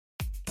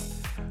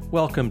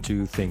Welcome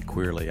to Think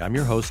Queerly. I'm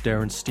your host,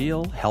 Darren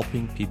Steele,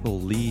 helping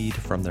people lead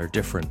from their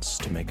difference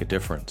to make a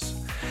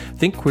difference.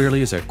 Think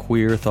Queerly is a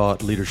queer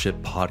thought leadership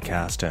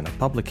podcast and a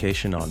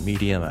publication on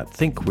Medium at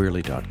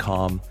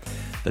thinkqueerly.com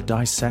that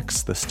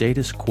dissects the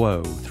status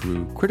quo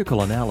through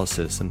critical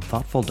analysis and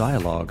thoughtful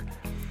dialogue.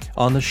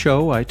 On the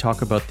show, I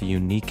talk about the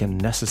unique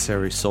and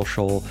necessary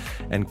social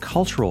and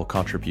cultural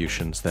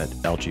contributions that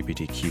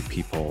LGBTQ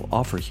people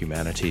offer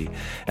humanity,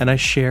 and I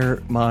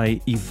share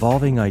my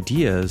evolving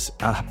ideas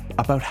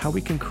about how we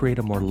can create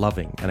a more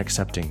loving and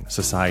accepting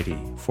society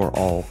for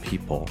all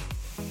people.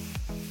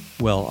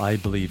 Well, I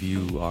believe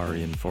you are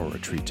in for a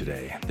treat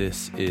today.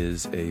 This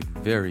is a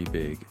very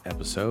big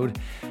episode,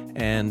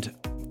 and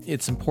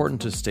it's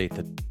important to state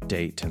the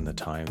date and the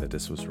time that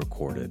this was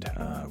recorded.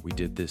 We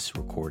did this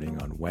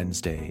recording on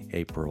Wednesday,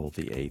 April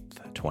the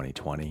 8th,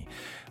 2020.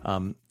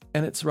 And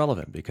it's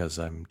relevant because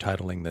I'm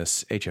titling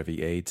this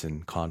HIV/AIDS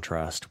in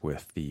contrast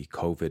with the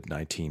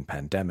COVID-19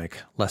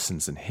 pandemic,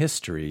 Lessons in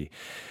History,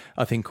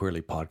 a Think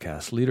Queerly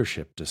podcast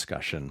leadership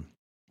discussion.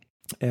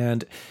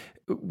 And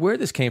where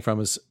this came from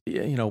is,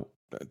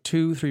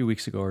 2-3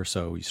 weeks ago or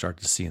so, you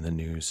started to see in the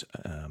news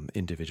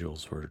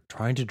individuals were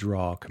trying to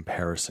draw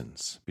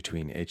comparisons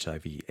between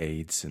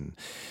HIV/AIDS and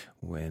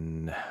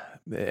when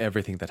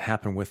everything that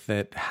happened with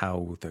it,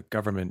 how the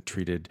government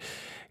treated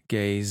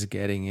gays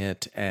getting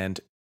it, and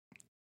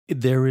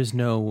there is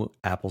no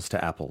apples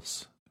to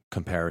apples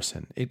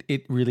comparison.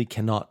 It really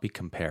cannot be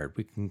compared.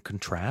 We can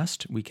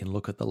contrast. We can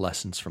look at the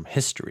lessons from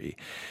history.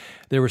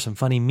 There were some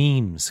funny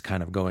memes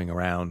kind of going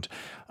around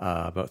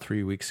about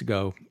 3 weeks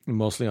ago,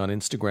 mostly on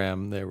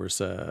Instagram. There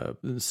was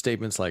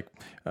statements like,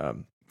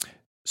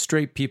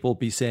 straight people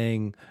be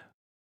saying,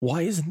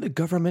 why isn't the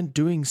government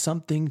doing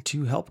something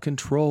to help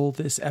control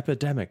this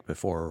epidemic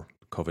before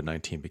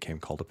COVID-19 became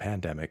called a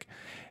pandemic?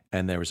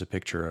 And there was a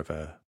picture of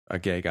a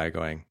gay guy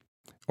going,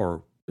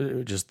 or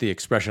just the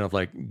expression of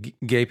like,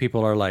 gay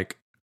people are like,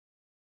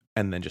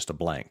 and then just a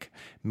blank,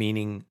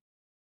 meaning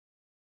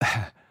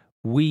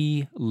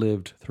we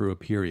lived through a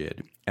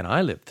period, and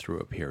I lived through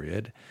a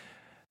period.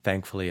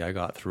 Thankfully, I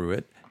got through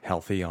it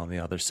healthy on the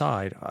other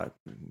side. I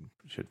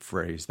should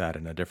phrase that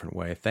in a different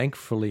way.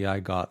 Thankfully, I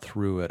got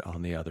through it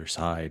on the other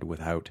side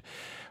without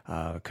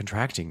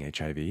contracting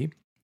HIV.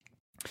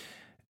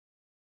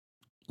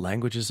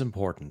 Language is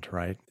important,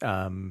 right?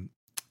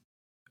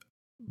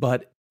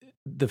 But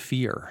the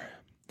fear,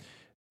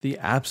 the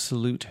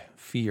absolute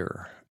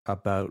fear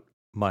about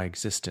my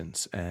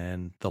existence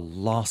and the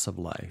loss of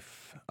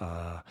life,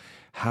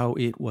 how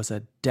it was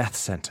a death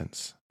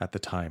sentence at the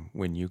time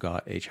when you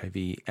got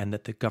HIV, and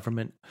that the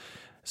government,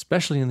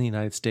 especially in the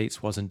United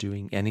States, wasn't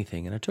doing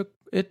anything. And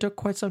it took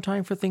quite some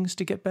time for things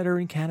to get better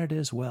in Canada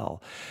as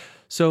well.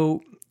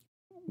 So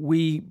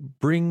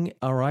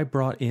I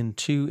brought in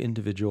two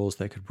individuals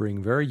that could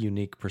bring very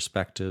unique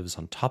perspectives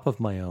on top of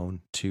my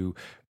own to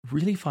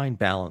really find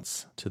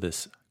balance to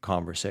this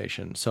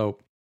conversation. So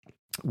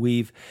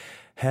we've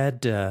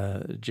had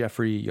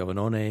Jeffrey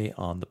Yovanone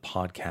on the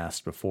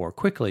podcast before.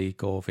 Quickly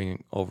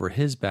going over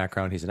his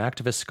background. He's an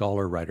activist,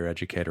 scholar, writer,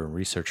 educator, and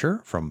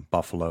researcher from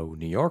Buffalo,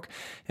 New York,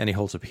 and he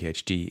holds a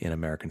PhD in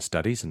American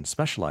Studies and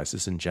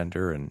specializes in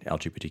gender and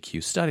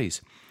LGBTQ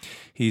studies.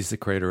 He's the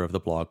creator of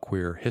the blog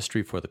Queer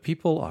History for the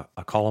People,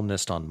 a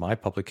columnist on my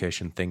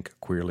publication Think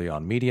Queerly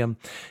on Medium,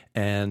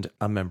 and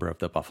a member of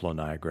the Buffalo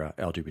Niagara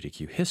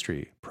LGBTQ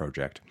History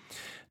Project.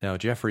 Now,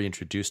 Jeffrey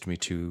introduced me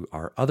to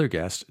our other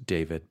guest,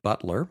 David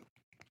Butler,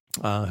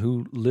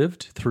 who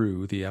lived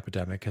through the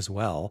epidemic as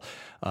well,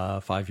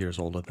 5 years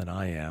older than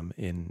I am,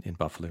 in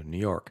Buffalo, New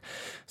York.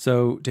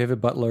 So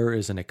David Butler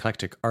is an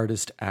eclectic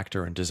artist,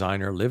 actor, and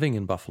designer living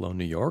in Buffalo,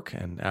 New York.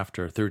 And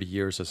after 30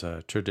 years as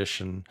a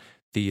tradition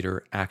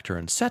theater actor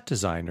and set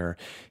designer,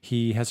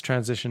 he has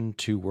transitioned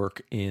to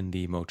work in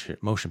the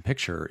motion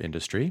picture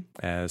industry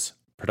as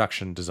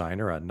production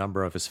designer. A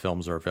number of his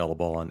films are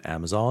available on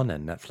Amazon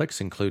and Netflix,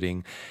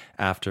 including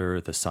After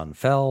the Sun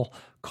Fell,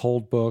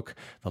 Cold Book,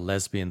 the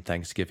lesbian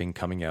Thanksgiving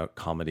coming out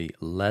comedy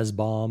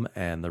Lesbomb,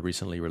 and the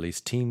recently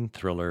released teen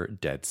thriller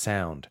Dead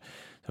Sound.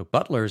 So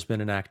Butler has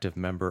been an active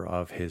member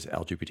of his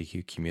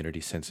LGBTQ community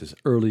since his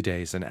early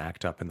days in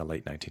ACT UP in the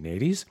late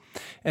 1980s,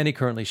 and he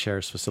currently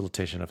shares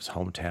facilitation of his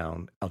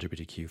hometown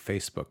LGBTQ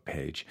Facebook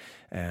page.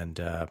 And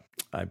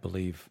I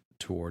believe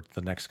toward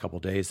the next couple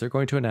of days, they're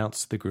going to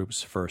announce the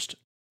group's first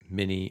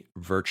mini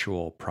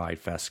virtual Pride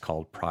Fest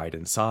called Pride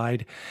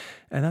Inside.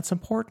 And that's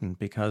important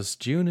because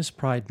June is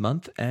Pride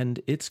Month, and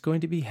it's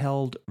going to be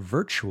held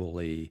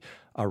virtually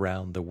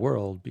around the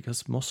world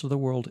because most of the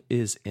world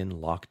is in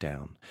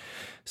lockdown.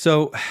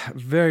 So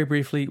very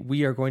briefly,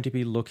 we are going to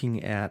be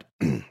looking at,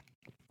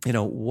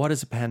 what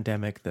is a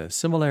pandemic, the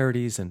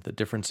similarities and the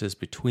differences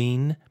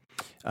between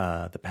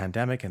the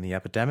pandemic and the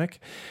epidemic.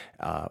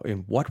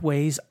 In what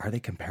ways are they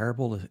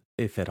comparable,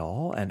 if at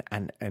all?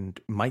 And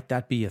might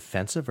that be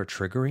offensive or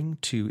triggering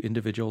to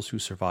individuals who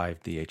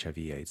survived the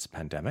HIV/AIDS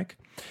pandemic?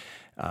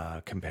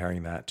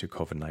 comparing that to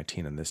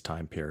COVID-19 in this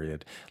time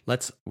period.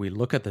 We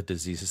look at the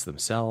diseases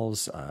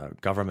themselves,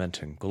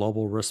 government and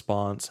global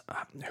response,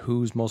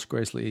 who's most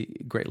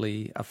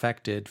greatly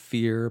affected,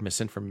 fear,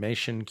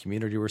 misinformation,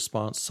 community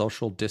response,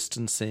 social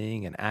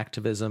distancing, and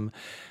activism.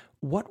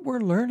 What we're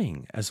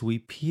learning as we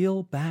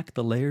peel back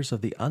the layers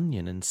of the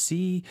onion and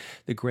see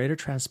the greater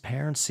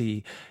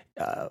transparency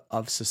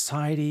of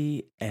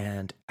society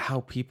and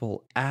how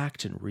people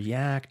act and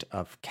react,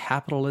 of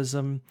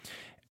capitalism,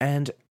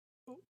 and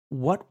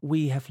what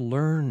we have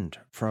learned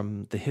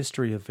from the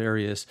history of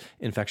various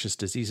infectious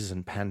diseases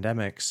and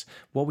pandemics,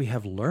 what we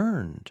have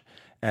learned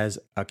as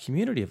a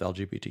community of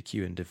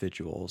LGBTQ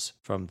individuals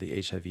from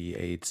the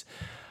HIV/AIDS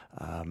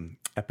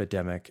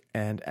epidemic,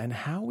 and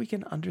how we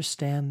can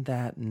understand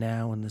that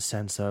now in the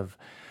sense of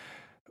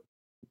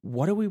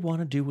what do we want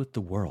to do with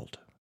the world?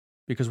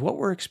 Because what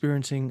we're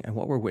experiencing and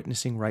what we're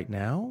witnessing right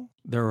now,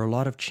 there are a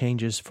lot of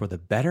changes for the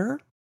better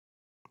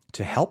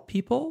to help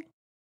people,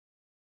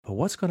 but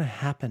what's going to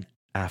happen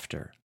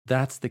after?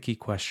 That's the key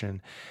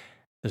question.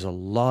 There's a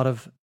lot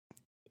of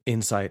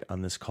insight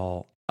on this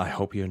call. I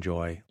hope you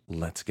enjoy.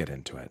 Let's get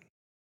into it.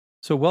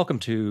 So welcome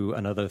to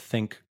another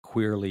Think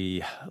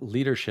Queerly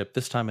Leadership.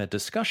 This time a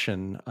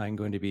discussion. I'm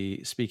going to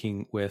be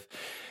speaking with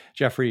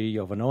Jeffrey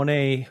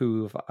Jovanone,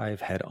 who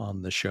I've had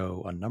on the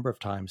show a number of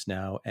times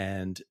now,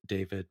 and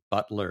David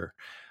Butler.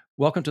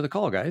 Welcome to the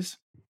call, guys.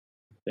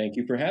 Thank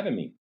you for having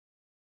me.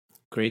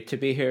 Great to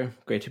be here.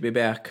 Great to be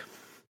back.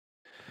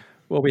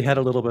 Well, we had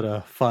a little bit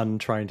of fun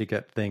trying to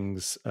get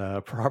things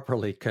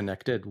properly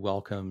connected.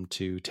 Welcome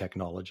to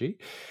technology.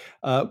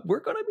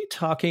 We're going to be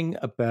talking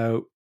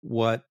about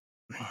what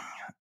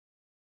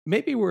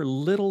maybe we're a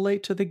little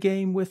late to the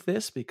game with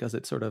this because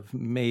it sort of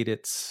made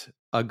its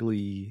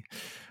ugly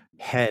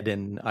head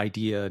and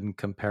idea in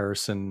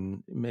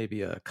comparison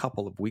maybe a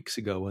couple of weeks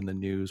ago in the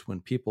news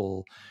when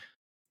people,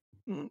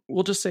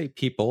 we'll just say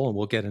people, and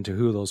we'll get into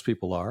who those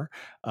people are,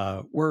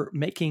 were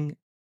making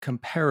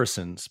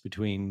comparisons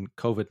between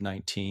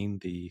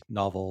COVID-19, the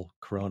novel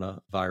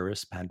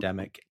coronavirus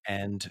pandemic,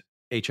 and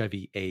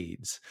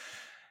HIV/AIDS.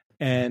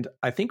 And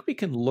I think we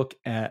can look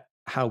at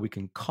how we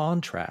can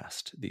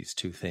contrast these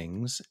two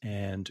things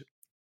and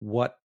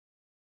what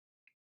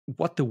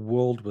the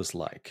world was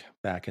like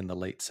back in the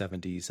late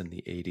 70s and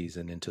the 80s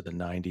and into the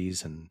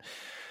 90s, and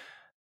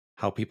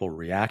how people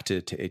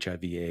reacted to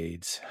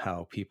HIV/AIDS,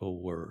 how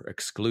people were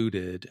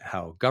excluded,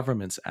 how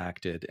governments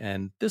acted.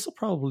 And this will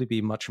probably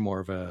be much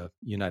more of a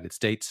United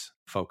States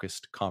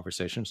focused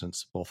conversation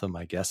since both of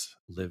my guests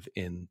live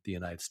in the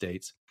United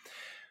States.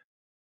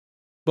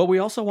 But we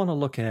also want to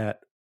look at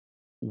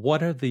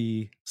what are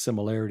the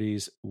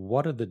similarities,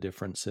 what are the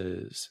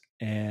differences,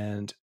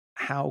 and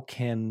how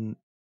can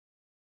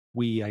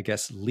we, I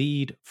guess,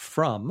 lead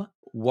from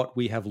what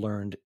we have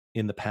learned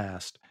in the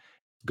past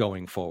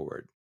going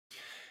forward.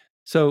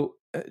 So,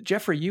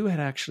 Jeffrey, you had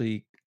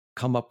actually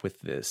come up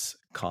with this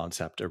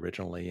concept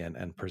originally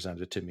and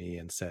presented it to me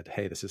and said,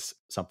 hey, this is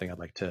something I'd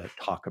like to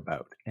talk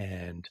about.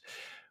 And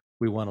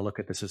we want to look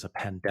at this as a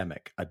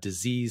pandemic, a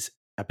disease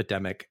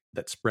epidemic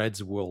that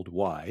spreads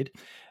worldwide.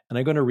 And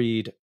I'm going to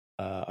read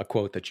a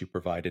quote that you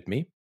provided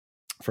me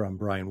from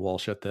Brian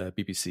Walsh at the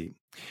BBC.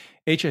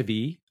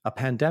 HIV, a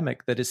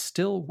pandemic that is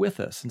still with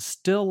us and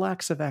still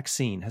lacks a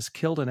vaccine, has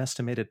killed an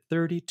estimated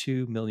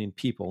 32 million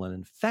people and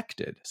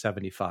infected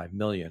 75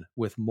 million,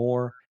 with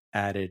more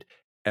added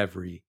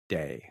every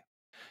day.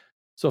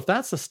 So if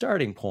that's the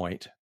starting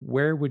point,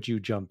 where would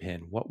you jump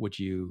in? What would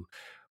you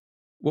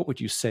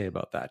say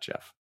about that,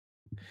 Jeff?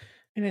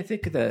 And I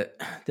think that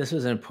this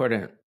was an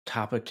important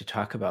topic to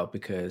talk about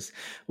because,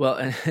 well,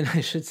 and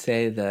I should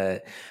say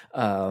that,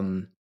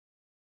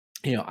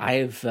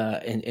 I've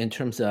in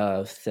terms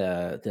of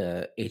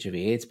the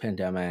HIV/AIDS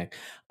pandemic,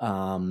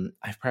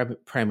 I've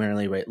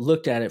primarily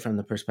looked at it from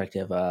the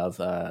perspective of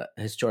a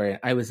historian.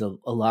 I was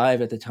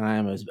alive at the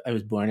time. I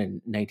was born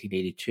in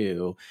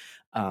 1982,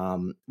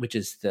 which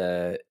is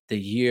the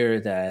year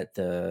that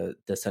the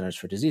Centers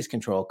for Disease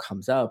Control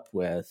comes up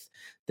with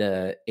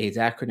the AIDS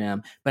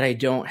acronym. But I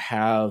don't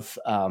have.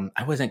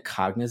 I wasn't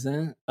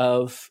cognizant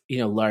of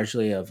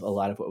largely of a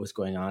lot of what was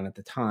going on at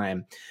the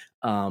time.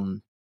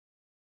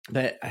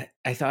 But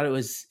I thought it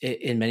was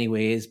in many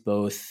ways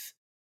both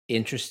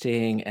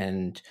interesting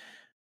and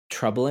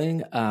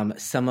troubling.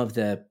 Some of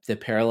the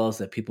parallels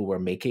that people were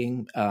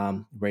making,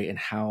 right, and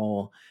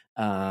how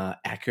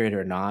accurate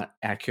or not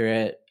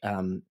accurate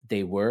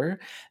they were,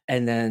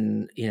 and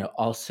then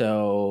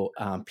also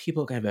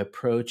people kind of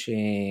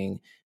approaching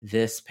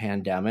this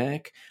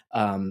pandemic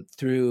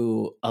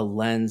through a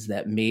lens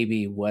that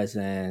maybe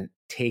wasn't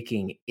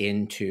taking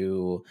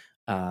into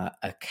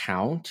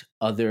account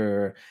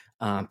other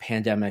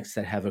pandemics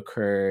that have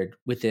occurred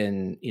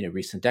within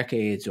recent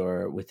decades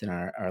or within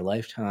our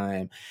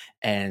lifetime,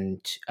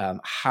 and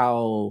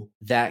how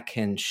that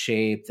can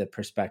shape the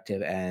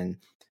perspective and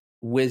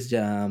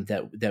wisdom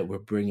that we're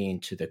bringing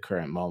to the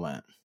current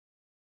moment.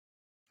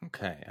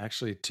 Okay,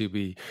 actually, to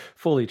be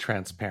fully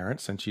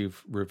transparent, since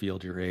you've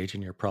revealed your age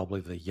and you're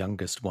probably the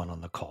youngest one on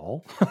the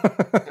call,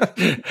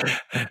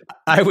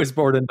 I was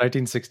born in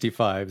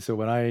 1965. So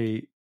when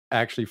I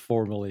actually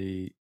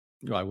formally,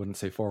 no, I wouldn't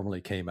say formally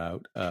came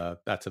out,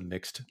 that's a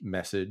mixed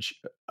message.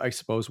 I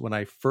suppose when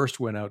I first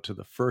went out to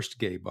the first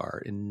gay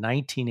bar in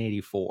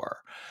 1984,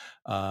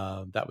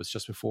 that was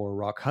just before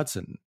Rock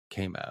Hudson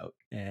came out.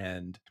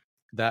 And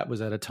that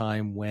was at a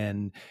time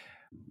when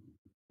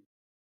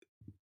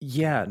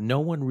no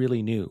one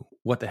really knew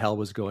what the hell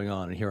was going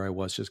on. And here I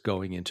was just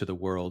going into the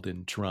world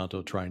in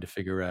Toronto trying to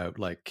figure out,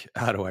 like,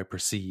 how do I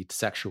proceed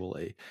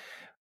sexually?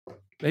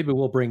 Maybe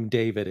we'll bring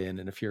David in.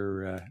 And if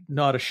you're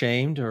not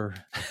ashamed or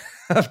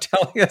of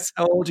telling us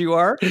how old you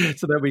are,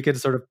 so that we can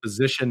sort of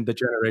position the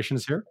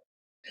generations here.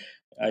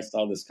 I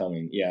saw this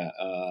coming. Yeah.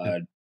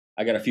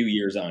 I got a few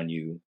years on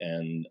you,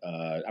 and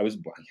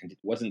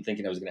wasn't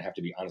thinking I was going to have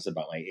to be honest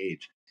about my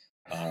age.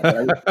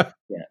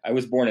 I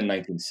was born in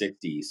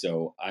 1960,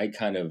 so I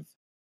kind of,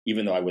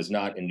 even though I was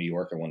not in New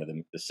York or one of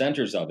the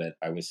centers of it,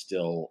 I was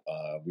still,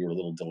 we were a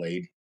little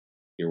delayed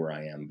here where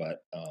I am, but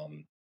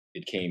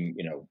it came,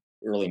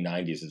 early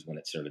 90s is when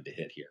it started to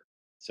hit here.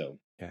 So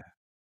yeah.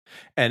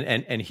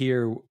 And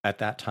here at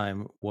that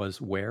time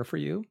was where for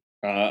you?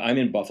 I'm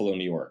in Buffalo,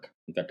 New York.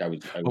 In fact, I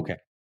was okay.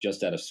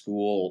 just out of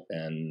school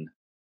and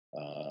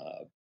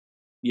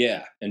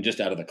and just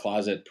out of the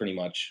closet pretty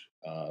much,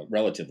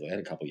 relatively. I had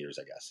a couple years,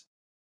 I guess.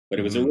 But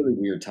it was a really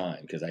weird time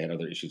because I had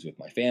other issues with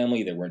my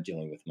family. They weren't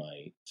dealing with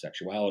my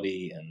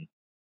sexuality, and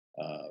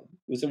it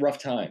was a rough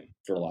time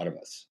for a lot of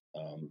us.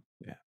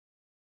 Yeah.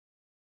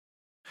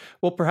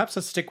 Well, perhaps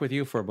let's stick with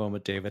you for a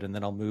moment, David, and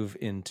then I'll move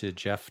into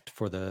Jeff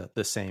for the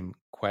same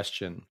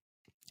question.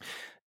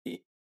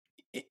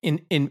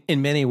 In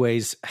many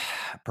ways,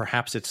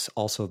 perhaps it's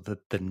also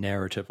the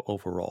narrative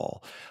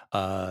overall.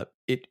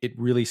 It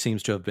really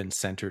seems to have been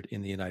centered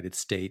in the United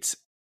States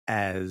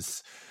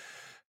as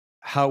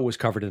how it was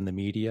covered in the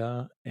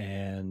media,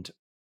 and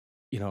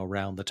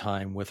around the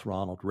time with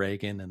Ronald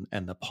Reagan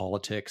and the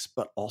politics,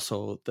 but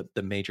also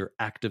the major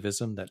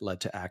activism that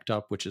led to ACT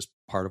UP, which is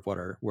part of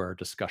where our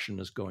discussion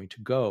is going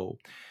to go.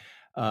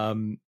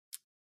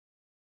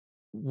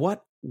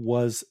 What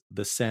was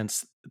the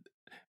sense?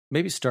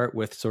 Maybe start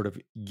with sort of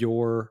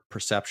your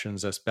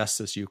perceptions as best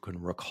as you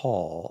can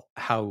recall,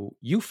 how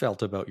you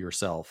felt about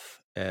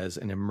yourself as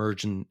an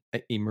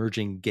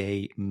emerging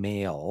gay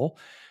male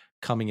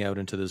coming out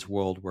into this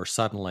world where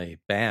suddenly,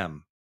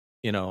 bam,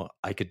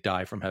 I could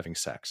die from having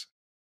sex.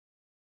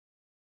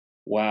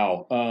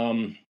 Wow.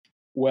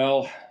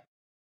 Well,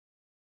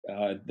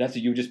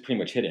 you just pretty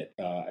much hit it.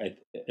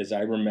 As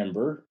I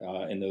remember,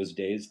 in those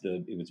days,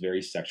 it was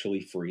very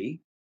sexually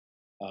free.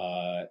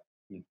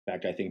 In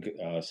fact, I think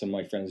some of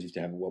my friends used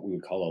to have what we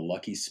would call a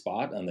lucky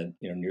spot on the,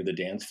 near the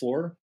dance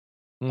floor.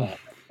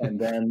 And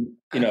then,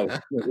 it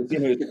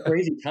was a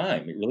crazy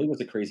time. It really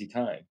was a crazy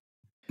time.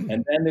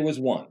 And then there was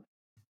one,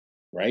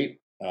 right?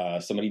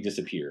 Somebody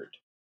disappeared,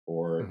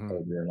 or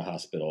they're in the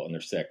hospital and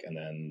they're sick, and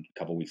then a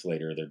couple weeks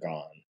later they're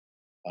gone.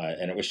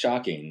 And it was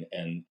shocking.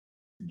 And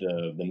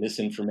the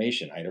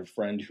misinformation. I had a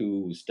friend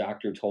whose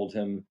doctor told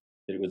him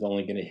that it was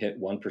only going to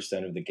hit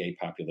 1% of the gay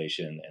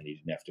population, and he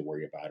didn't have to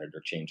worry about it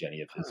or change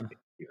any of his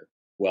behavior.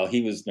 Well,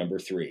 he was number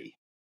 3,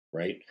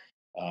 right?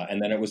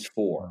 And then it was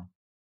 4,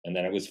 and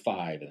then it was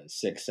 5, and then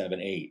 6,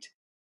 7, 8,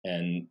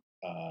 and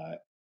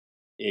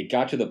it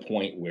got to the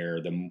point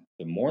where the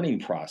mourning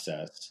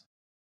process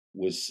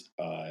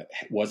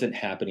wasn't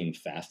happening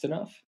fast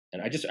enough.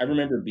 And I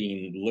remember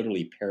being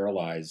literally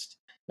paralyzed,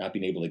 not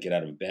being able to get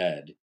out of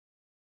bed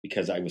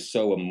because I was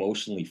so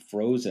emotionally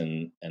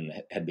frozen and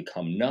had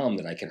become numb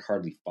that I could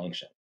hardly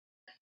function.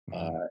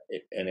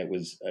 It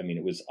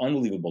was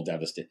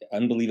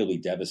unbelievably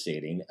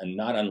devastating, and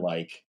not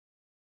unlike,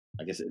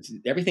 I guess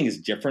everything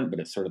is different, but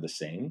it's sort of the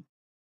same.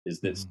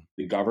 Is that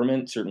the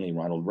government, certainly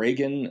Ronald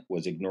Reagan,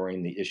 was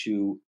ignoring the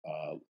issue.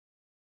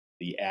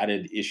 The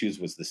added issues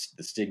was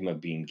the stigma of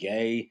being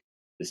gay,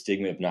 the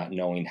stigma of not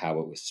knowing how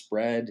it was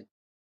spread.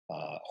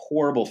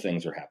 Horrible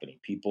things were happening.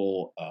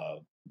 People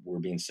were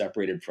being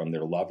separated from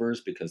their lovers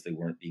because they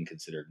weren't being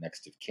considered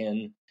next of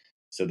kin.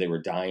 So they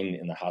were dying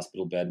in the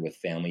hospital bed with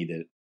family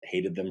that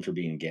hated them for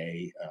being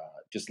gay.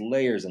 Just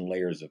layers and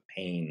layers of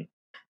pain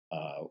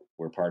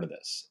were part of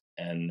this.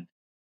 And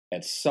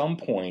at some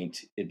point,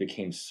 it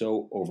became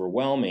so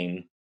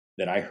overwhelming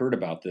that I heard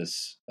about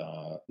this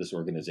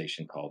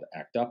organization called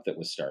ACT UP that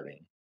was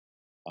starting.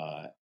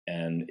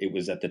 And it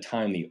was at the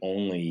time the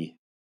only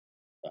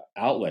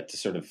outlet to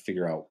sort of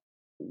figure out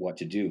what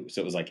to do.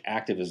 So it was like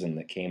activism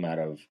that came out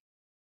of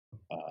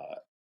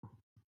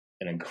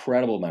an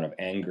incredible amount of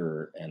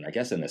anger and, I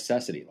guess, a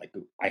necessity. Like,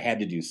 I had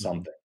to do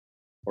something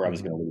or I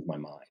was going to lose my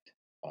mind.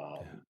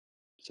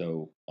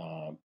 So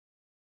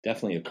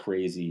definitely a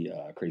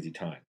crazy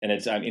time. And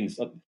it's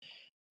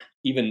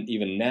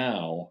even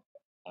now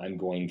I'm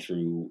going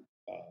through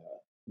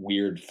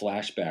weird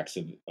flashbacks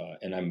of,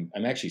 and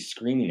I'm actually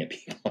screaming at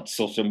people on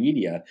social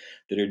media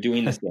that are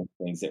doing the same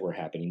things that were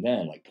happening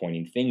then, like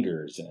pointing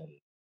fingers and,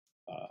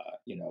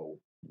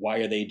 why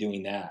are they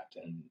doing that?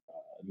 And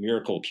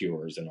miracle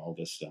cures and all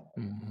this stuff,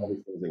 all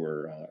these things that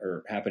were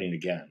are happening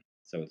again.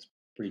 So it's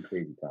pretty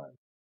crazy time.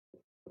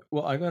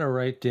 Well, I'm going to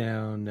write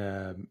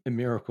down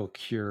miracle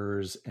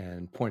cures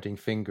and pointing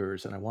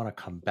fingers, and I want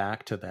to come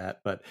back to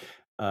that. But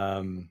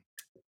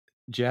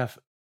Jeff,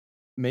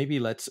 maybe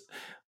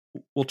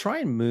we'll try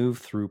and move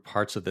through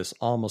parts of this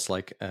almost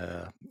like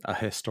a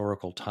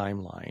historical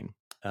timeline.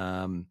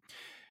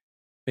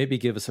 Maybe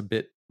give us a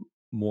bit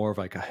more of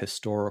like a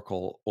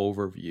historical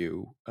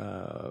overview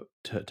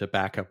to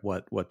back up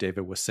what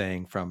David was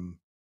saying from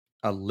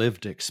a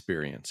lived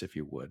experience, if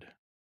you would.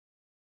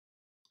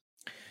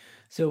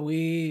 So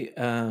we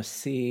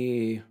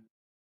see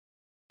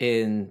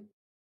in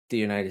the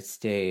United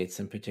States,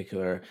 in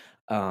particular,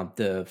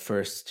 the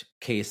first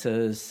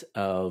cases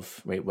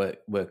of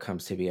what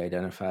comes to be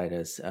identified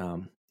as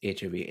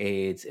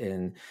HIV/AIDS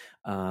in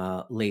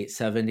late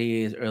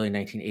 70s, early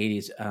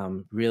 1980s,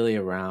 really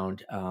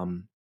around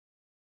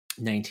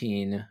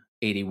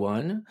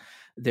 1981.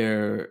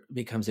 There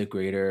becomes a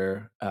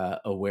greater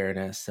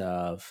awareness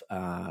of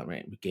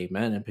gay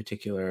men in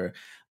particular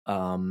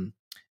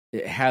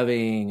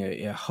having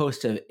a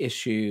host of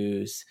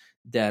issues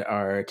that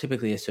are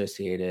typically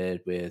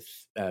associated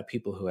with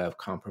people who have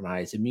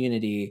compromised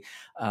immunity.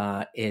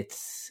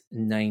 It's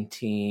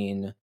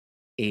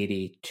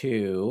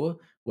 1982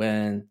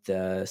 when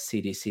the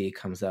CDC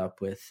comes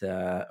up with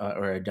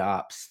or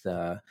adopts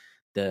the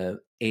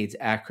AIDS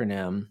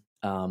acronym.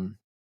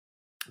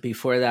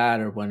 Before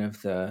that, or one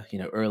of the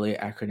early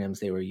acronyms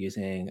they were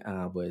using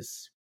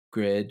was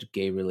GRID,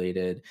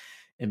 gay-related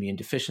immune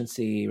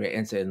deficiency,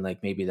 right? And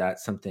like maybe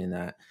that's something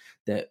that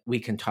we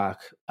can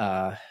talk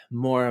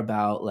more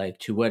about, like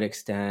to what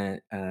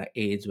extent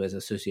AIDS was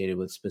associated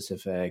with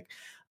specific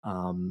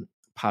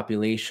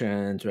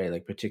populations, right?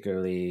 Like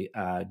particularly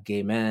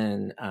gay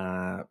men,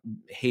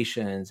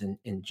 Haitians, and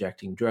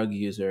injecting drug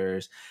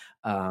users,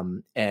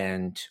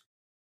 and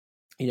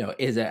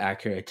is it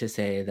accurate to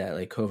say that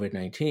like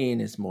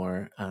COVID-19 is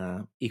more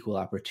equal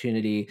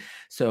opportunity?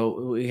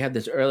 So we have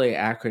this early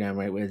acronym,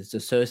 right, where it's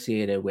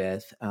associated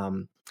with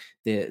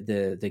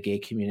the gay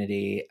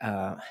community.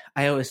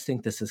 I always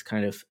think this is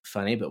kind of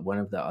funny, but one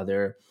of the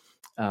other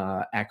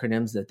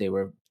acronyms that they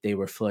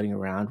were floating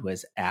around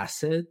was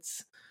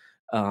ACIDS.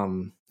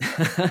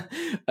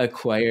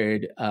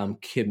 Acquired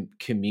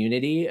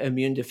community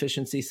immune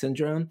deficiency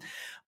syndrome.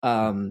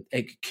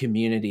 A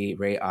community,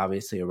 right?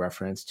 Obviously, a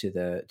reference to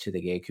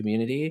the gay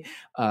community.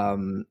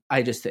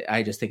 I just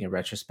think in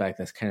retrospect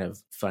that's kind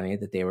of funny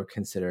that they were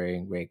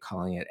considering, right,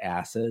 calling it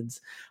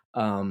ACIDS.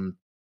 And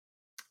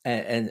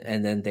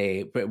then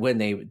when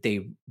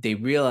they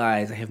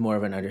realize I have more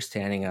of an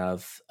understanding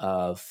of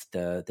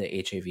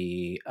the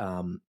HIV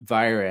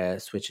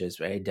virus, which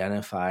is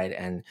identified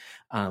and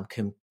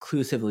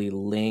conclusively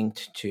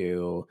linked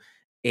to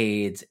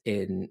AIDS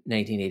in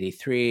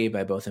 1983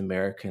 by both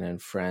American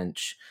and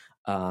French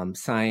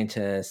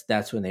scientists.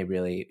 That's when they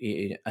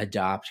really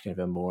adopt kind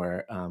of a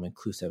more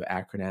inclusive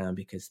acronym,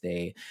 because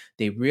they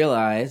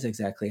realize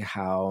exactly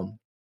how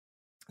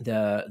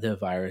the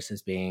virus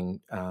is being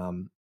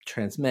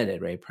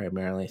transmitted, right?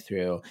 Primarily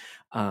through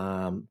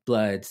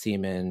blood,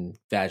 semen,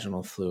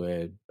 vaginal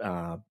fluid,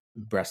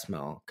 breast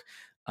milk,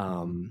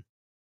 and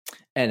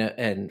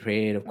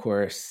right, of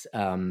course,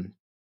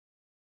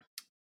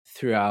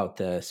 throughout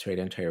this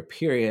entire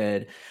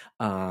period,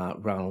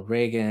 Ronald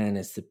Reagan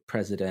is the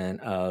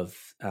president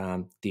of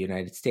the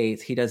United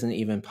States. He doesn't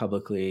even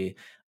publicly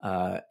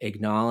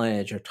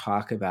acknowledge or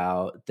talk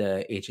about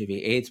the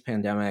HIV/AIDS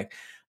pandemic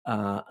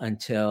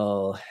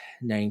until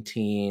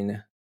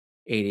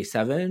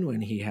 1987,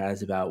 when he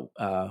has about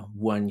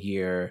 1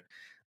 year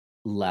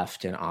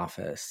left in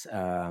office,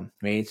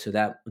 right? So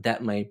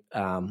that might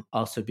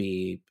also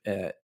be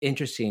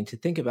interesting to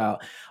think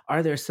about.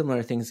 Are there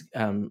similar things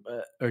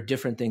or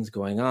different things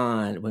going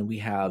on when we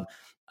have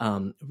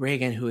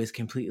Reagan, who is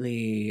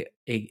completely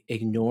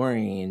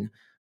ignoring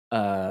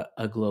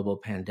a global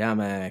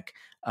pandemic,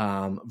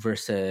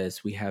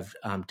 versus we have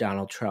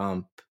Donald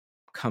Trump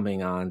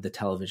coming on the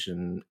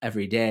television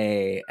every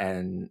day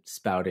and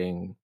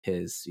spouting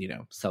his,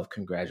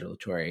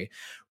 self-congratulatory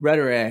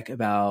rhetoric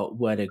about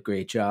what a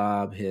great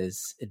job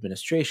his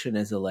administration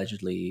is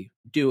allegedly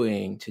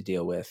doing to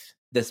deal with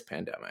this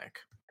pandemic.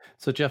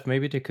 So, Jeff,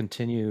 maybe to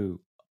continue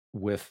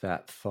with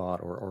that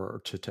thought,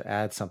 or to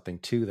add something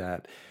to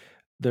that,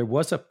 there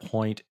was a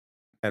point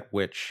at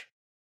which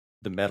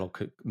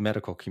the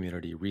medical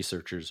community,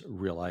 researchers,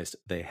 realized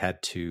they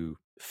had to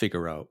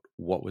figure out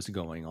what was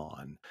going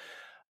on.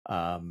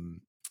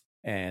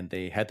 And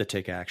they had to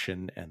take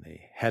action, and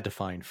they had to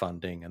find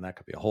funding. And that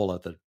could be a whole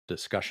other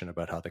discussion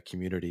about how the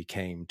community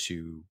came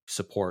to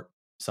support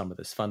some of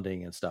this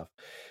funding and stuff,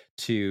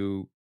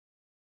 to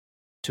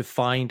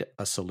find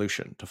a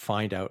solution, to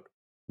find out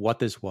what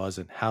this was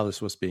and how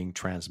this was being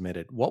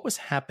transmitted. What was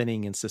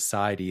happening in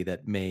society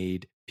that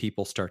made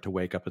people start to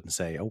wake up and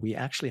say, oh, we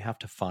actually have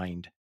to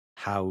find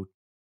how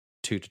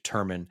to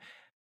determine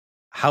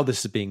how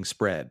this is being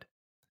spread?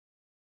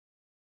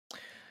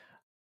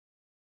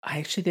 I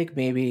actually think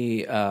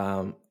maybe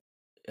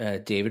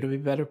David would be a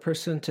better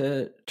person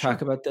to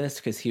talk about this,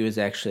 because he was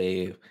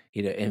actually,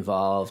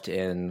 involved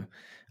in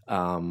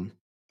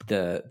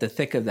the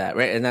thick of that,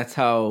 right? And that's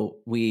how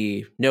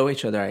we know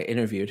each other. I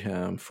interviewed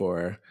him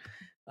for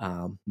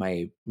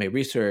my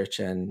research,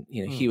 and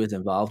he was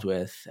involved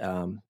with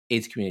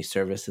AIDS community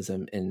services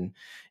in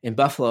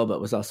Buffalo,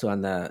 but was also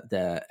on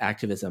the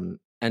activism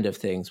end of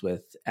things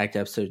with ACT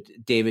UP. So,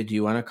 David, do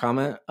you want to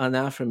comment on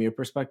that from your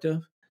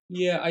perspective?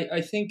 Yeah,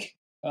 I think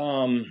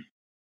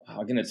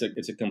again,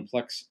 it's a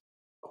complex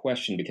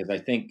question, because I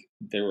think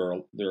there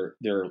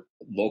are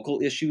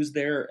local issues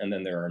there, and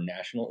then there are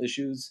national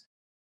issues.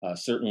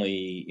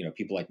 Certainly,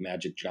 people like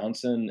Magic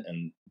Johnson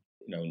and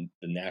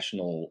the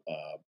national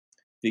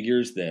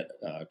figures that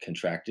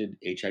contracted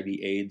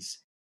HIV/AIDS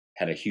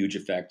had a huge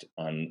effect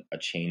on a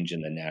change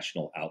in the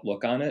national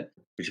outlook on it,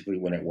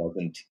 particularly when it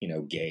wasn't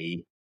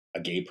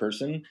a gay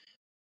person.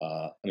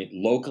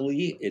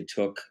 Locally, it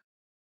took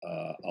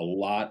a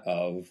lot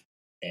of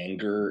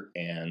anger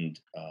and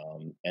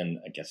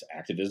I guess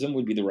activism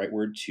would be the right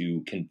word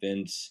to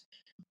convince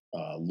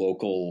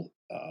local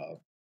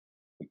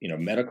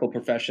medical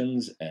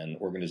professions and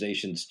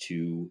organizations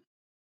to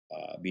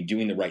be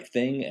doing the right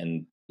thing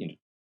and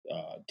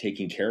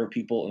taking care of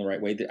people in the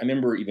right way. I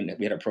remember even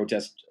we had a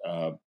protest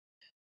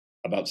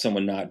about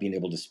someone not being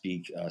able to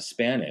speak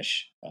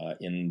Spanish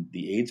in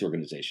the AIDS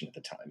organization at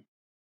the time,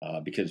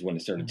 because when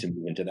it started to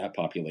move into that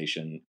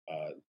population,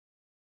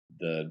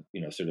 the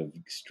sort of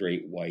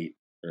straight white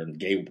or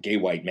gay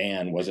white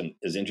man wasn't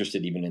as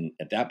interested even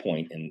at that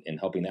point in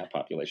helping that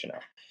population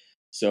out.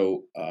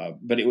 So,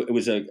 but it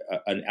was an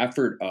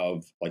effort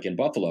of, like in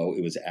Buffalo,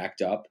 it was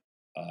ACT UP,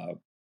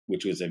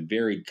 which was a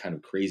very kind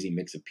of crazy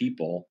mix of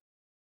people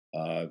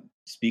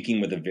speaking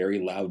with a very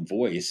loud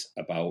voice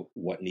about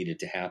what needed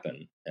to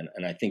happen.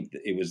 And I think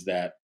it was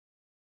that,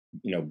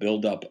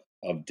 buildup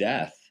of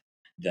death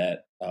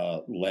that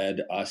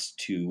led us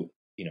to,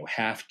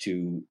 have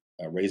to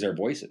raise our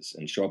voices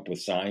and show up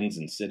with signs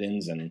and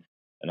sit-ins and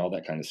all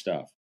that kind of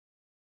stuff.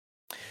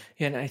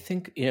 Yeah, and I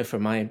think,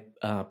 from my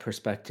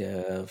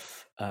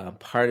perspective,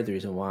 part of the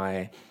reason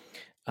why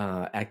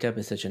ACT UP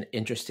is such an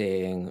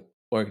interesting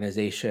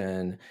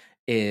organization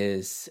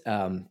is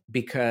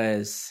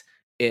because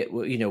it,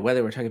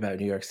 whether we're talking about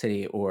New York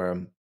City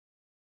or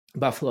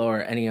Buffalo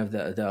or any of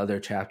the other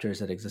chapters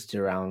that existed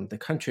around the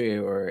country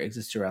or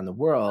existed around the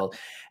world,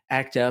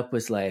 ACT UP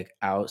was like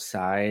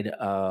outside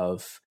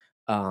of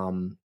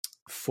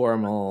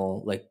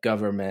formal like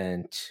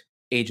government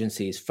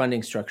agencies,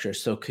 funding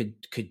structures, so could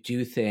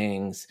do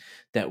things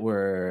that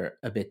were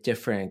a bit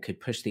different, could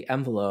push the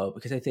envelope.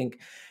 Because I think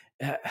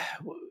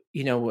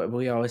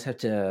we always have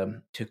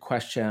to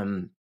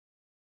question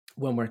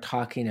when we're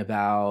talking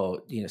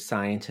about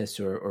scientists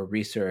or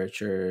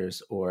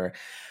researchers, or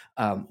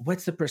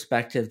what's the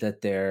perspective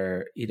that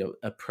they're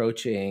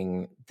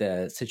approaching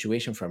the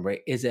situation from,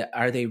 right?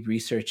 Are they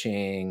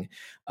researching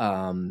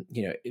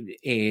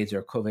AIDS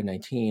or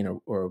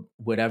COVID-19 or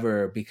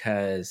whatever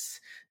because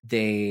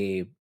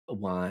they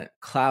want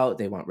clout,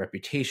 they want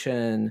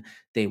reputation,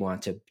 they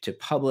want to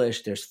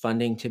publish, there's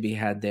funding to be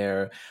had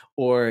there?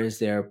 Or is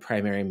their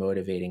primary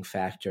motivating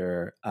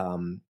factor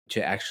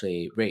to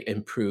actually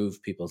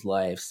improve people's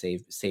lives,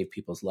 save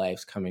people's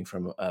lives, coming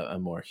from a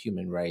more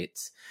human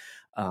rights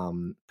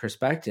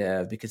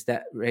perspective? Because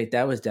that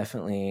was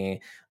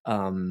definitely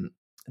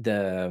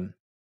the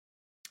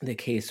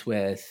case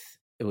with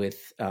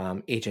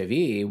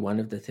HIV. One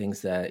of the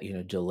things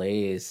that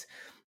delays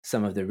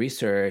some of the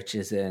research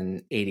is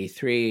in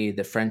 83,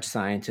 the French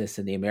scientists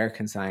and the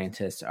American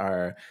scientists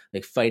are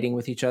like fighting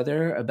with each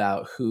other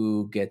about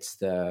who gets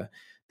the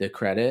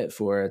credit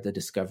for the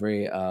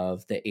discovery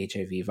of the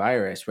HIV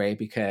virus, right?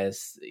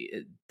 Because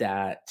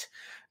that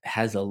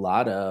has a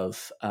lot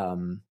of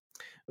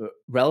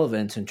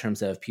relevance in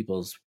terms of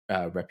people's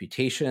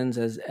reputations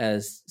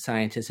as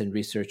scientists and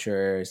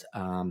researchers,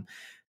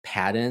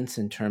 patents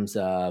in terms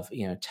of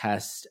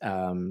test,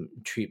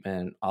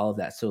 treatment, all of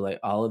that. So like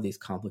all of these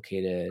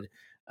complicated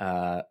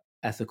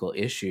ethical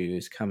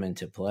issues come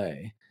into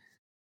play,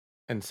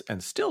 and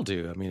still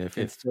do. I mean, if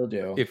it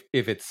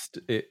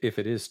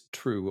is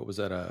true, what was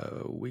that,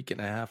 a week and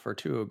a half or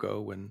two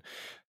ago, when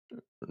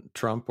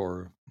Trump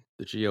or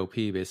the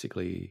GOP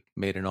basically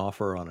made an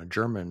offer on a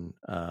German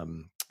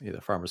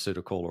either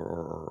pharmaceutical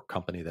or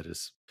company that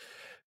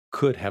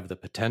could have the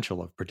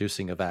potential of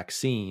producing a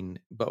vaccine,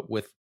 but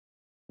with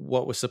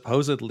what was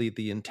supposedly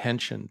the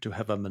intention to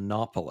have a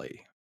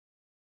monopoly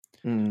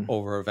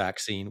over a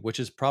vaccine, which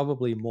is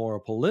probably more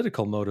a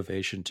political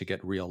motivation to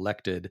get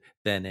reelected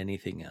than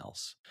anything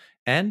else,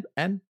 and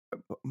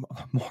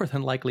more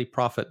than likely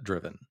profit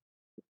driven.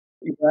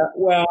 Yeah,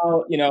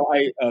 well,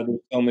 there's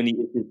so many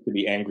issues to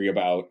be angry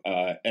about,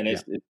 and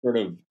it's sort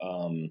of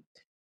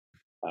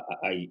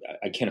I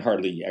can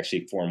hardly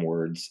actually form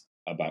words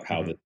about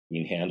how this is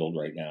being handled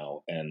right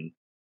now. And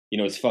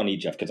it's funny,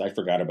 Jeff, because I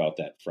forgot about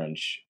that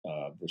French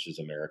versus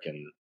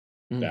American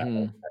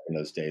battle back in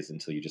those days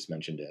until you just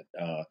mentioned it.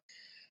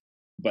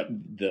 but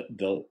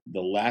the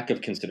lack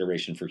of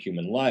consideration for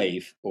human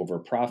life over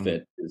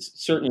profit is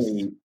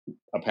certainly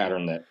a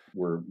pattern that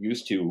we're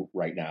used to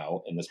right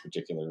now in this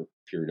particular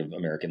period of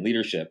American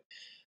leadership.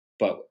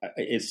 But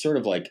it's sort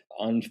of like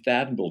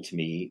unfathomable to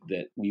me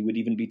that we would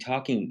even be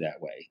talking that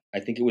way. I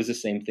think it was the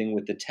same thing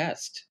with the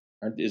test.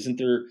 Isn't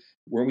there,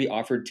 were we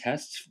offered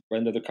tests for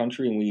another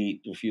country and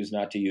we refused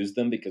not to use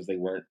them because they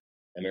weren't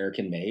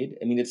American made?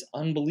 I mean, it's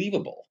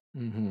unbelievable.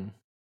 Mm-hmm.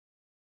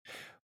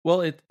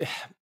 Well, it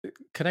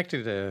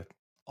connected to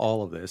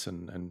all of this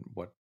and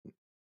what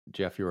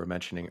Jeff, you were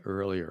mentioning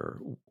earlier,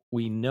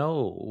 we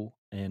know,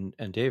 and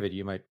David,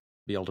 you might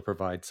be able to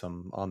provide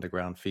some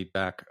on-the-ground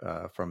feedback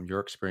from your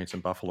experience in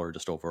Buffalo or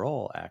just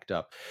overall ACT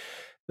UP,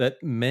 that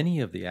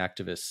many of the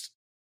activists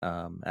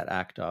at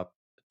ACT UP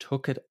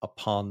took it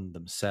upon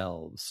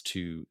themselves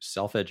to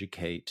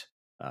self-educate,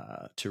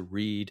 to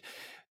read.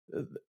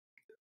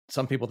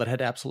 Some people that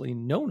had absolutely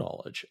no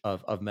knowledge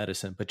of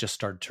medicine, but just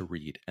started to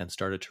read and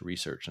started to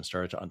research and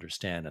started to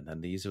understand. And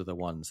then these are the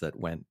ones that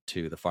went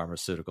to the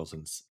pharmaceuticals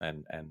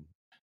and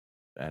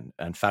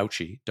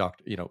Fauci,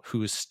 doctor,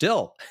 who is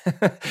still,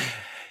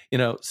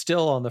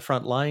 still on the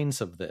front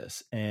lines of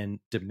this and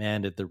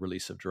demanded the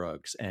release of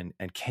drugs and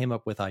came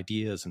up with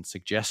ideas and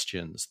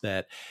suggestions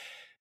that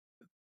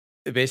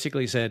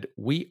basically said,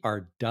 we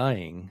are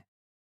dying,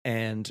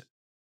 and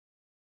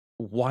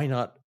why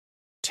not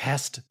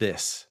test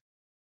this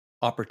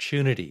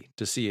opportunity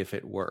to see if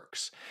it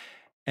works?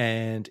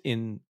 And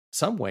in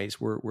some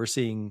ways, we're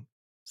seeing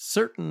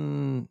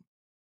certain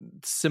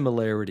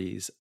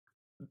similarities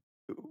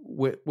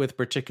with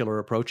particular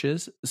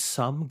approaches,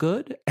 some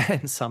good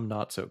and some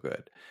not so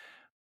good.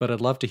 But I'd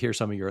love to hear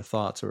some of your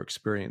thoughts or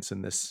experience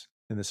in this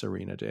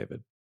arena,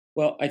 David.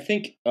 Well, I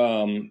think,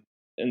 and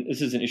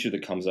this is an issue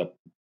that comes up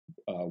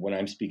when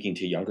I'm speaking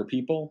to younger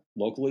people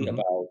locally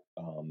about,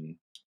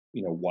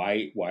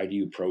 why do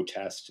you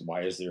protest?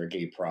 Why is there a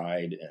gay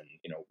pride? And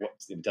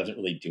it doesn't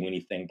really do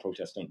anything.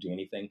 Protests don't do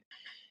anything.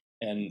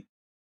 And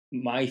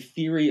my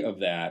theory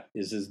of that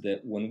is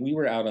that when we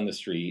were out on the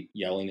street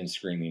yelling and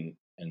screaming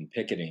and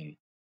picketing,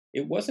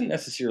 it wasn't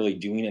necessarily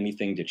doing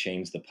anything to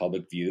change the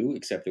public view,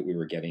 except that we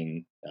were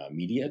getting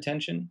media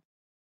attention.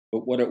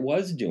 But what it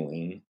was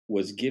doing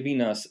was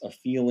giving us a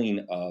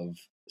feeling of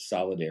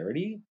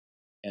solidarity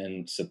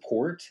and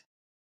support,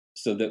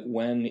 so that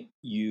when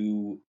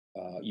you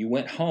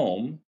went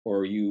home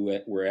or you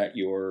were at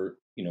your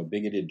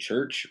bigoted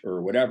church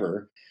or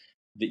whatever,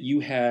 that you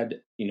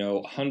had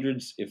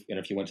hundreds,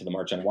 if you went to the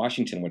March on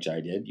Washington, which I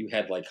did, you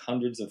had like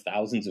hundreds of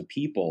thousands of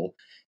people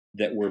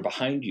that were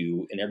behind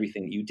you in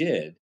everything that you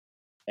did.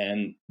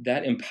 And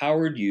that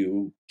empowered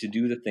you to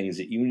do the things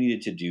that you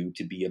needed to do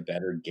to be a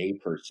better gay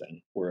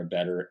person or a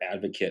better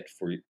advocate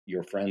for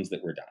your friends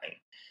that were dying.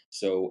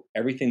 So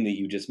everything that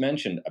you just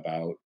mentioned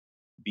about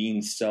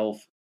being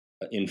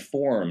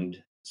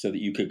self-informed so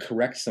that you could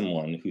correct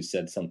someone who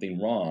said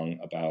something wrong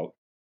about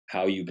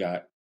how you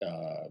got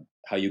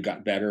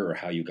better or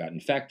how you got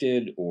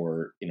infected,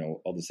 or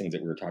all these things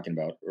that we were talking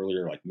about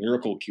earlier, like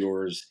miracle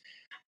cures,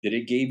 that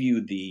it gave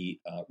you the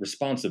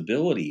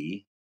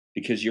responsibility,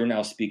 because you're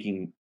now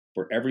speaking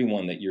for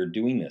everyone that you're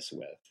doing this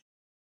with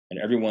and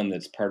everyone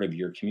that's part of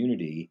your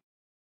community,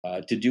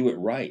 to do it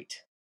right,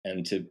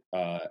 and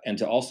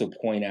to also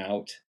point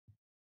out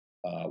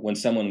when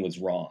someone was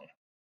wrong.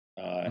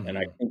 And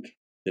I think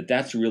that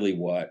that's really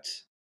what,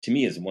 to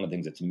me, is one of the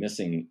things that's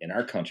missing in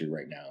our country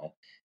right now,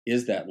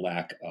 is that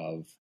lack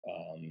of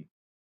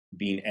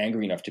being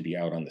angry enough to be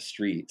out on the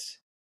streets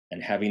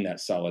and having that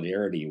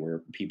solidarity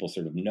where people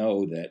sort of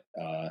know that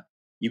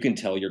you can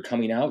tell your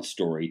coming out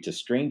story to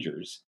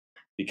strangers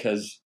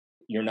because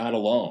you're not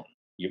alone.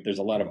 There's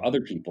a lot of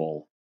other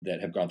people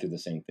that have gone through the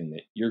same thing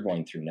that you're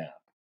going through now.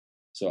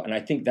 So, and I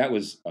think that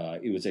was,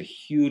 it was a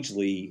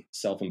hugely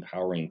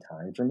self-empowering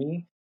time for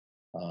me.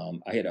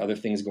 I had other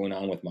things going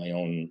on with my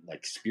own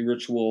like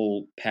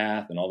spiritual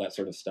path and all that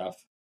sort of stuff.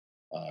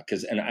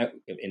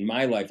 In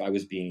my life, I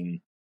was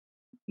being,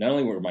 not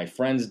only were my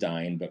friends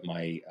dying, but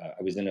I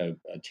was in a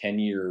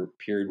 10-year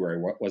period where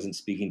I wasn't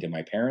speaking to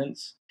my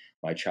parents.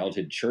 My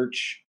childhood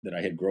church that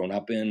I had grown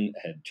up in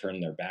had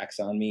turned their backs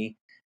on me,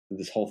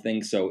 this whole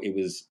thing. So it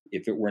was,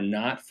 if it were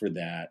not for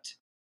that,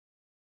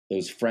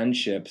 those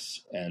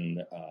friendships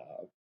and,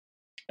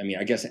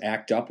 I guess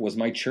ACT UP was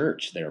my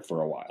church there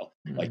for a while.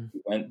 Like,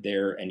 you went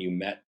there and you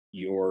met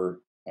your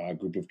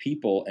group of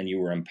people and you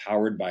were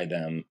empowered by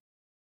them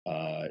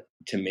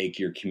to make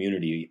your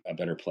community a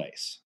better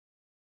place.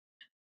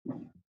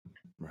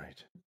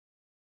 Right.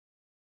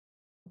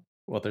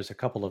 Well, there's a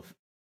couple of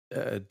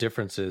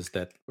differences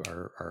that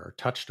are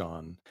touched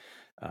on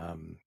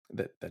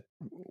that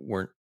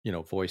weren't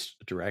voiced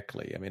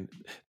directly. I mean,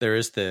 there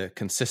is the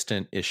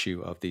consistent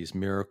issue of these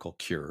miracle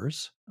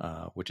cures,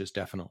 which is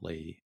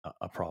definitely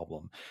a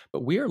problem.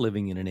 But we are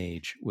living in an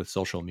age with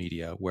social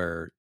media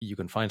where you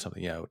can find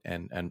something out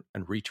and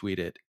retweet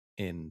it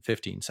in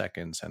 15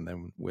 seconds, and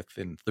then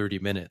within 30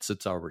 minutes,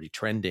 it's already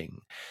trending.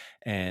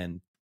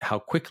 And how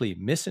quickly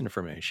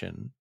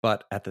misinformation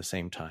but at the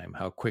same time,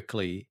 how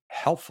quickly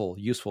helpful,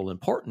 useful,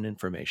 important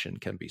information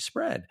can be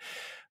spread.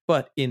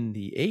 But in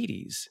the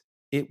 80s,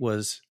 it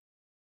was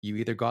you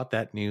either got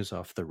that news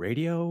off the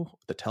radio,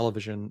 the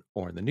television,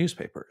 or in the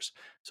newspapers.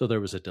 So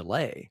there was a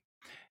delay.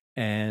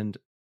 And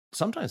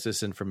sometimes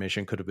this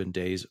information could have been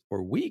days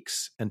or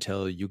weeks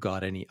until you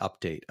got any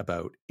update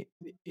about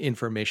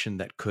information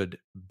that could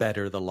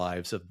better the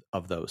lives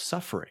of those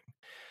suffering.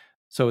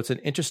 So it's an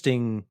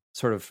interesting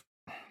sort of,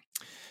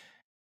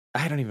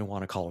 I don't even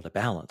want to call it a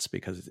balance,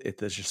 because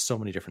there's just so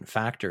many different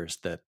factors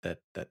that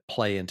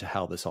play into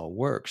how this all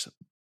works.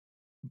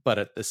 But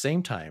at the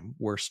same time,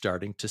 we're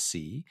starting to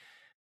see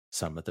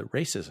some of the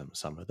racism,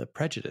 some of the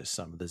prejudice,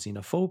 some of the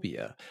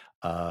xenophobia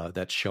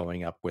that's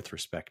showing up with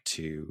respect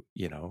to,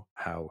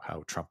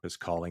 how Trump is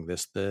calling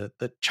this the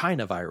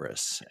China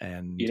virus.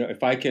 And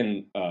if I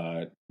can,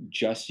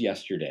 just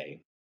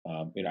yesterday,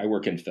 I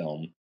work in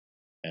film,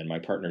 and my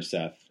partner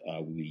Seth,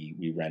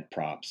 we rent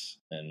props,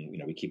 and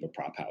we keep a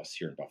prop house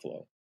here in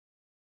Buffalo.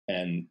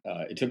 And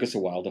it took us a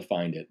while to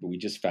find it, but we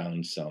just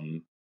found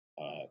some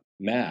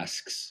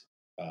masks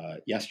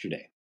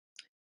yesterday.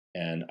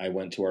 And I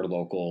went to our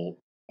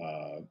local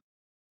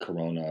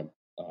Corona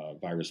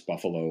virus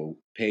Buffalo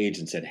page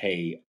and said,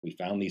 "Hey, we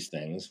found these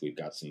things. We've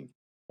got some,"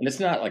 and it's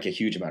not like a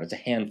huge amount; it's a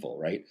handful,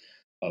 right,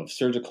 of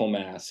surgical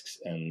masks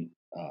and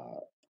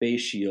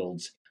face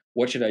shields.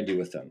 What should I do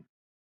with them?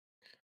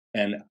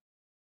 And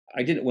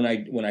I didn't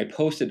when I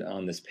posted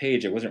on this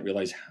page, I wasn't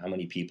realize how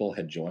many people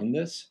had joined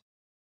this,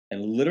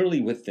 and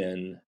literally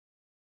within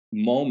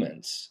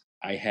moments,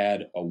 I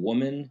had a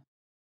woman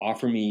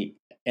offer me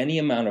any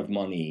amount of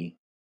money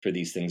for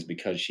these things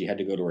because she had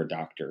to go to her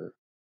doctor.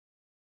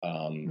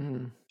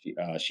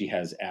 She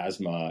has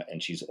asthma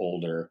and she's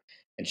older,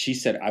 and she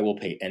said, "I will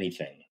pay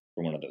anything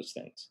for one of those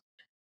things."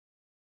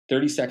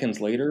 30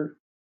 seconds later,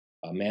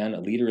 a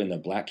leader in the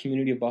Black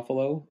community of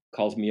Buffalo,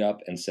 calls me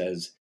up and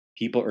says,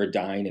 "People are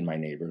dying in my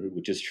neighborhood,"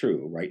 which is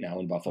true. Right now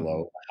in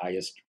Buffalo, the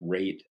highest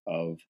rate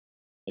of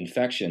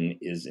infection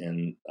is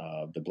in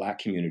the Black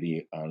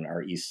community on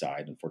our east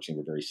side.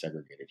 Unfortunately, we're very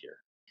segregated here.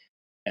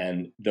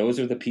 And those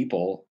are the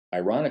people,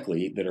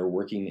 ironically, that are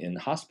working in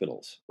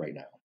hospitals right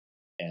now.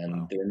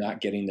 And they're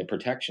not getting the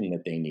protection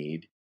that they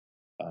need.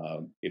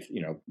 If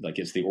like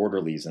it's the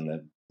orderlies and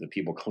the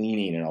people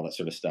cleaning and all that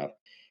sort of stuff.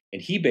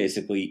 And he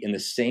basically, in the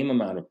same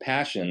amount of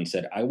passion,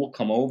 said, "I will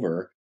come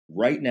over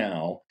right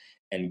now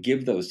and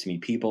give those to me.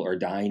 People are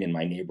dying in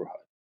my neighborhood."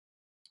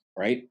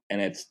 Right.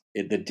 And it's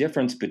the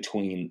difference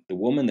between the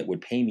woman that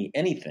would pay me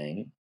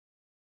anything,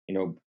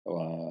 and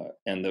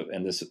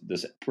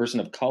this person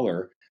of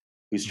color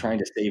who's trying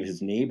to save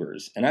his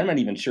neighbors. And I'm not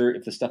even sure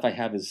if the stuff I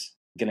have is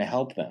going to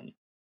help them.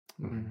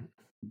 Mm-hmm.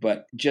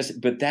 But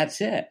that's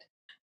it,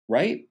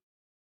 right?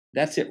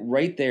 That's it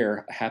right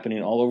there,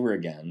 happening all over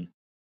again.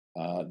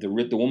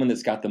 The woman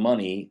that's got the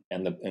money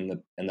and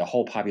the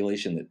whole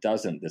population that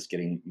doesn't, that's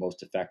getting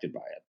most affected by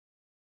it.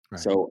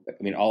 Right. So,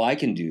 I mean, all I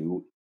can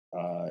do,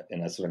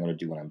 and that's what I'm going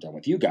to do when I'm done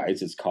with you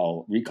guys, is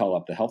recall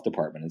up the health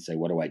department and say,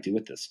 "What do I do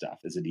with this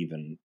stuff? Is it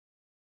even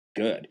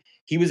good?"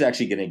 He was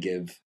actually going to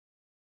give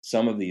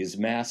some of these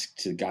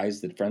masks to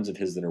friends of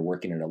his that are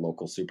working at a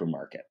local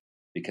supermarket,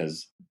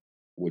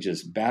 which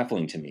is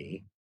baffling to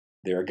me.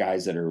 There are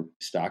guys that are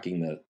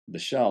stocking the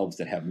shelves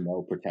that have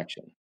no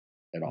protection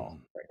at all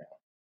right now.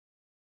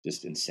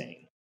 Just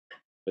insane.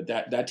 But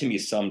that to me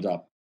summed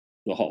up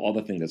all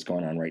the thing that's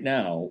going on right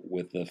now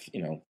with the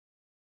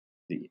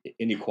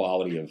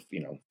inequality of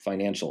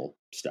financial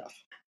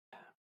stuff.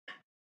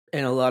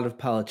 And a lot of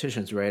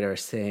politicians, right, are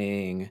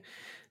saying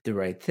the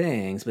right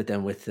things, but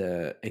then with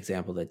the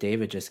example that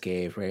David just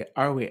gave, right,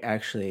 are we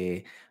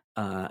actually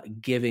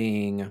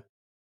giving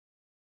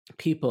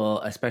people,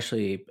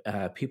 especially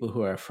people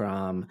who are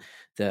from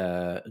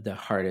the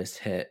hardest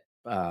hit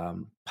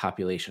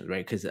populations,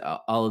 right? Because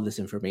all of this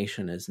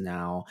information is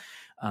now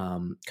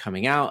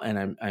coming out,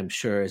 and I'm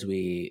sure as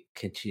we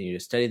continue to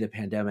study the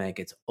pandemic,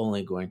 it's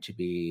only going to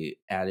be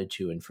added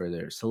to and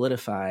further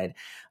solidified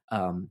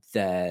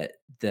that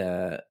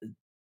the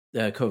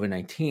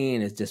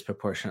COVID-19 is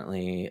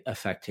disproportionately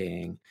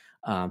affecting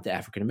the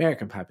African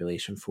American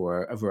population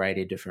for a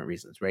variety of different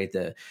reasons, right?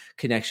 The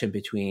connection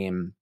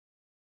between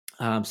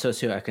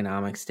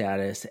socioeconomic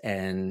status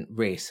and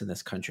race in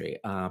this country.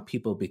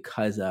 People,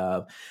 because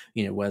of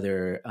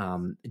whether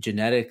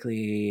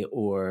genetically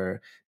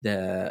or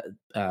the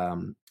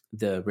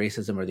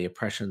racism or the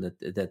oppression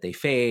that they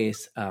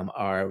face,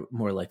 are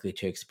more likely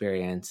to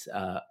experience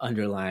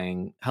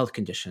underlying health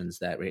conditions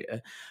that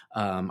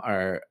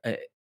are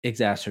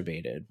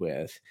exacerbated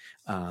with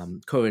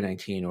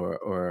COVID-19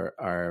 or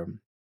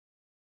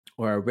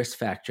our risk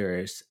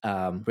factors.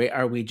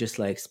 Are we just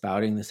like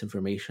spouting this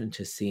information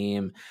to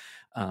seem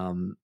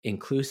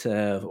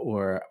inclusive,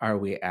 or are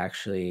we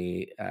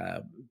actually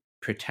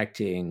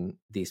protecting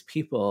these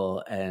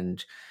people?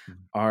 And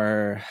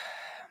are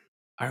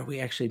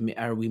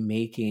we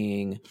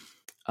making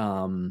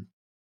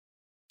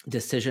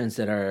decisions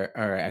that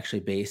are actually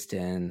based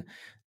in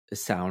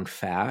sound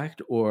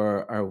fact,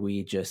 or are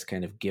we just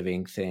kind of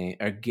giving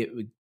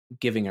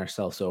giving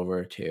ourselves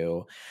over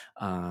to,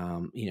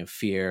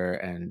 fear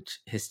and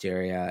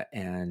hysteria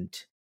and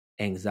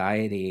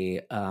anxiety.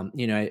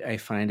 I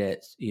find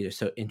it,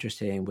 so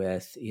interesting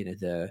with,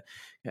 the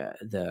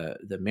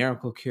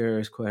miracle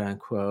cures, quote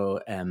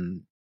unquote,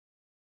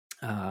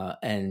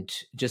 and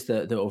just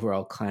the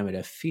overall climate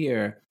of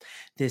fear.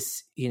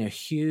 This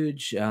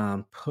huge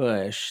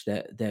push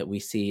that we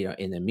see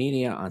in the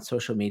media, on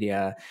social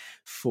media,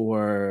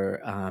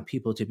 for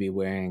people to be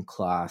wearing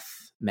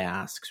cloth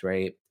masks,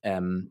 right?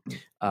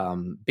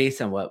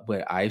 Based on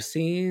what I've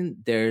seen,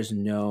 there's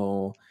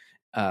no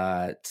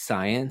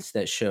science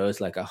that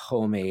shows like a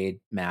homemade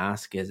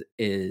mask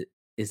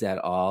is at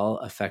all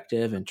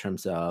effective in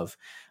terms of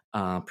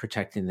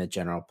protecting the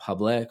general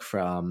public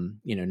from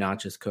not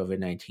just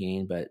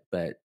COVID-19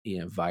 but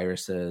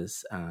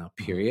viruses,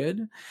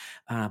 period.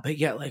 But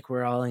yet, like,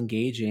 we're all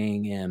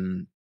engaging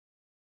in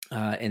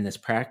this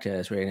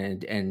practice, right?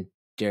 And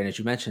Darren, as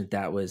you mentioned,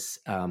 that was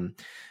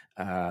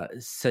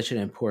such an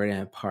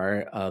important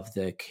part of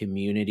the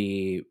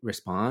community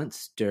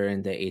response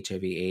during the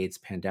HIV/AIDS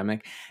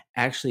pandemic,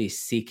 actually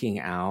seeking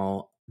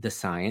out the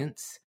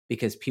science,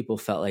 because people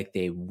felt like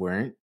they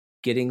weren't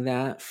getting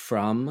that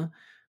from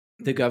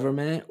the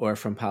government or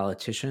from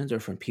politicians or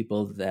from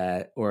people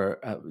that were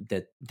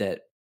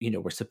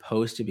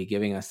supposed to be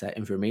giving us that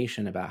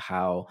information about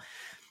how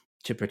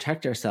to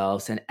protect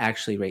ourselves, and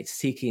actually, right,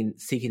 seeking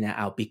that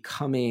out,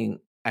 becoming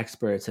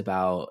experts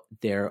about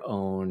their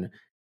own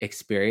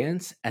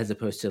experience, as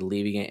opposed to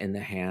leaving it in the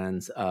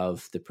hands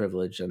of the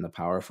privileged and the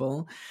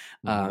powerful,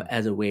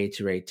 as a way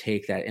to, right,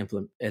 take that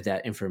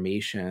that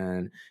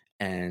information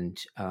and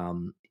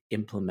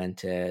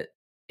implement it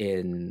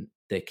in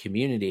the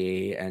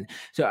community. And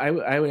so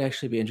I would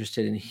actually be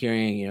interested in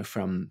hearing,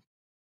 from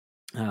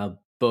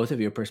both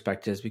of your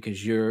perspectives,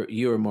 because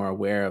you were more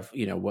aware of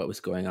what was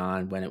going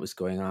on when it was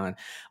going on.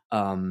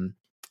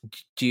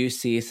 Do you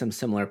see some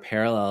similar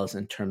parallels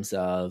in terms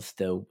of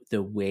the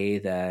way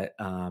that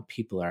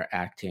people are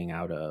acting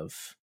out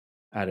of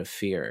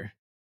fear?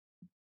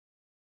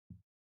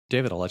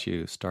 David, I'll let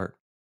you start.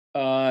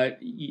 Yes,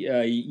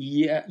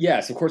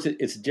 of course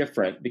it's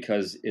different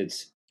because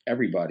it's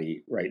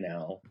everybody right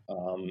now.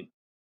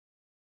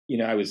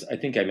 I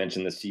think I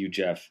mentioned this to you,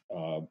 Jeff,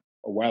 a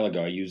while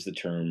ago. I used the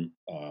term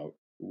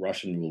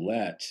Russian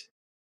roulette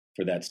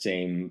for that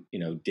same,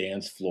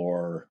 dance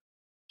floor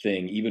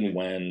thing, even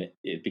when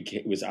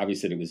it was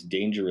obvious that it was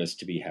dangerous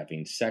to be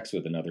having sex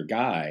with another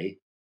guy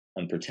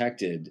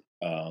unprotected,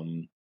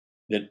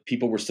 that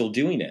people were still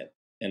doing it.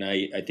 And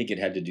I think it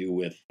had to do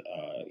with,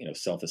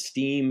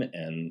 self-esteem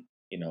and,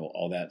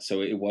 all that.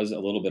 So it was a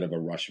little bit of a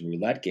Russian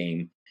roulette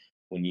game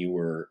when you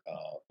were,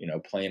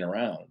 playing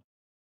around.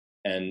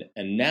 And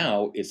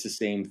now it's the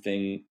same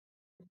thing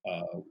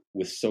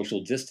with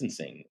social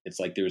distancing. It's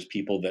like there's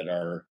people that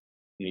are,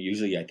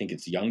 usually I think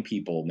it's young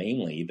people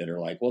mainly, that are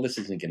like, well, this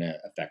isn't going to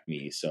affect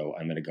me, so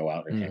I'm going to go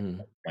out and hang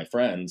with my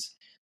friends.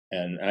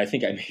 And I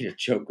think I made a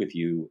joke with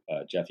you,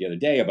 Jeff, the other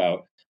day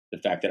about the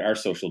fact that our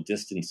social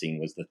distancing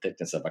was the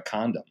thickness of a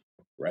condom,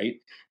 right,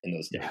 in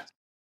those days.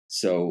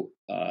 So,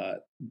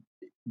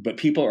 but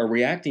people are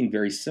reacting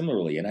very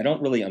similarly, and I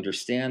don't really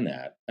understand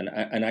that. And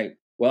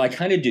I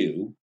kind of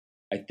do.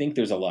 I think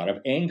there's a lot of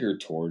anger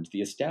towards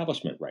the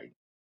establishment right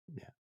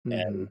now.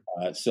 And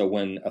so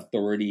when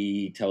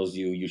authority tells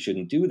you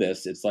shouldn't do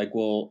this, it's like,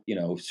 well,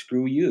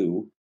 screw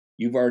you.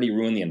 You've already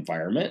ruined the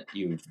environment.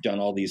 You've done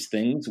all these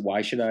things.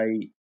 Why should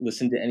I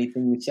listen to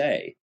anything you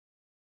say?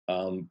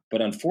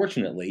 But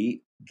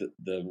unfortunately,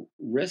 the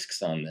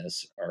risks on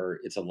this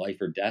it's a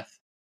life or death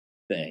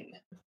thing.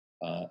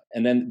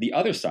 And then the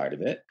other side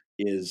of it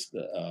is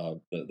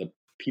the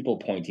people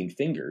pointing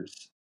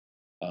fingers.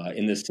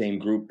 In this same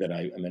group that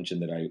I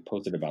mentioned that I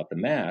posted about the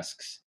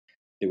masks,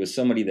 there was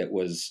somebody that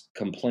was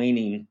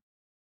complaining,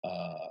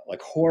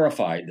 like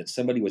horrified, that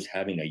somebody was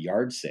having a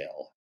yard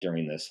sale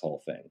during this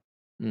whole thing.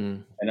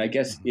 And I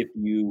guess if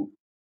you're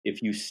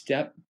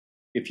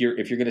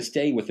going to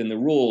stay within the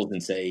rules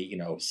and say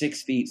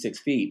 6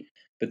 feet,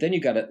 but then you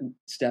got to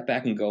step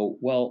back and go,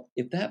 well,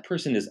 if that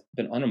person has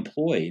been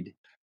unemployed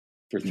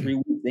for 3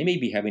 weeks, they may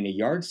be having a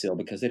yard sale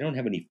because they don't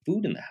have any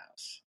food in the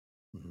house.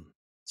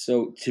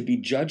 So to be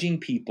judging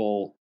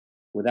people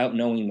without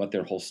knowing what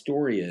their whole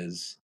story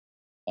is,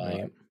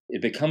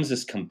 it becomes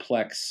this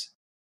complex,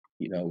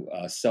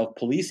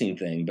 self-policing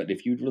thing. But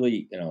if you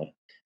really,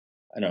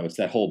 I know it's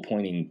that whole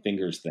pointing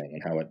fingers thing,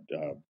 and how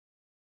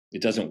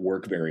it doesn't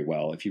work very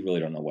well if you really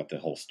don't know what the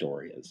whole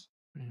story is.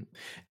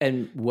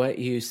 And what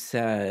you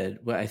said,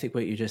 I think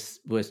what you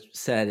just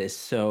said is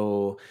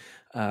so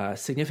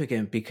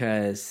significant,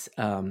 because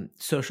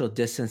social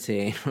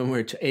distancing, when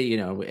we're,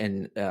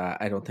 and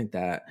I don't think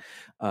that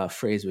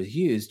phrase was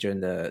used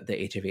during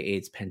the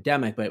HIV/AIDS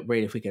pandemic, but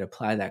right, if we could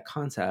apply that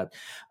concept,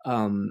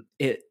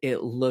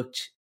 it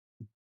looked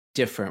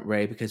different,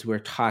 right? Because we're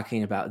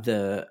talking about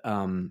the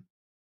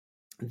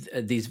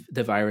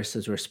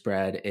viruses were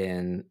spread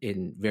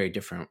in very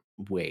different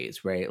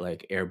ways, right?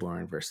 Like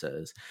airborne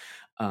versus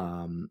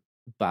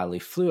bodily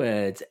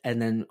fluids.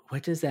 And then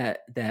what does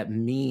that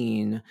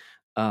mean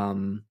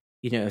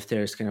if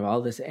there's kind of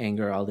all this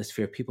anger, all this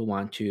fear, people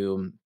want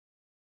to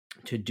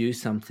do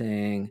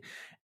something.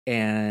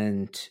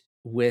 And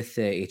with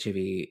the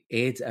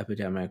HIV/AIDS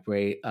epidemic,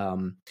 right,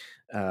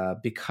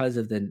 because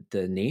of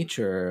the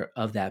nature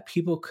of that,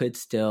 people could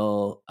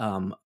still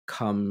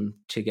come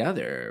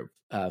together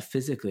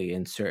physically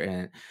in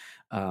certain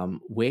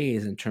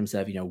ways, in terms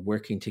of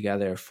working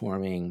together,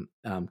 forming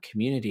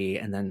community.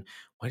 And then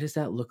what does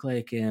that look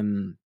like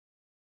in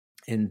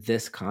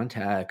this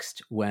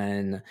context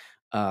when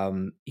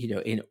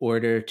in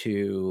order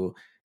to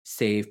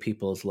save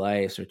people's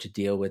lives or to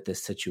deal with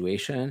this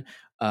situation,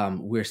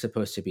 we're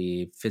supposed to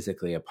be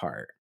physically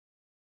apart?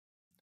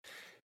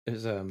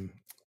 There's a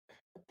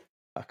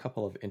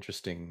couple of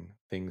interesting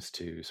things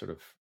to sort of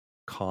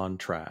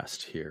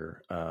contrast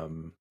here,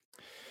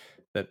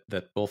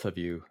 that both of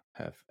you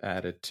have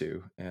added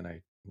to, and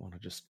I want to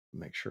just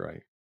make sure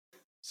I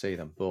say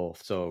them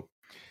both. So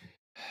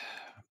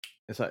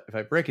if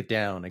I break it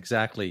down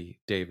exactly,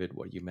 David,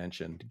 what you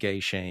mentioned, gay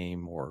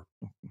shame, or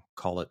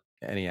call it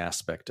any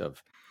aspect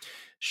of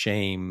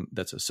shame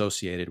that's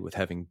associated with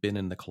having been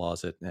in the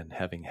closet and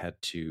having had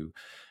to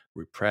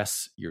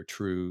repress your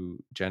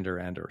true gender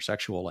and or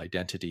sexual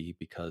identity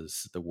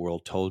because the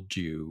world told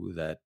you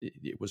that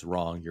it was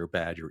wrong, you're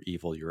bad, you're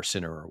evil, you're a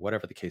sinner, or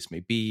whatever the case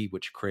may be,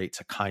 which creates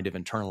a kind of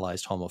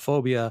internalized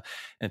homophobia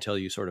until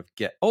you sort of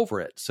get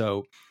over it.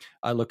 So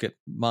I look at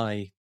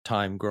my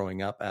time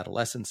growing up,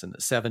 adolescence in the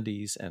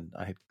 70s, and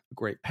I had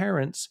great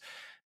parents,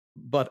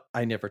 but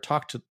I never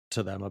talked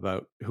to them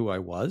about who I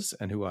was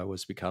and who I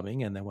was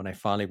becoming. And then when I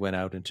finally went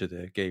out into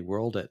the gay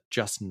world at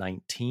just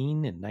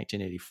 19 in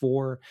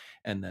 1984,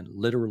 and then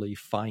literally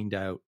find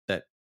out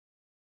that,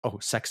 oh,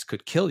 sex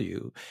could kill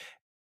you,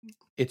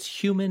 it's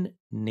human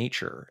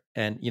nature.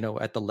 And,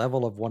 at the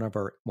level of one of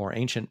our more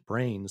ancient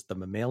brains, the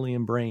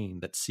mammalian brain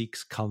that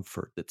seeks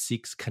comfort, that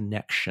seeks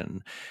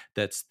connection,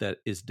 that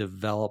is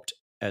developed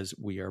as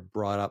we are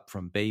brought up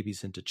from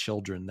babies into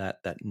children, that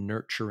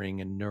nurturing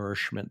and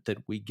nourishment that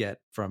we get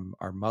from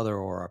our mother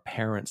or our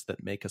parents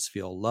that make us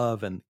feel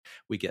love, and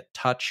we get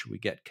touch, we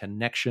get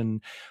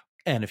connection.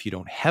 And if you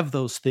don't have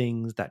those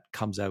things, that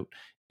comes out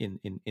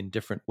in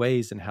different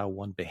ways in how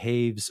one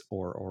behaves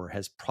or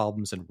has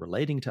problems in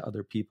relating to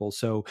other people.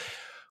 So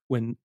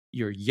when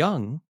you're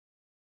young,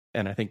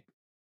 and I think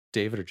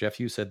David or Jeff,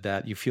 you said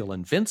that you feel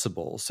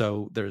invincible.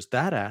 So there's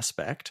that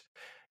aspect.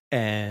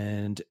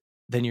 And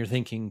then you're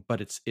thinking, but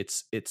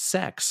it's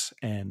sex,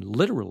 and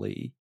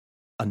literally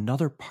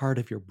another part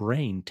of your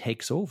brain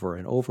takes over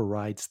and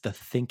overrides the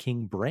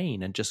thinking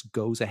brain and just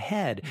goes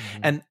ahead.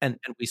 Mm-hmm. And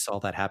we saw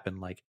that happen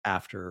like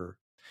after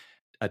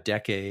a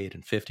decade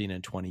and 15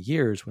 and 20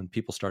 years, when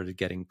people started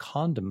getting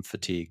condom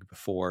fatigue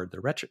before the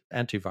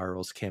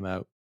antivirals came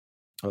out,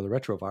 or the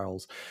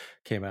retrovirals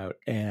came out.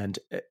 And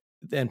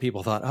then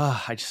people thought,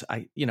 I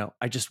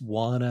just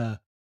wanna,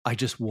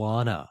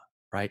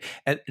 right?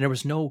 And there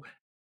was no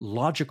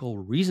logical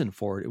reason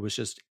for it. It was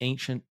just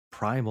ancient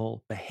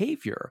primal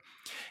behavior.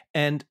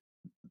 And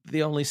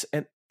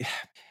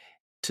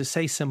to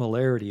say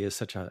similarity is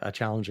such a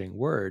challenging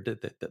word.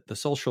 The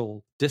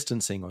social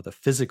distancing, or the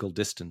physical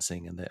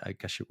distancing, and I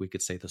guess we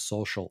could say the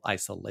social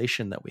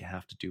isolation that we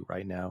have to do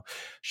right now,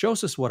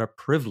 shows us what a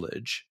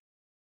privilege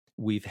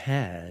we've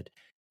had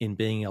in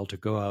being able to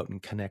go out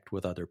and connect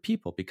with other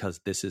people, because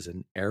this is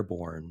an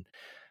airborne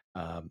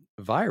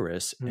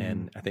virus. Mm.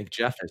 And I think,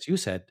 Jeff, as you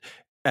said,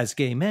 as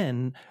gay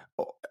men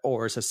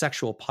or as a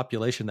sexual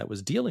population that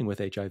was dealing with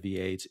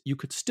HIV/AIDS, you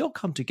could still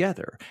come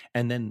together.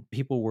 And then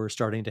people were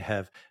starting to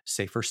have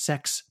safer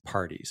sex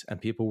parties, and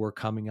people were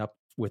coming up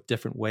with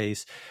different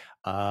ways.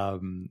 I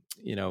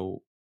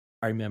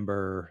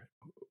remember,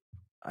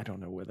 I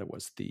don't know whether it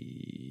was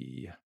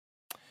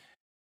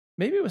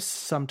maybe it was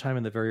sometime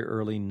in the very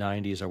early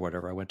 90s or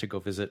whatever. I went to go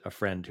visit a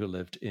friend who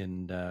lived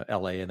in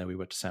LA, and then we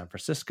went to San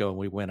Francisco, and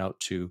we went out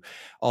to,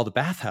 all the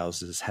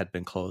bathhouses had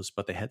been closed,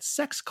 but they had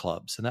sex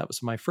clubs. And that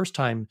was my first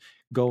time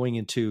going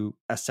into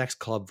a sex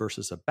club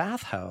versus a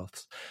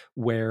bathhouse,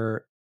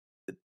 where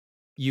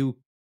you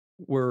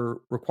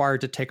were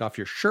required to take off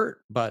your shirt,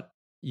 but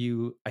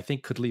you, I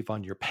think, could leave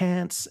on your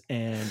pants,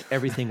 and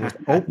everything was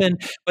open.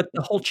 But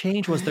the whole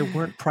change was there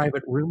weren't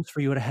private rooms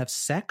for you to have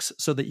sex,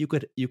 so that you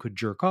could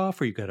jerk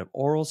off, or you could have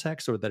oral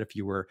sex, or that if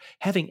you were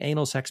having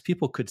anal sex,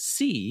 people could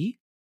see,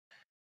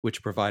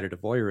 which provided a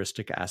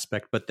voyeuristic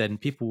aspect. But then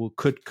people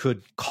could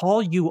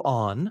call you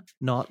on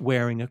not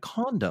wearing a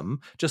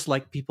condom, just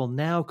like people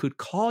now could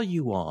call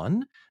you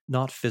on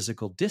not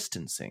physical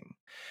distancing.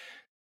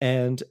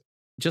 And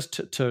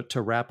just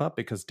to wrap up,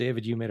 because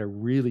David, you made a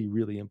really,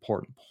 really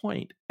important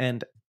point.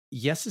 And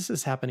yes, this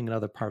is happening in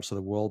other parts of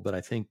the world, but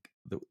I think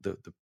the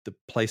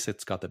place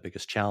that's got the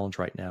biggest challenge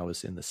right now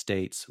is in the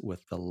States,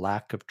 with the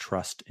lack of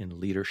trust in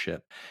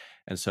leadership.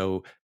 And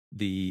so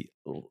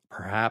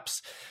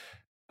perhaps,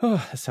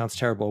 it sounds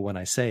terrible when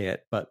I say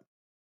it, but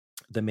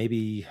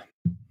maybe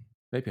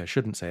I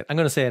shouldn't say it. I'm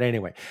going to say it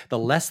anyway. The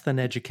less than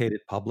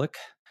educated public,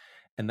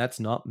 and that's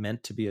not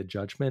meant to be a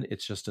judgment,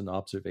 it's just an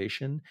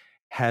observation,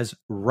 has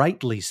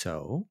rightly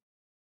so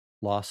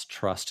lost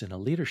trust in a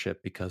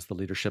leadership because the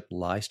leadership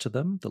lies to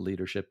them. The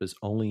leadership is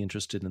only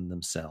interested in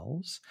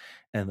themselves,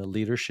 and the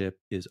leadership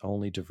is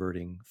only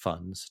diverting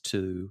funds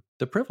to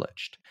the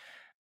privileged.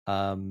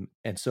 And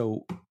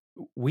so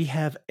we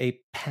have a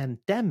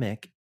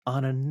pandemic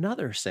in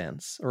another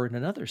sense,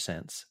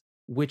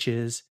 which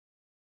is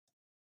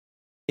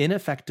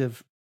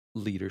ineffective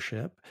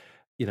leadership.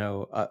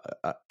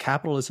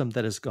 Capitalism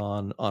that has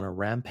gone on a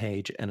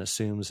rampage and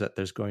assumes that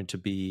there's going to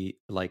be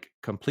like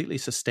completely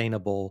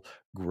sustainable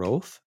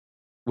growth,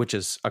 which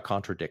is a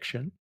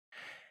contradiction.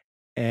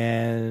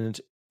 And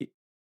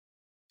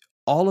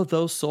all of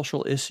those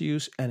social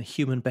issues and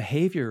human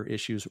behavior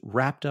issues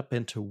wrapped up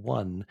into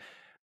one,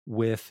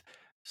 with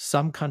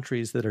some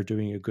countries that are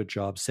doing a good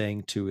job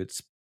saying to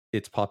its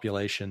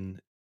population,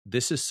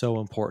 this is so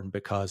important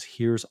because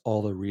here's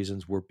all the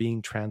reasons. We're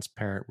being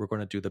transparent. We're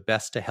going to do the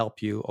best to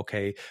help you.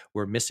 Okay,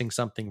 we're missing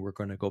something. We're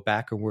going to go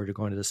back and we're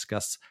going to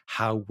discuss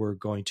how we're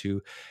going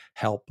to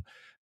help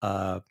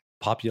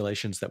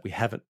populations that we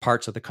haven't,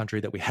 parts of the country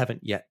that we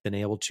haven't yet been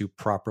able to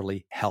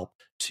properly help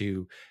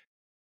to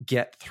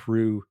get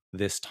through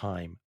this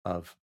time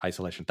of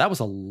isolation. That was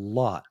a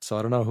lot. So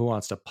I don't know who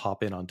wants to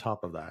pop in on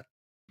top of that.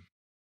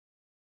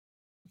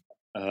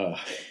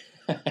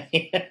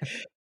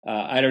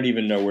 I don't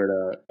even know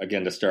where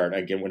to start.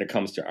 Again, when it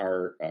comes to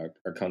our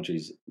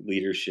country's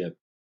leadership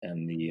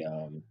and the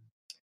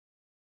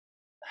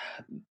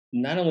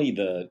not only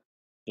the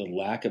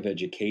lack of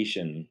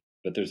education,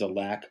 but there's a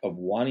lack of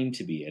wanting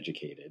to be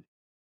educated.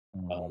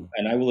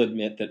 And I will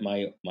admit that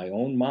my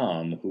own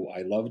mom, who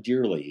I love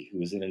dearly,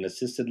 who is in an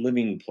assisted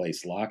living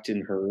place, locked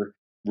in her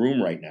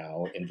room right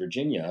now in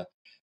Virginia,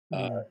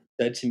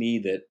 said to me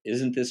that,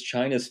 isn't this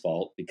China's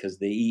fault because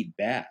they eat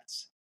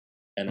bats?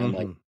 And I'm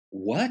like,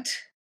 what?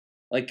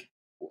 Like,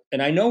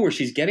 and I know where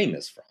she's getting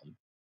this from,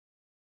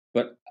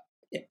 but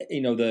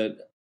I'm going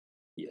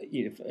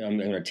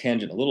to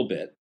tangent a little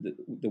bit.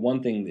 The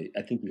one thing that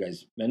I think you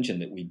guys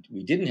mentioned that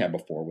we didn't have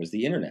before was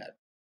the internet.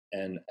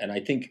 And I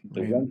think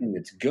the one thing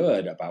that's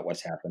good about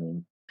what's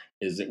happening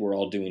is that we're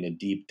all doing a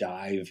deep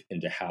dive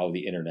into how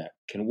the internet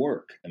can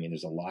work. I mean,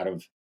 there's a lot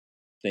of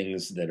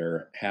things that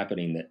are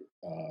happening that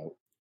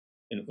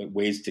in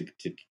ways to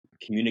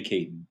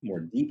communicate more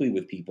deeply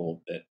with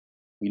people that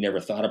we never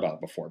thought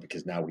about before,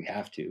 because now we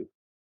have to.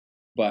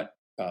 But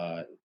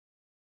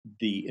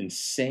the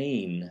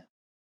insane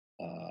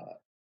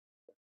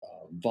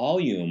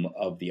volume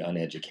of the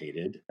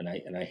uneducated, and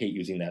I hate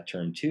using that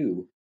term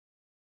too,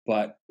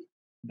 but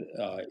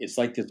it's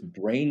like this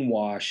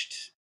brainwashed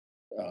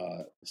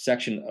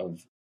section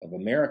of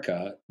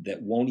America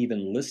that won't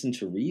even listen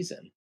to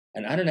reason.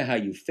 And I don't know how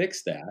you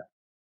fix that.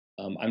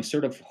 I'm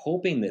sort of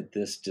hoping that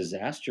this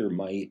disaster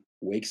might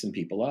wake some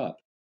people up,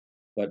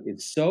 but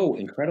it's so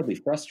incredibly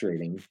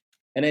frustrating.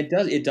 And it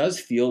does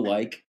feel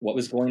like what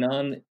was going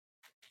on,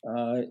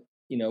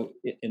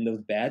 in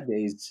those bad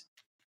days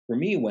for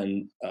me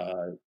when,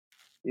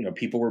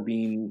 people were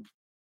being,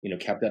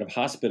 kept out of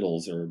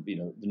hospitals, or,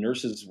 the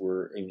nurses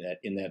were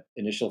in that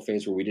initial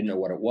phase where we didn't know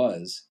what it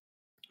was,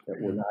 that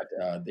were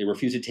not, they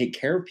refused to take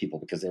care of people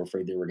because they were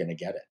afraid they were going to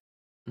get it.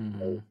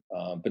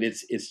 But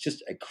it's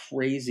just a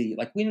crazy,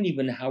 like, we don't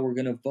even know how we're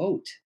going to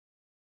vote.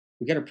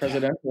 We get a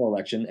presidential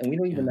election and we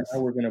don't even know how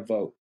we're going to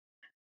vote.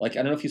 Like, I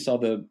don't know if you saw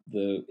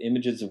the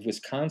images of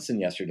Wisconsin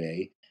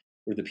yesterday,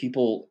 where the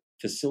people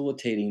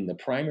facilitating the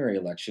primary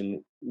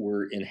election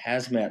were in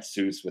hazmat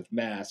suits with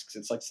masks.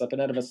 It's like something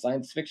out of a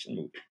science fiction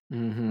movie.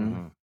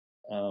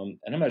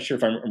 And I'm not sure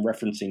if I'm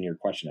referencing your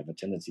question. I have a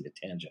tendency to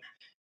tangent,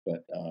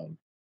 but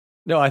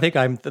no, I think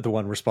I'm the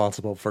one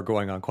responsible for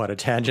going on quite a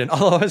tangent,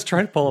 although I was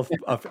trying to pull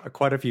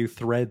quite a few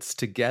threads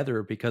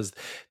together, because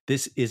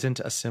this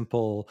isn't a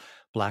simple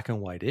black and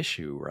white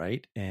issue,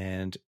 right?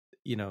 And,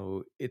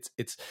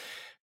 it's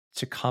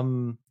to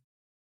come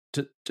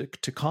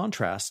to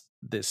contrast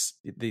this,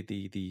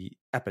 the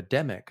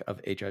epidemic of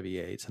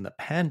HIV/AIDS and the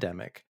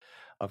pandemic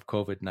of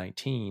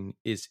COVID-19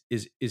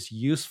 is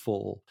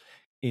useful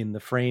in the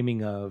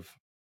framing of,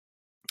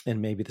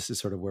 and maybe this is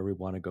sort of where we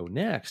want to go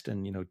next.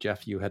 And,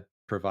 Jeff, you had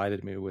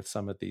provided me with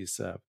some of these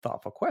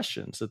thoughtful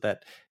questions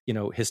that,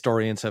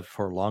 historians have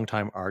for a long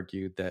time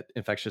argued that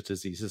infectious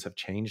diseases have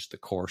changed the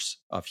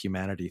course of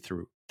humanity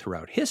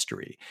throughout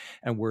history.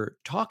 And we're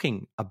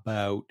talking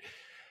about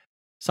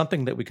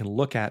something that we can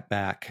look at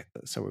back.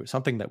 So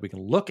something that we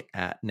can look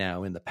at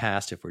now in the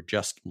past, if we're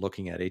just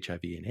looking at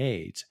HIV and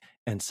AIDS,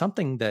 and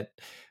something that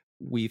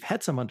we've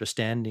had some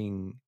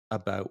understanding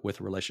about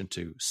with relation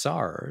to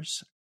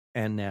SARS.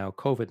 And now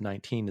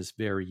COVID-19 is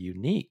very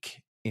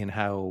unique in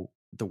how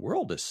the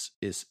world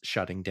is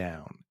shutting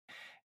down.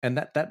 And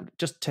that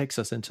just takes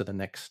us into the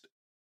next,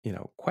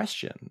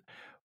 question.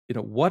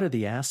 What are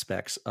the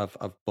aspects of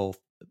both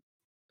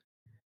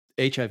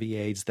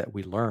HIV/AIDS that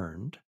we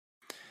learned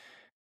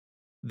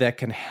that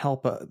can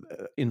help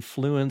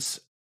influence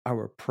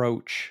our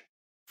approach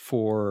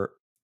for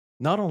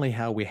not only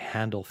how we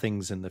handle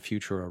things in the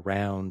future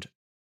around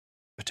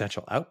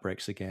potential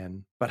outbreaks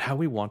again, but how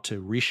we want to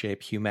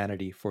reshape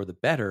humanity for the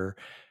better,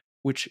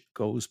 which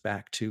goes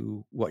back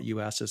to what you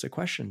asked as a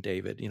question,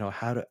 David.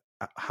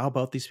 how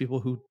about these people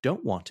who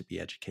don't want to be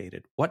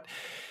educated?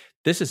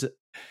 This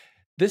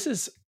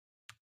is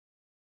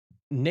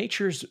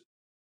nature's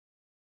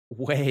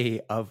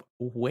way of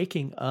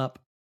waking up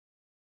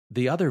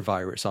the other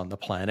virus on the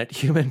planet,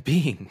 human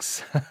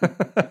beings,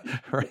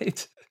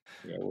 right?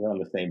 Yeah, we're on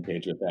the same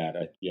page with that.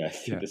 I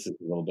think this is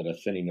a little bit of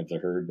thinning of the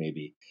herd,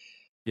 maybe.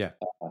 Yeah.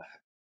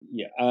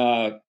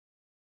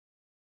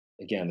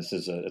 Again,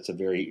 it's a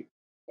very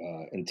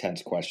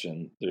intense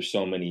question. There's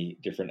so many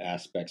different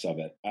aspects of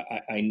it.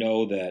 I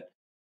know that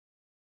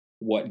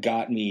what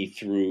got me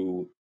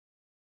through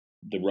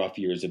the rough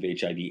years of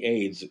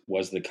HIV/AIDS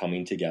was the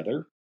coming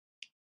together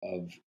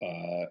of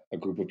a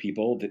group of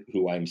people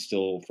who I'm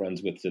still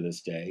friends with to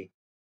this day.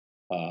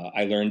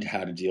 I learned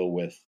how to deal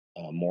with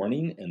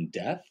mourning and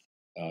death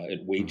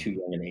at way too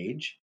young an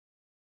age,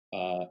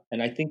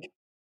 and I think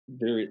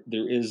there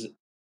is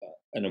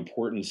an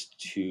importance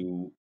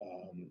to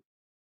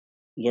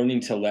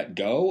learning to let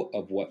go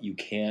of what you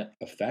can't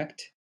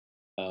affect.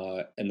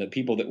 And the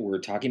people that we're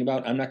talking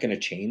about, I'm not going to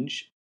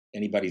change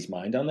anybody's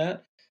mind on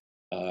that,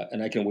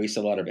 and I can waste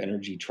a lot of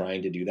energy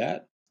trying to do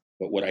that.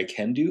 But what I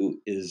can do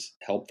is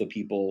help the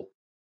people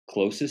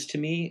closest to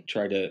me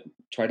try to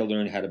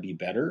learn how to be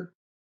better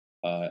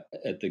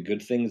at the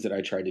good things that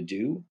I try to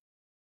do.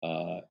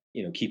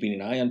 Keeping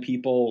an eye on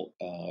people.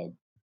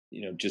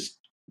 Just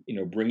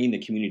bringing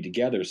the community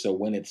together. So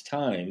when it's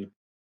time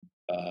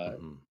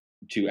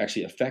to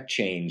actually affect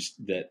change,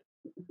 that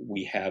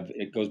we have,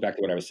 it goes back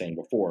to what I was saying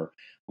before.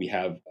 We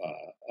have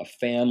a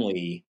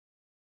family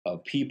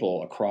of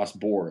people across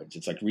boards.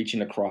 It's like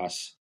reaching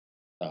across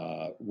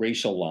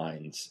racial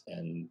lines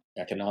and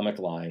economic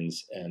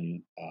lines,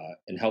 and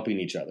helping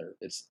each other.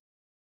 It's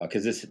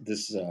because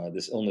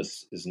this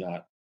illness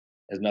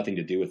has nothing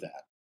to do with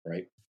that,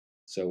 right?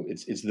 So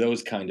it's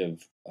those kind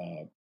of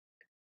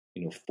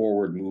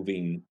forward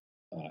moving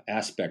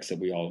aspects that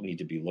we all need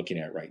to be looking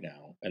at right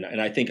now.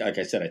 And I think, like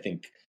I said, I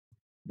think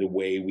the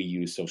way we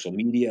use social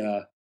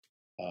media,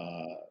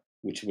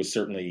 which was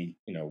certainly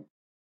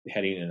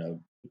heading in a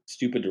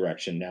stupid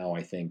direction. Now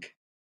I think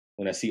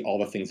when I see all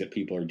the things that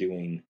people are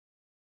doing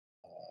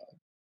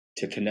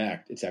to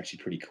connect, it's actually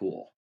pretty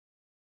cool.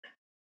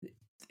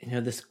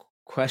 This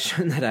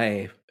question that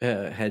I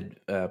had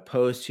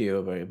posed to you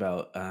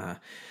about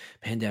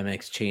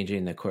pandemics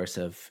changing the course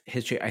of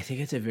history, I think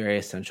it's a very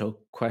essential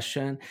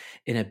question.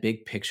 In a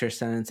big picture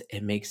sense,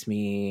 it makes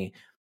me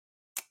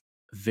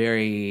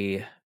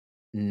very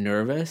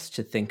nervous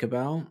to think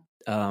about,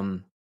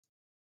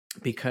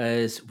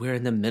 because we're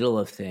in the middle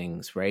of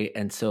things, right?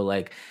 And so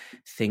like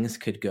things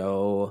could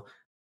go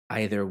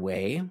either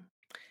way.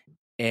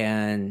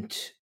 And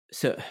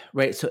so,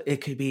 right. So it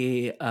could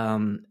be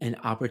an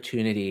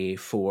opportunity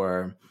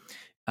for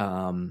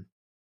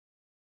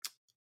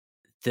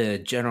the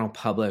general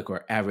public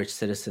or average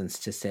citizens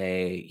to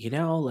say,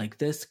 like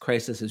this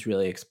crisis is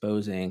really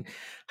exposing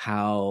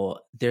how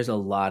there's a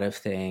lot of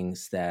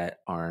things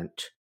that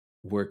aren't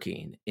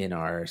working in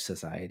our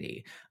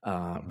society,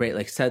 right?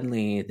 Like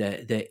suddenly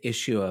the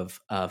issue of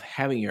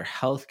having your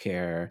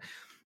healthcare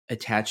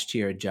attached to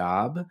your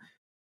job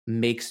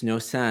makes no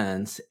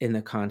sense in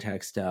the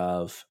context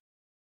of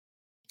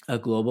a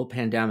global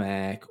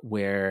pandemic,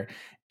 where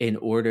in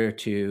order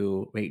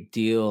to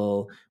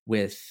deal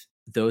with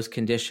those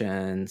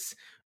conditions,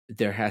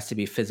 there has to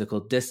be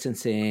physical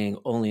distancing,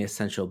 only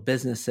essential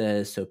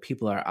businesses, so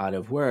people are out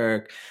of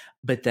work.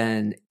 But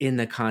then in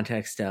the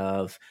context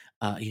of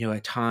a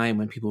time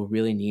when people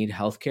really need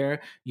healthcare,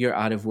 you're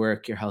out of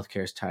work, your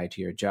healthcare is tied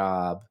to your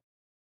job,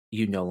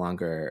 you no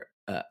longer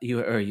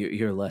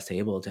you're less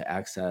able to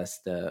access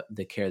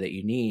the care that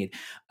you need,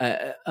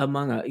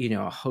 among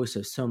a host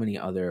of so many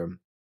other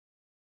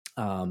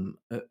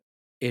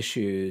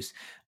issues.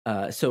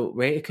 So,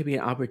 right, it could be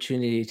an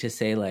opportunity to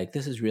say, like,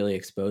 this is really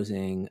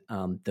exposing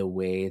the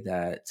way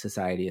that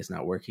society is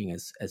not working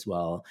as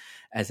well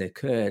as it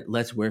could.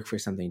 Let's work for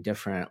something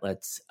different.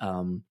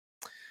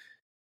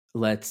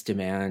 Let's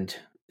demand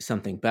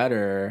something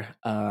better.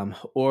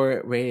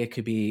 Or, right, it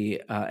could be,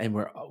 and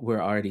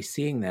we're already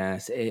seeing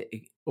this.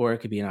 Or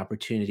it could be an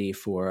opportunity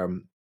for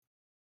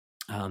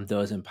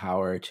those in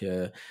power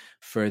to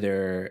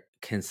further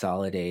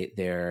consolidate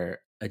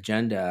their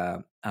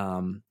agenda,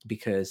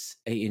 because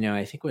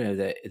I think one of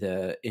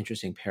the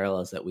interesting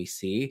parallels that we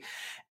see,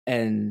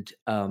 and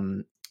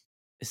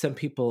some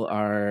people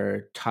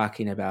are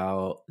talking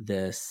about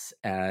this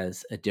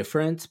as a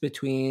difference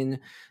between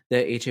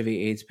the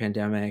HIV/AIDS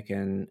pandemic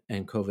and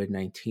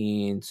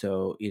COVID-19.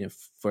 So,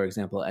 for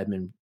example,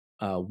 Edmund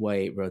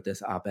White wrote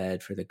this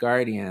op-ed for The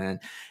Guardian,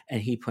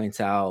 and he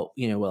points out,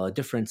 well, a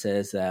difference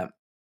is that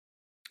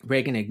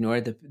Reagan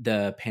ignored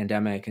the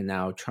pandemic, and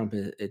now Trump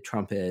is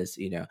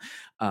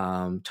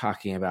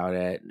talking about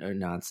it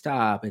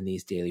nonstop in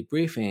these daily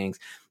briefings.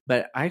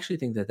 But I actually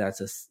think that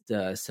that's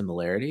a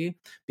similarity,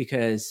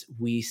 because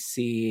we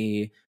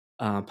see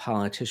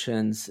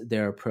politicians,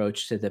 their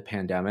approach to the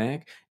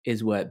pandemic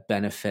is what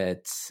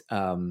benefits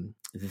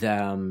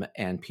them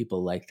and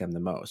people like them the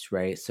most,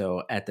 right?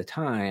 So at the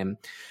time,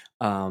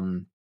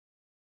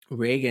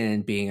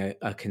 Reagan being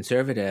a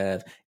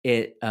conservative,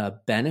 it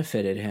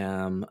benefited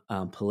him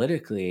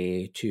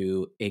politically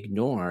to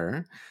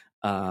ignore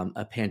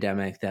a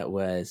pandemic that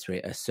was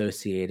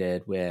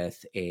associated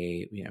with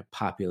a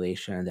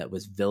population that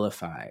was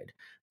vilified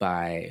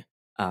by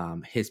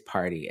his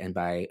party and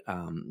by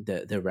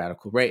the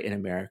radical right in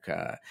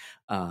America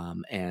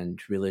and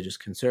religious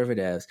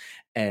conservatives.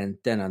 And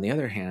then on the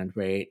other hand,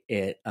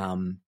 it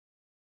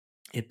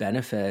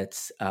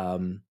benefits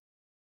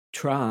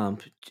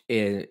Trump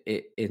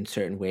in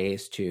certain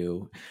ways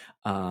to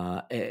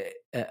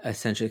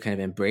essentially kind of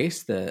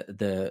embrace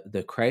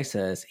the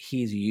crisis.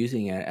 He's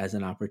using it as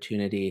an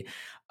opportunity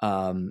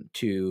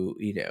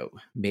to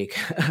make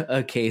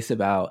a case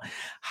about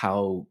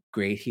how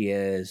great he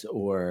is,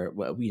 or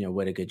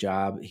what a good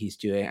job he's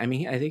doing. I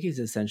mean, I think he's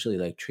essentially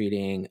like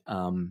treating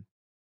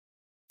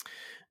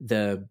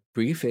the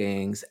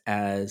briefings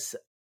as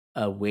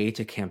a way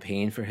to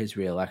campaign for his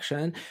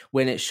reelection,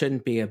 when it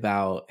shouldn't be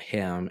about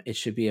him. It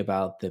should be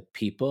about the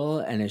people,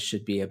 and it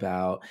should be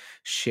about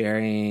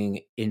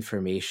sharing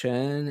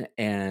information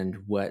and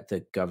what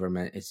the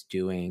government is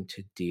doing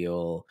to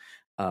deal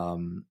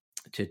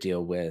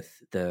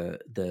with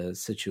the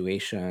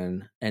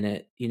situation. And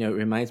it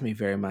reminds me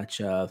very much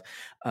of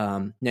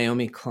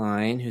Naomi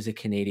Klein, who's a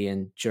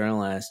Canadian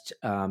journalist.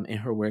 In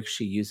her work,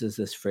 she uses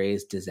this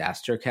phrase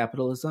disaster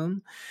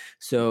capitalism.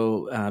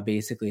 So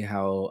basically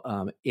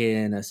how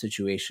in a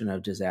situation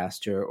of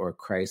disaster or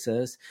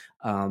crisis,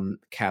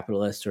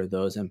 capitalists or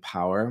those in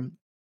power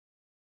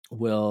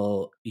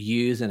will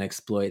use and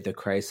exploit the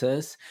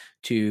crisis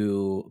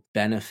to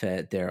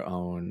benefit their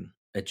own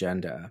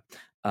agenda.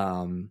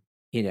 And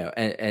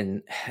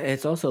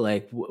it's also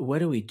like, what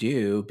do we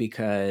do?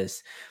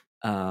 Because,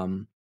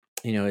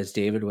 as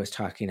David was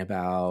talking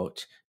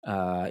about,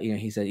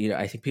 he said,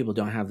 I think people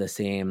don't have the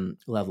same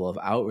level of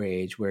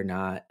outrage. We're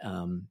not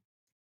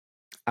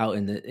out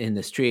in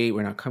the street.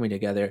 We're not coming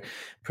together,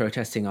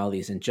 protesting all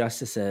these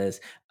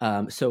injustices.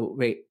 So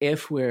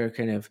if we're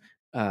kind of,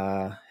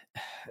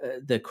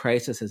 the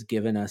crisis has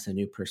given us a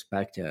new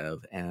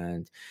perspective,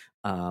 and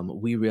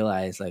we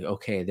realize, like,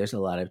 okay, there's a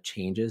lot of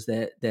changes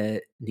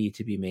that need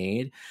to be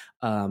made.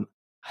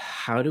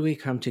 How do we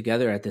come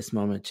together at this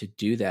moment to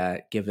do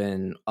that,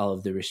 given all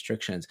of the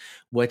restrictions?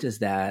 What does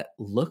that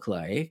look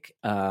like?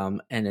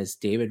 And as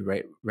David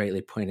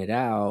rightly pointed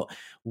out,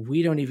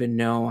 we don't even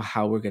know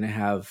how we're going to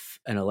have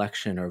an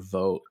election or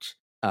vote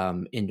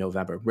in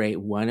November, right?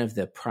 One of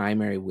the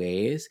primary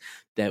ways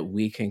that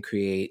we can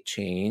create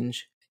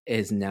change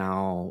is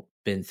now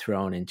been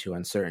thrown into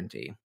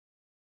uncertainty.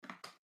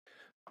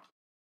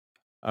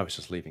 I was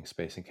just leaving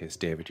space in case,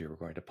 David, you were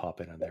going to pop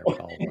in on there.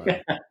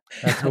 Okay.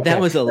 That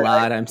was a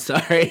lot. I'm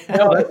sorry.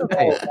 No,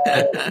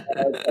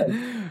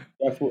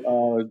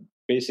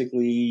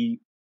 basically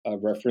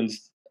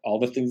referenced all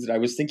the things that I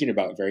was thinking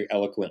about very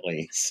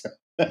eloquently. So,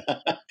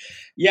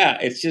 yeah,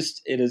 it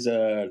is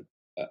a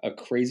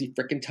crazy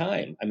freaking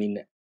time. I mean,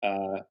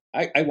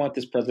 I want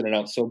this president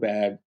out so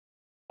bad.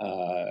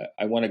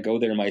 I want to go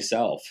there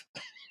myself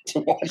to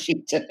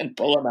Washington and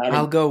pull him out.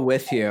 I'll go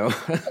with you.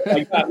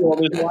 There's a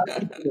lot of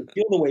people that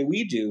feel the way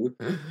we do.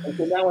 And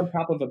so now, on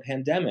top of a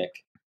pandemic,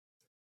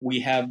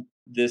 we have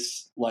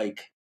this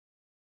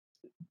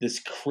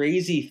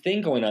crazy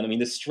thing going on. I mean,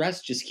 the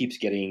stress just keeps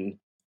getting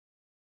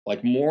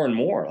like more and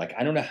more. Like,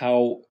 I don't know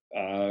how,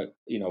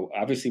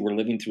 obviously we're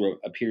living through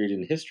a period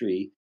in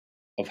history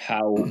of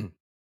how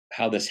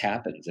this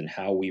happens and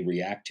how we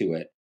react to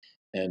it.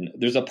 And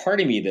there's a part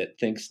of me that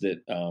thinks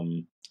that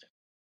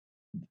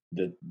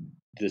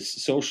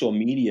this social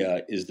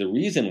media is the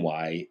reason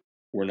why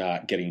we're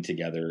not getting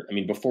together. I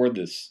mean, before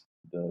the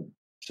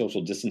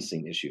social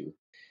distancing issue,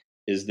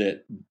 is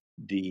that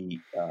the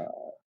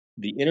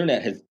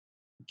internet has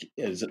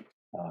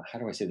how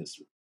do I say this?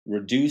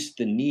 Reduced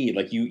the need.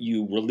 Like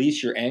you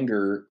release your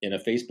anger in a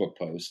Facebook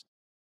post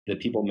that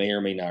people may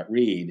or may not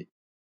read,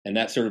 and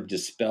that sort of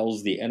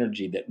dispels the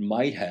energy that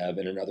might have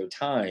in another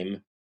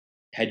time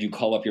had you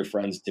call up your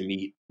friends to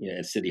meet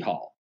at City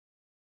Hall.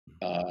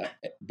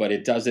 But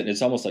it doesn't.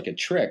 It's almost like a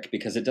trick,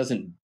 because it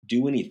doesn't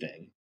do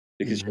anything,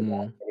 because you're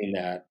not getting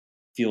that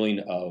feeling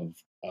of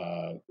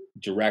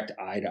direct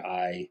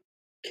eye-to-eye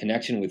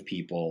connection with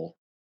people,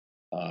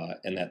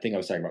 and that thing I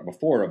was talking about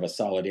before of a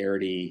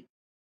solidarity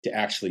to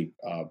actually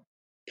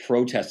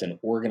protest and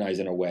organize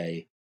in a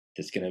way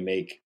that's going to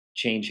make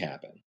change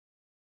happen.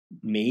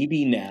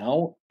 Maybe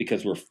now,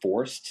 because we're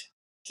forced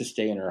to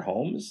stay in our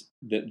homes,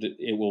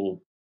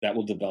 that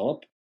will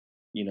develop,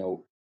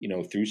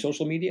 through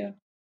social media.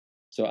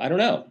 So I don't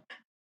know.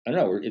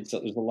 There's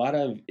a lot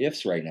of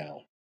ifs right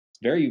now. It's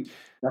very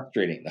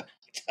frustrating, though,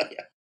 I tell you.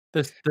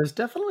 There's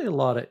definitely a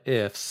lot of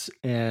ifs,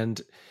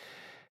 and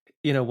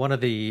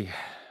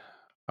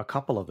a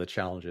couple of the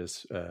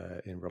challenges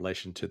in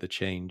relation to the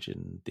change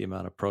in the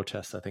amount of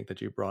protests I think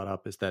that you brought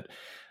up is that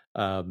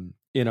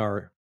in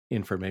our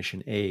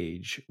information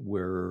age,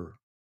 we're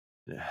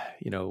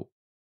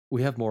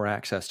we have more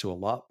access to a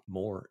lot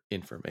more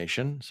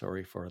information.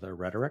 Sorry for the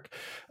rhetoric.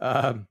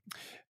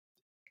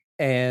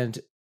 And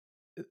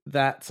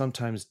that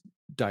sometimes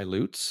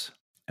dilutes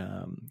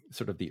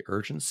sort of the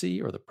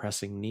urgency or the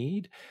pressing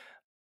need.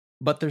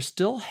 But there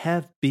still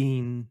have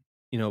been,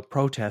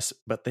 protests,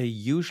 but they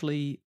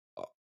usually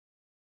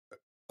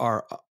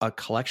are a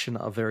collection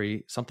of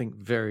something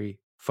very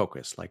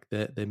focused, like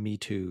the Me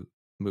Too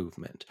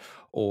movement,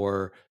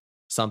 or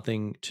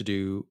something to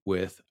do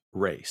with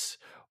race,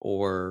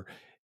 or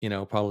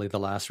probably the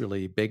last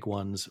really big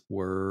ones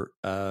were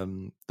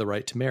the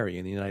right to marry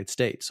in the United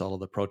States, all of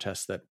the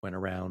protests that went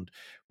around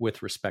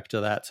with respect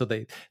to that. So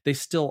they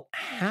still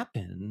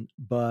happen,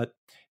 but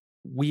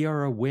we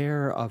are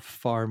aware of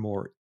far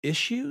more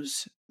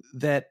issues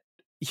that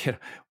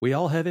we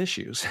all have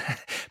issues,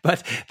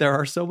 but there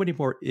are so many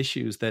more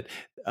issues that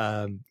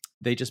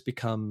they just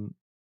become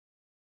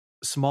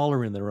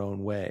smaller in their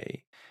own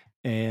way.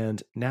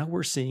 And now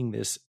we're seeing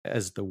this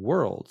as the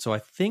world. So I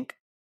think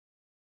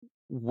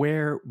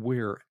where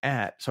we're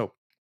at, so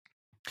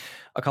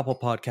a couple of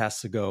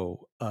podcasts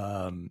ago,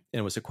 and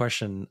it was a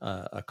question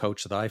a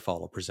coach that I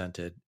follow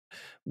presented,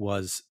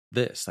 was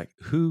this, like,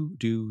 who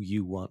do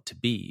you want to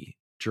be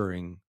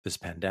during this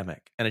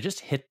pandemic? And it just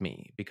hit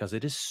me because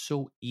it is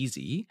so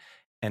easy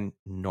and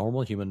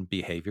normal human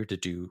behavior to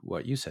do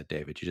what you said,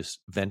 David. You just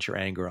vent your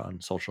anger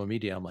on social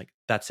media. I'm like,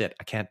 that's it.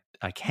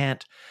 I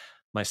can't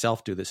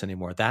myself do this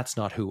anymore. That's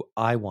not who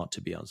I want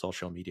to be on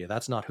social media.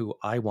 That's not who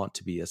I want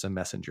to be as a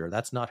messenger.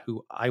 That's not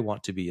who I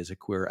want to be as a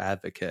queer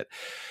advocate.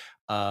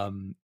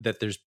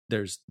 That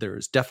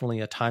there's definitely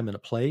a time and a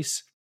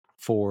place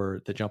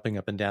for the jumping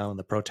up and down,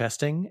 the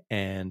protesting,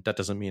 and that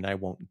doesn't mean I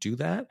won't do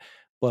that.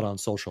 But on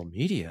social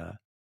media,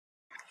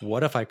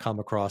 what if I come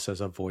across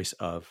as a voice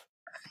of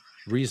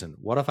reason?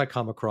 What if I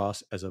come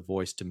across as a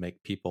voice to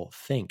make people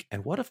think?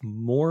 And what if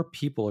more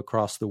people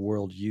across the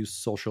world use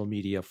social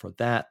media for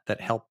that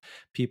help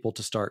people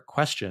to start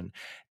question?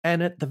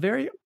 And at the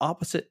very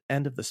opposite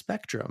end of the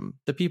spectrum,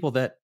 the people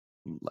that,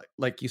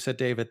 like you said,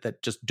 David,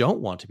 that just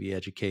don't want to be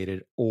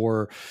educated,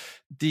 or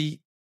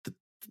the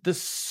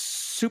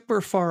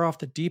super far off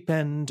the deep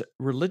end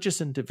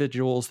religious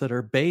individuals that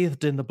are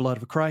bathed in the blood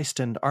of Christ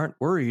and aren't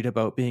worried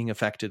about being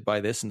affected by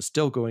this and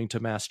still going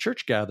to mass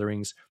church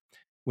gatherings,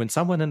 when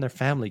someone in their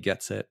family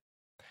gets it,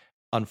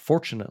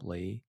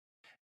 unfortunately,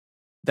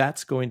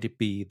 that's going to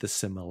be the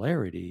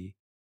similarity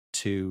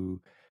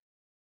to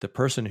the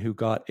person who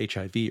got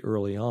HIV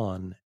early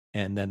on,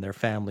 and then their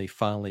family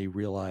finally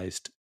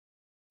realized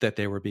that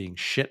they were being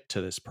shit to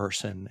this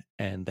person,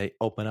 and they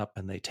open up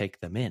and they take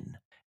them in,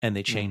 and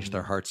they change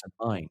their hearts and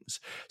minds.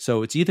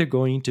 So it's either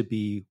going to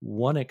be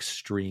one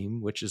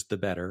extreme, which is the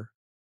better,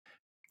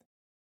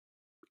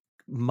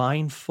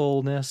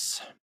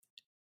 mindfulness,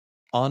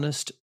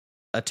 honest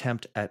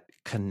attempt at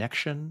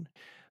connection,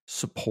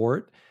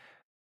 support.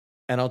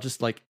 And I'll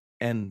just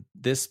end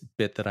this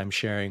bit that I'm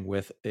sharing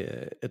with,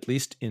 at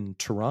least in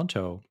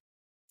Toronto,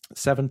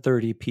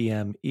 7:30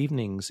 p.m.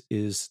 evenings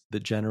is the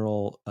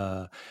general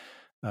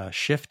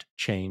shift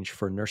change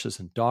for nurses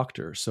and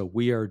doctors. So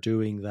we are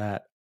doing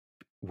that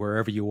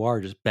wherever you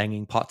are, just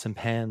banging pots and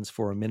pans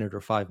for a minute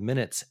or 5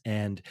 minutes.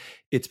 And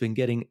it's been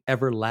getting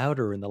ever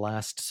louder in the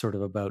last sort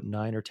of about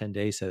 9 or 10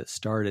 days that it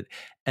started.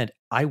 And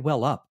I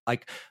well up,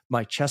 like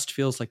my chest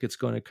feels like it's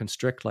going to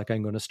constrict, like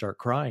I'm going to start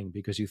crying,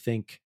 because you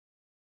think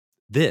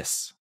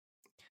this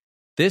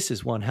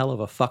is one hell of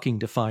a fucking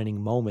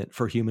defining moment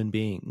for human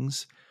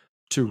beings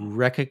to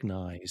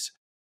recognize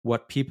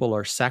what people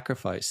are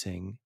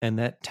sacrificing, and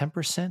that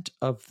 10%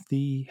 of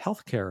the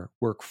healthcare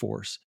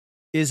workforce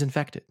is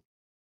infected.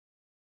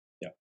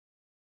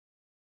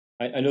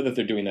 I know that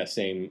they're doing that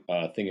same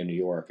thing in New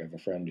York. I have a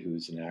friend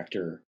who's an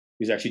actor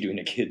who's actually doing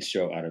a kids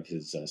show out of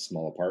his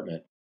small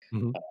apartment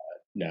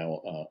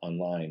now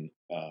online,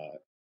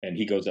 and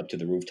he goes up to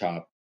the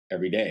rooftop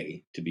every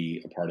day to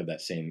be a part of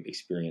that same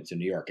experience in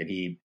New York. And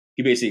he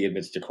basically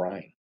admits to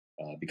crying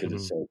because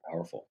it's so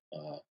powerful.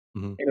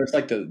 It's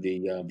like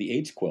the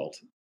AIDS quilt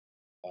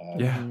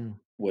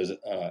was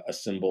a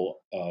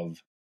symbol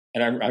of,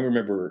 and I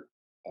remember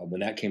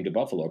when that came to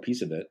Buffalo, a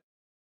piece of it,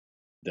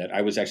 that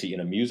I was actually in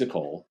a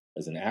musical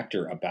as an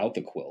actor about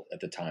the quilt at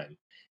the time.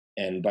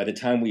 And by the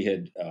time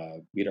we'd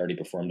already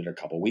performed it a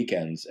couple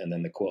weekends, and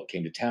then the quilt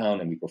came to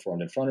town and we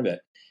performed in front of it.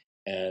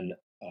 And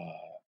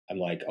I'm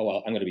like, oh,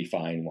 well, I'm going to be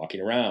fine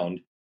walking around.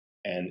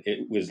 And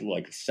it was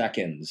like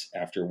seconds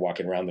after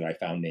walking around that I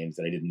found names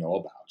that I didn't know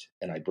about.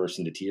 And I burst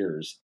into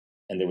tears.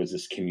 And there was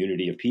this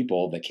community of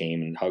people that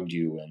came and hugged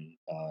you. And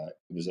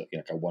it was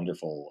like a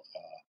wonderful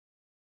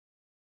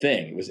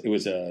thing. It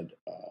was a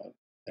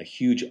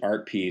huge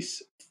art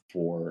piece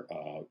for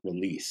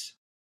release.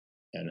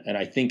 And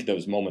I think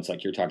those moments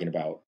like you're talking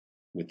about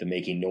with the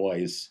making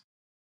noise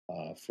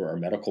for our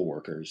medical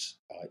workers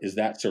is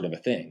that sort of a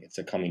thing. It's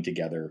a coming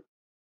together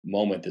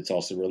moment that's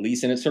also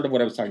release. And it's sort of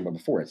what I was talking about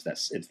before. It's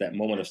that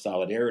moment of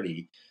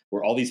solidarity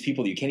where all these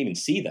people, you can't even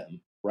see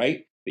them,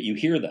 right? But you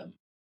hear them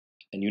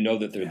and you know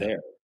that they're there.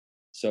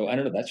 So I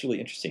don't know. That's really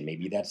interesting.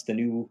 Maybe that's the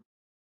new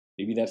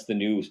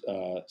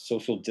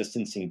social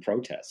distancing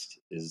protest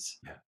is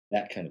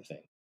that kind of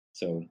thing.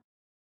 So,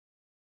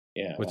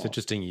 yeah. What's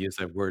interesting, you use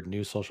that word,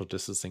 new social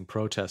distancing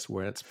protest,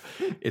 where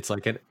it's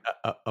like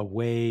a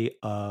way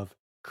of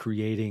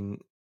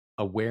creating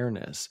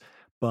awareness.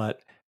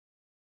 But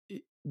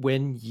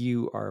when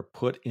you are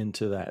put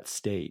into that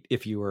state,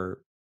 if you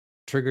are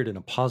triggered in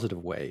a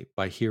positive way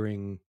by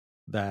hearing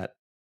that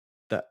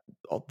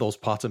those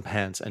pots and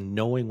pans and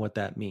knowing what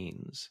that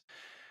means,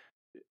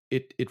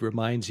 it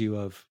reminds you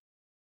of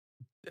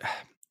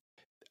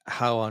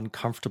how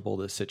uncomfortable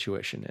this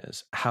situation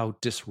is, how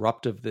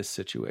disruptive this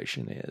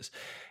situation is.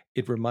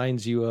 It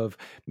reminds you of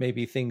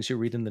maybe things you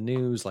read in the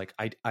news. Like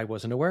I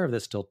wasn't aware of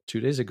this till 2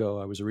 days ago.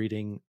 I was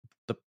reading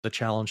the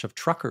challenge of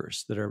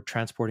truckers that are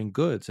transporting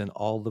goods, and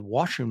all the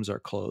washrooms are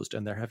closed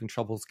and they're having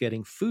troubles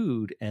getting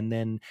food. And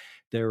then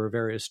there are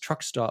various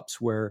truck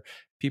stops where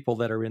people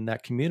that are in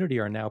that community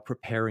are now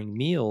preparing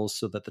meals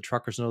so that the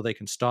truckers know they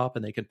can stop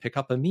and they can pick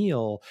up a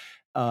meal.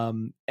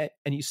 And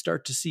you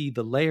start to see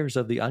the layers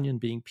of the onion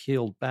being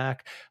peeled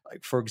back.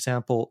 Like, for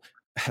example,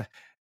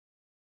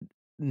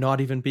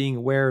 not even being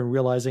aware and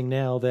realizing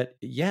now that,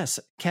 yes,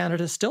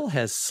 Canada still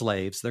has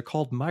slaves. They're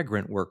called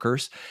migrant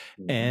workers,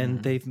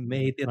 and they've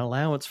made an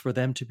allowance for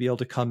them to be able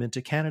to come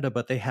into Canada,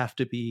 but they have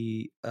to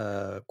be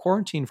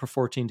quarantined for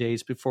 14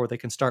 days before they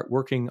can start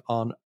working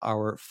on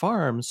our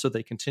farms so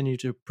they continue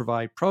to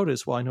provide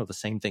produce. Well, I know the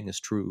same thing is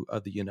true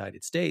of the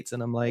United States.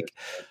 And I'm like,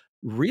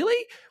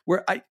 really?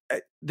 Where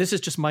this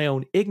is just my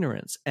own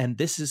ignorance. And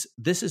this is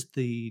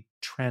the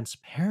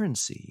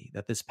transparency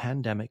that this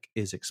pandemic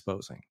is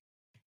exposing.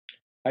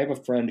 I have a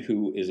friend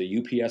who is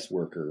a UPS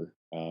worker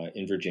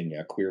in Virginia,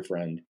 a queer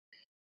friend,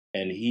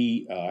 and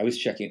I was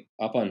checking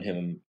up on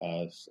him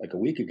like a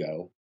week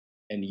ago,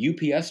 and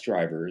UPS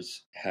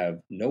drivers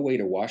have no way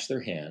to wash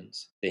their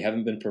hands. They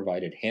haven't been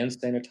provided hand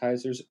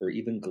sanitizers or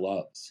even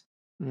gloves.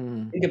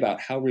 Think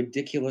about how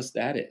ridiculous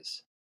that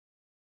is.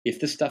 If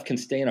this stuff can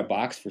stay in a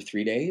box for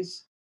 3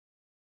 days,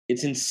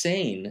 it's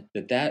insane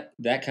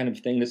that kind of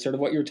thing, that's sort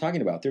of what you were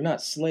talking about. They're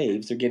not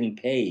slaves, they're getting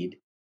paid,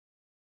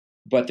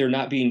 but they're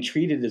not being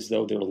treated as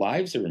though their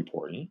lives are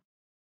important,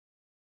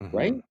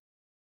 right?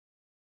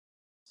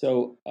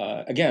 So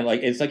again,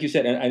 like it's like you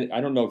said, and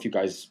I don't know if you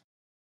guys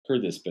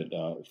heard this, but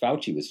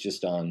Fauci was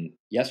just on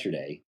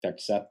yesterday. In fact,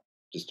 Seth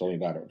just told me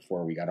about it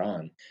before we got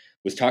on.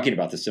 Was talking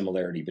about the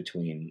similarity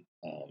between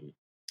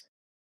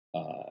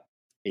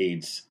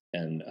AIDS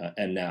and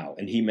now,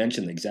 and he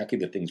mentioned exactly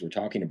the things we're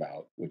talking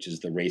about, which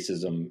is the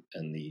racism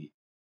and the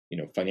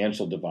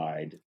financial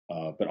divide,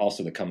 but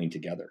also the coming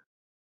together.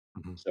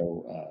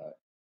 So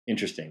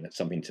interesting. That's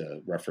something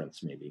to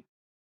reference, maybe.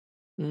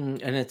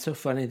 And it's so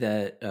funny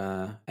that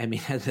I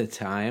mean, at the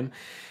time,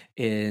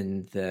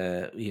 in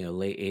the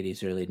late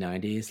 '80s, early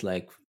 '90s,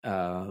 like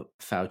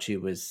Fauci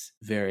was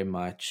very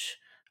much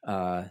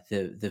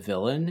the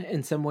villain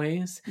in some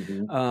ways,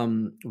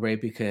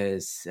 right?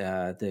 Because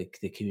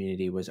the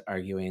community was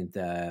arguing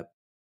that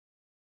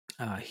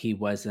he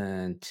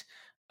wasn't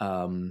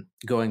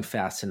going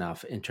fast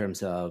enough in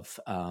terms of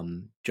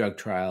drug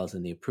trials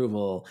and the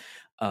approval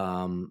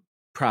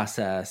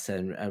process,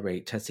 and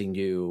testing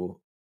new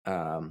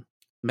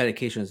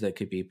medications that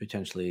could be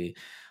potentially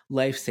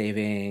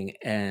life-saving.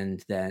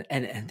 And then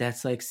and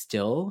that's like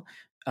still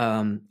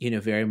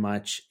very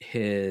much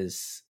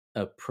his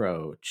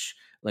approach.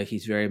 Like,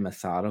 he's very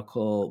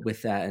methodical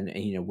with that,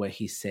 and what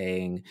he's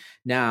saying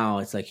now,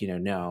 it's like,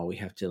 no, we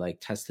have to like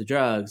test the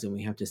drugs, and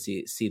we have to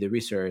see the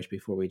research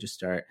before we just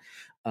start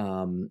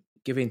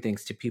giving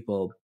things to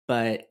people.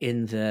 But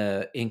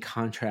in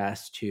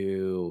contrast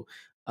to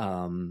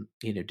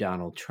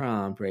Donald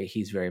Trump, right,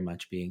 he's very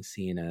much being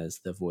seen as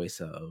the voice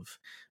of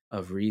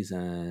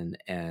reason,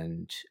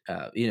 and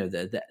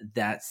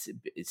that's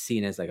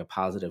seen as like a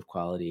positive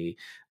quality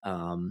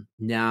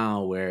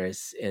now,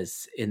 whereas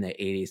as in the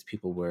 '80s,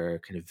 people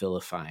were kind of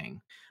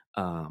vilifying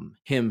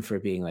him for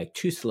being like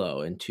too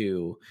slow and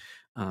too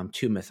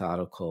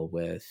methodical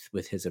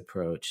with his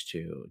approach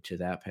to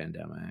that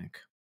pandemic.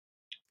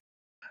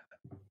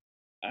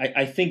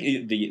 I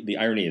think the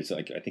irony is,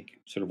 like, I think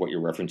sort of what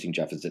you're referencing,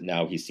 Jeff, is that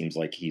now he seems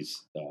like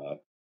he's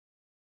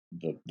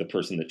the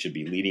person that should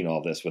be leading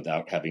all this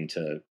without having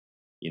to,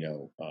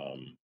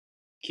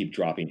 keep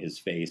dropping his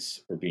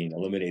face or being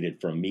eliminated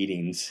from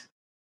meetings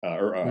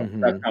or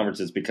press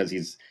conferences, because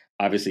he's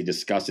obviously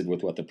disgusted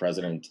with what the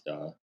president,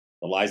 the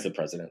lies the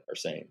president are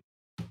saying.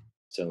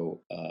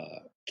 So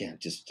again,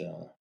 just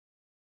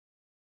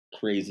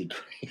crazy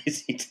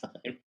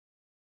time.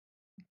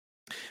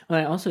 Well,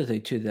 I also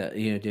think too that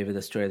David,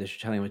 the story that you're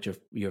telling with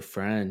your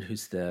friend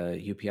who's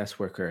the UPS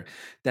worker,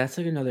 that's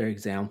like another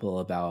example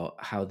about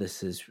how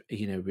this is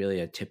really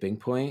a tipping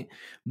point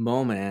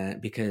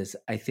moment, because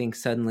I think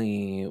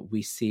suddenly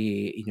we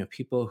see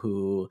people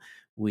who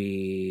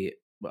we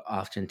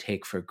often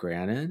take for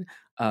granted.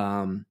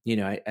 We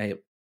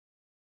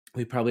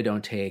probably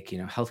don't take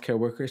healthcare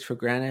workers for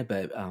granted,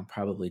 but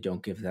probably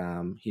don't give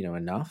them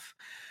enough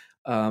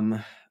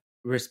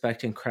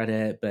respect and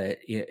credit. But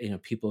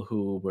people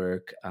who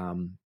work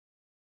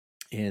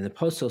in the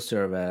postal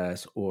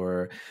service,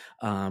 or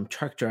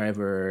truck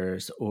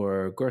drivers,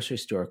 or grocery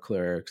store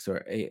clerks,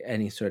 or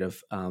any sort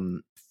of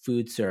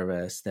food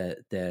service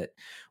that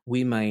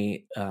we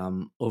might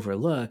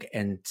overlook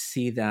and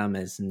see them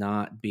as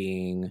not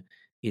being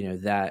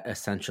that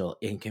essential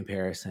in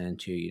comparison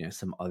to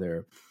some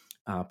other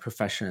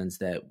professions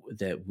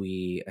that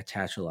we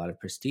attach a lot of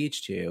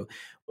prestige to.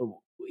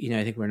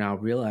 I think we're now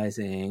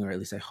realizing, or at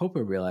least I hope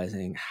we're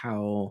realizing,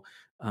 how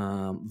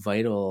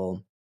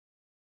vital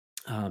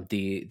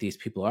these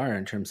people are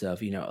in terms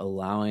of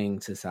allowing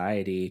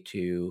society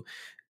to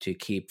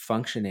keep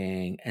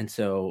functioning. And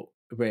so,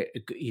 right,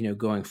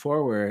 going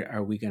forward,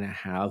 are we going to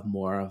have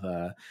more of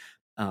a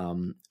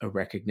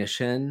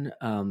recognition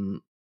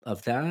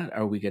of that?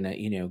 Are we going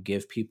to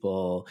give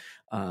people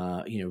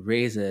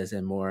raises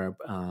and more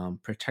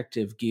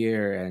protective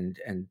gear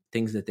and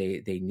things that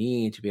they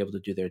need to be able to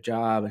do their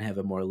job and have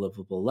a more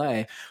livable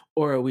life?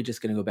 Or are we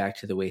just going to go back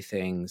to the way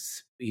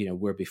things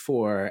were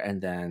before,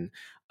 and then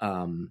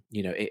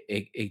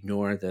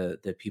ignore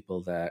the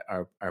people that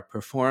are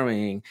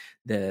performing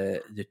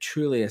the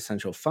truly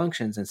essential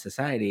functions in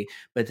society,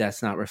 but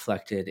that's not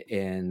reflected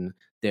in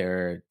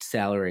their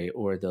salary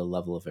or the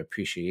level of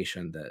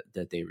appreciation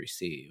that they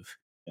receive?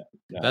 Yeah,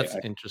 no, That's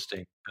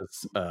interesting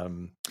because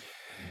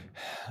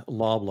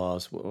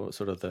Loblaws,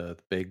 sort of the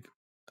big,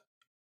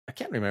 I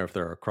can't remember if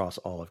they're across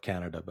all of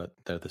Canada, but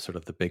they're the sort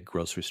of the big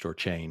grocery store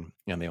chain,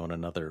 and they own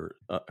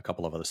a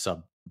couple of other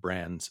sub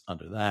brands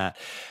under that.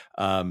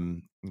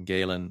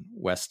 Galen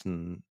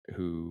Weston,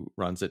 who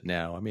runs it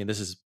now, I mean, this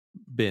has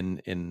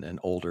been in an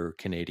older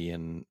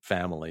Canadian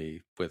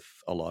family with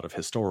a lot of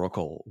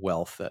historical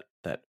wealth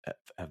that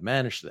have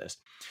managed this,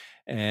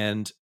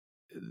 and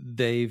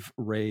they've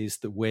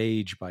raised the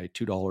wage by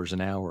 $2 an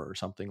hour or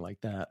something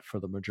like that for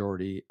the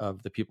majority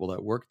of the people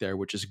that work there,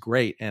 which is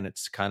great. And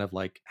it's kind of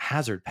like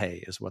hazard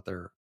pay is what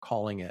they're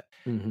calling it.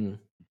 Mm-hmm. And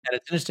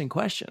it's an interesting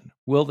question.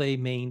 Will they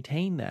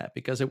maintain that?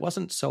 Because it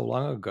wasn't so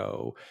long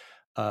ago.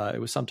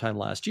 It was sometime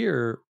last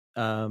year.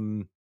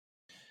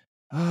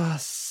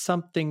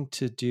 Something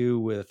to do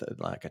with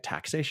like a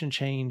taxation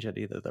change at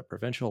either the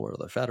provincial or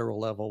the federal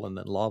level. And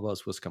then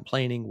Loblaws was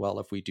complaining, well,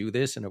 if we do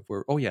this, and if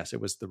we're, it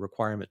was the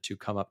requirement to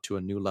come up to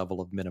a new level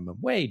of minimum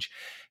wage.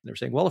 And they're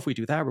saying, well, if we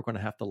do that, we're going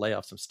to have to lay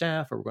off some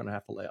staff, or we're going to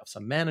have to lay off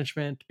some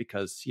management,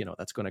 because,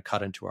 that's going to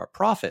cut into our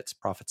profits.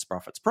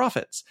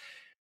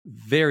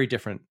 Very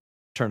different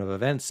turn of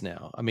events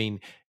now. I mean,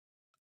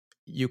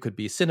 you could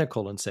be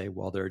cynical and say,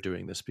 well, they're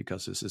doing this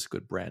because this is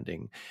good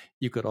branding.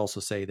 You could also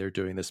say they're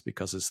doing this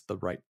because it's the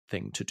right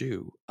thing to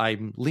do.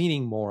 I'm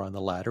leaning more on the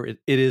latter. It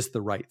is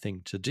the right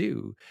thing to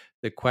do.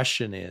 The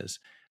question is,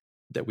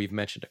 that we've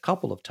mentioned a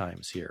couple of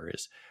times here,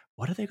 is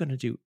what are they going to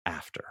do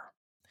after?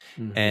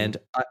 Mm-hmm. And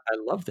I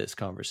love this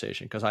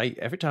conversation because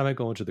every time I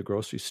go into the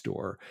grocery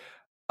store,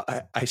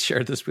 I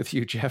shared this with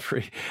you,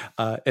 Jeffrey,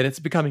 and it's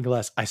becoming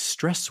less. I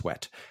stress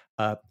sweat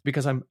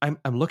because I'm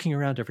looking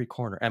around every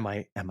corner. Am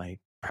I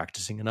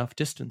practicing enough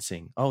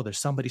distancing? Oh, there's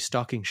somebody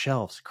stocking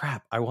shelves.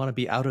 Crap, I want to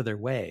be out of their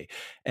way.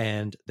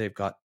 And they've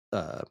got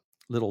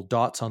little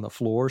dots on the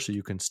floor so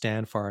you can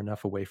stand far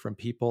enough away from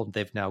people.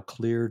 They've now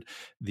cleared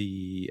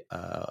the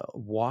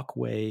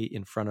walkway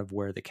in front of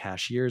where the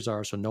cashiers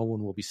are, so no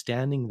one will be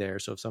standing there.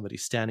 So if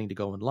somebody's standing to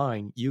go in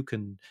line, you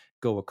can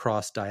go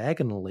across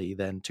diagonally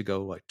then to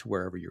go like to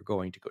wherever you're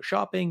going to go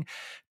shopping.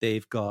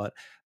 They've got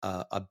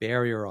a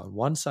barrier on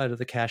one side of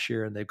the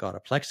cashier, and they've got a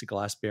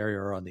plexiglass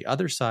barrier on the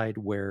other side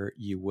where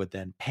you would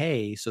then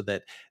pay so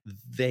that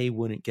they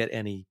wouldn't get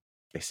any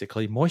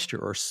basically moisture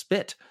or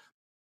spit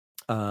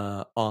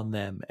on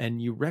them.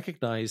 And you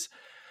recognize,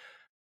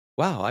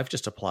 wow, I've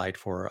just applied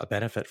for a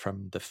benefit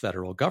from the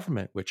federal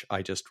government, which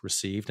I just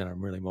received and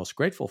I'm really most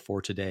grateful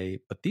for today.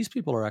 But these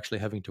people are actually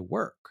having to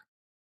work.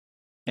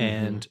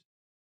 Mm-hmm. And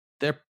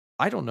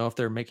I don't know if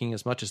they're making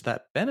as much as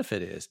that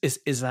benefit is.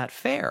 Is that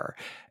fair?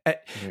 Right.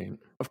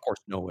 Of course,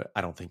 no,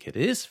 I don't think it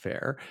is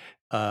fair.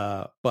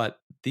 But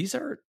these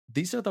are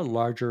the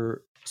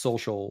larger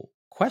social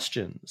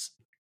questions.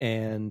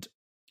 And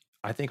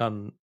I think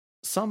on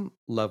some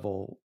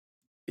level,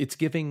 it's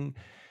giving,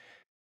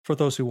 for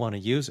those who want to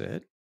use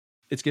it,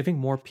 it's giving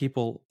more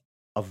people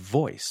a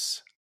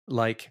voice.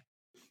 Like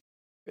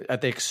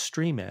at the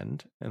extreme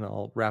end, and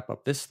I'll wrap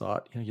up this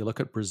thought, you look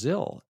at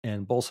Brazil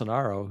and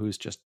Bolsonaro, who's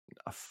just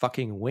a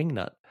fucking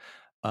wingnut,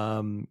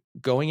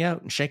 going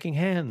out and shaking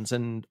hands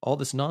and all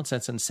this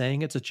nonsense and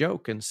saying it's a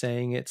joke and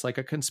saying it's like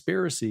a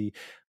conspiracy.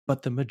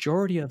 But the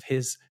majority of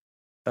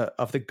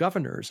of the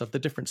governors of the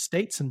different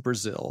states in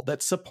Brazil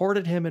that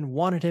supported him and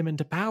wanted him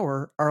into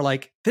power are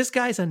like, this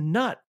guy's a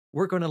nut.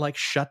 We're going to like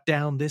shut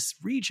down this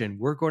region.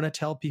 We're going to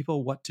tell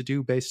people what to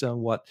do based on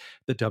what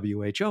the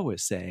WHO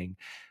is saying.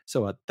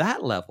 So at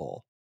that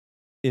level,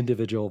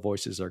 individual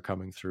voices are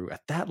coming through.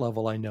 At that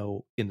level, I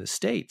know in the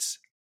States,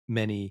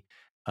 many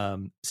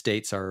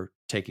states are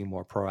taking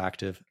more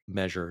proactive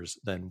measures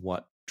than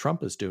what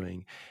Trump is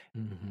doing.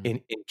 Mm-hmm.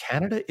 In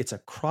Canada, it's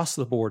across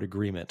the board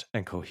agreement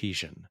and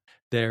cohesion.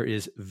 There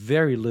is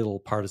very little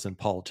partisan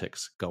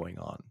politics going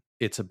on.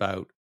 It's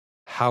about,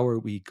 how are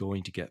we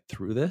going to get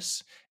through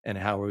this, and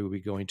how are we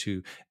going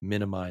to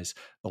minimize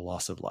the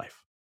loss of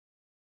life?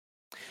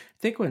 I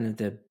think one of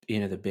the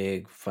the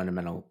big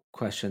fundamental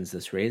questions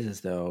this raises,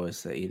 though,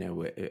 is that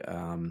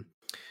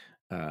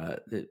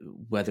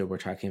whether we're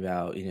talking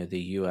about the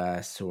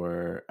U.S.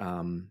 or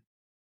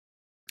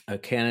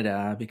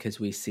Canada, because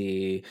we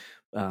see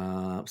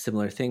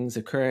similar things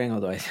occurring.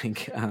 Although I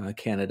think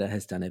Canada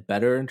has done it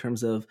better in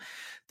terms of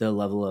the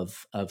level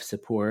of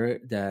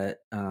support that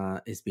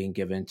is being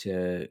given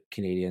to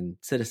Canadian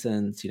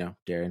citizens.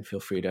 Darren, feel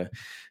free to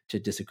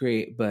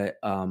disagree, but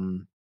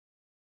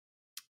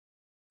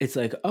it's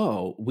like,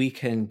 oh, we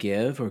can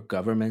give, or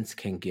governments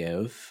can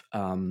give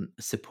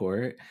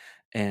support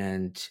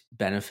and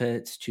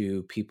benefits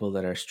to people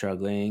that are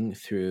struggling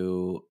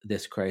through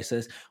this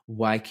crisis.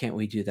 Why can't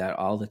we do that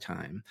all the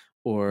time?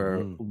 Or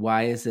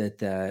why is it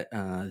that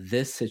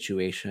this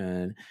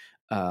situation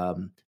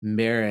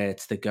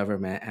merits the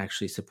government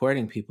actually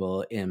supporting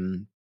people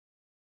in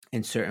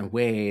certain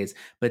ways,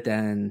 but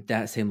then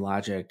that same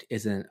logic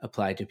isn't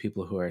applied to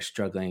people who are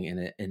struggling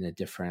in a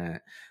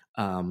different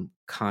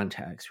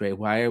context, right?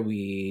 Why are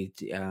we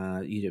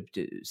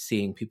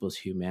seeing people's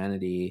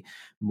humanity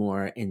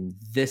more in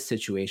this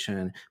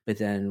situation, but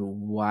then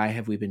why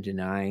have we been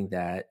denying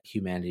that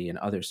humanity in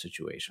other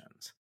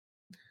situations?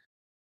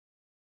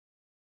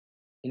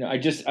 I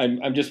just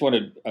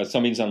wanted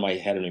something's on my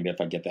head, and maybe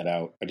if I get that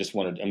out, I'm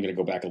going to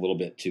go back a little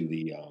bit to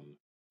the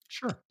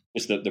Sure.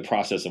 just the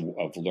process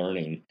of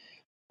learning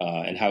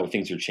and how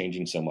things are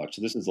changing so much.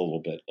 So this is a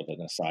little bit of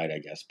an aside, I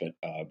guess, but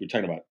we're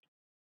talking about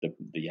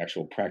the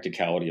actual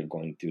practicality of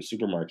going through a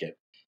supermarket.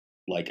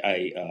 Like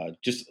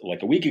just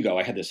like a week ago,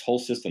 I had this whole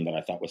system that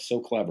I thought was so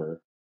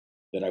clever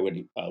that I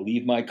would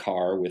leave my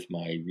car with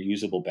my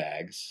reusable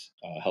bags,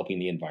 helping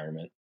the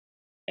environment,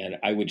 and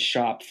I would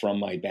shop from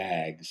my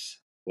bags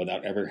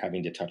without ever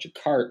having to touch a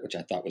cart, which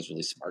I thought was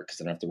really smart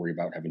because I don't have to worry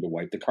about having to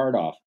wipe the cart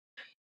off.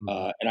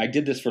 And I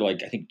did this for I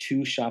think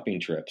 2 shopping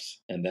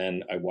trips, and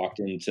then I walked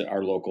into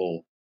our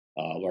local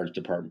large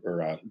department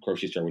or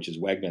grocery store, which is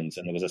Wegmans,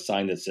 and there was a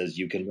sign that says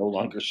you can no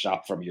longer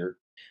shop from your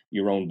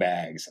own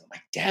bags. I'm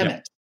like, damn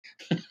it!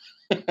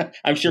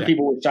 I'm sure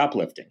people were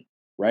shoplifting,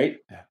 right?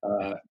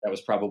 That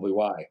was probably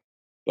why.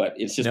 But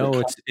it's just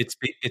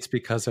it's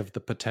because of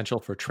the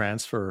potential for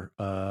transfer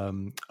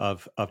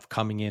of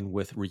coming in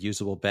with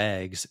reusable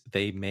bags.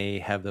 They may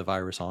have the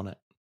virus on it.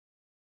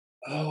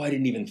 Oh, I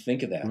didn't even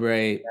think of that.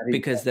 Right,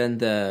 because then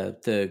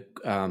the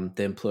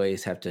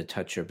employees have to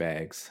touch your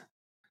bags.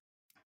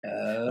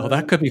 Oh,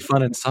 that could be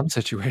fun in some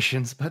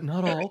situations, but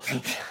not all.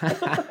 Come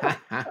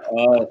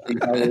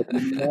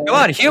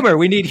on, humor.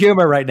 We need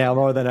humor right now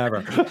more than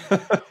ever.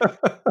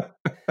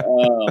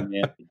 Oh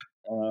man.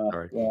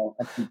 Well,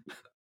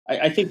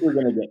 I think we're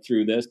going to get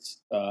through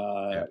this.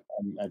 I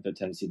have a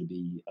tendency to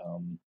be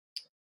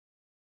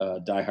a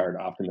diehard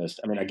optimist.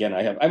 I mean, again,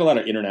 I have a lot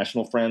of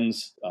international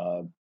friends,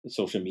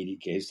 social media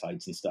case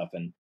sites and stuff,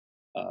 and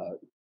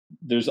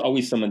there's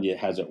always someone that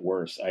has it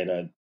worse. I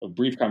had a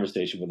brief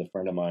conversation with a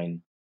friend of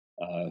mine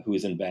who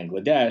is in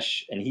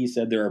Bangladesh, and he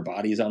said there are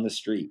bodies on the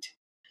street.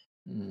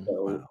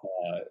 So,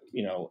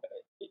 wow.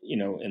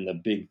 In the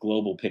big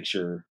global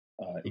picture,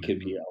 it could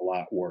be a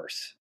lot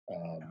worse.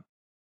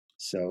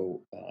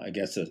 So I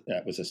guess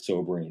that was a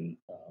sobering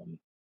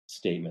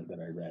statement that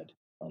I read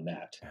on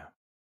that. Yeah.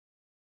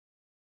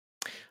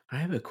 I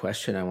have a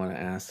question I want to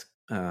ask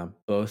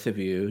both of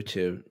you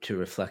to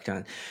reflect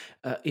on.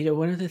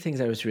 One of the things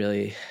I was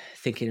really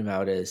thinking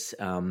about is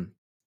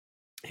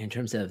in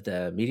terms of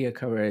the media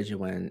coverage, and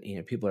when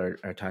people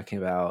are talking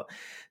about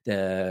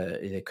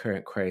the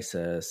current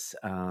crisis,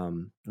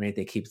 right?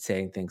 They keep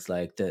saying things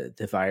like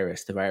the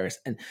virus,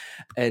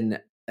 and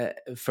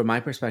from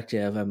my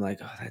perspective, I'm like,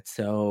 oh, that's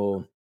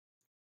so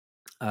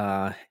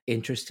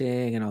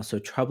interesting and also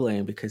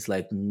troubling, because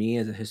like me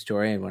as a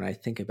historian, when I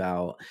think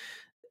about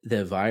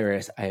the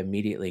virus, I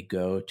immediately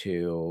go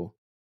to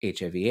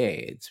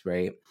HIV/AIDS,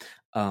 right?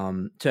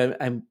 So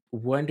I'm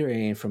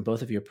wondering, from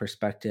both of your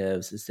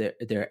perspectives, is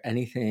there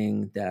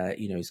anything that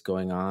is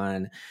going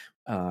on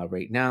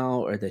right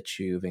now, or that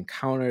you've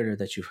encountered, or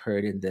that you've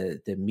heard in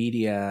the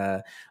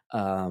media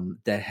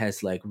that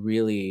has like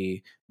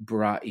really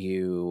brought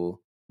you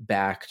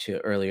back to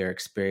earlier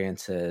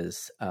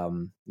experiences,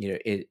 in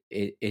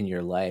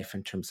your life,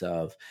 in terms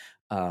of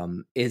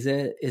is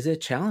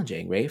it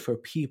challenging, right, for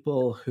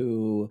people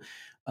who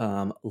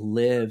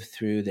live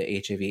through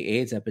the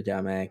HIV/AIDS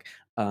epidemic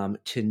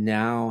to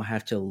now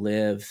have to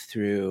live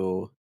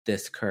through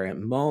this current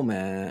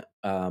moment,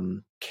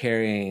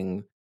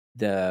 carrying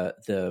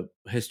the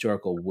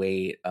historical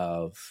weight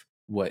of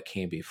what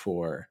came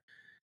before?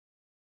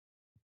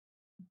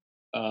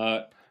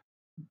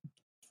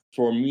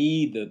 For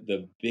me,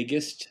 the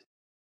biggest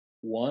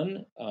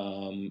one,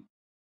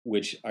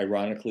 which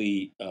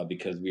ironically,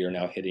 because we are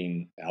now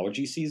hitting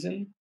allergy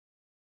season,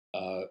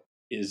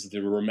 is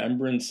the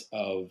remembrance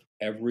of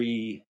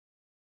every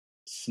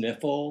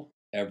sniffle,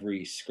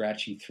 every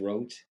scratchy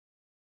throat,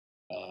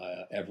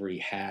 every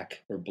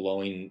hack or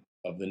blowing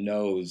of the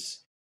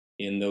nose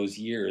in those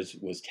years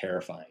was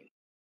terrifying.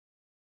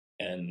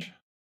 And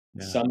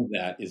some of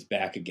that is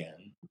back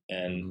again.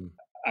 And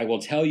I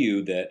will tell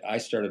you that I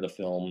started a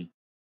film.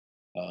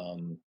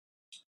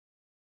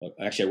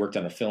 Actually, I worked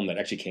on a film that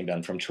actually came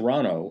down from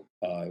Toronto.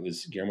 It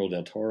was Guillermo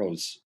del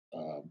Toro's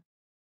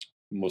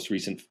most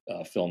recent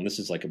film. This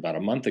is like about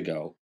a month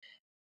ago,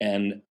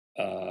 and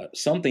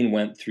something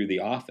went through the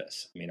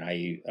office. I mean,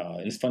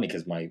 and it's funny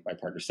because my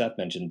partner Seth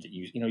mentioned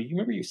you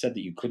remember you said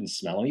that you couldn't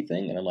smell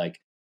anything, and I'm like,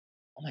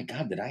 oh my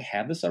God, did I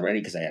have this already?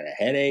 Because I had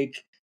a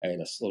headache, I had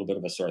a little bit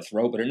of a sore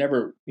throat, but it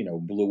never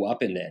blew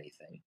up into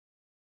anything.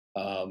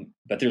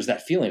 But there's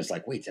that feeling. It's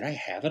like, wait, did I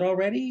have it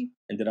already?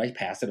 And did I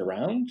pass it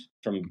around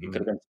it could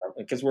have been,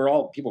 because we're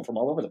all people from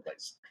all over the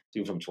place,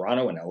 people from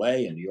Toronto and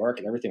LA and New York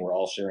and everything. We're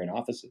all sharing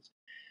offices.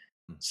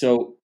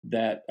 So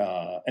that,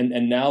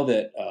 and now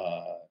that,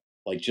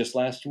 like just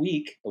last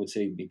week, I would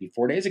say maybe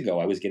 4 days ago,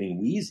 I was getting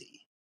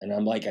wheezy, and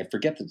I'm like, I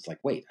forget that it's like,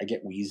 wait, I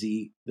get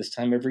wheezy this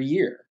time every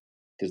year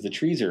because the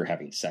trees are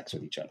having sex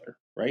with each other.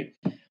 Right.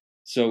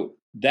 So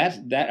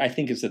that I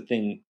think is the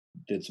thing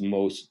that's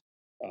most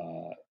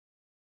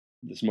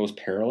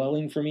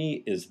paralleling for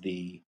me is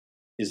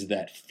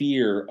that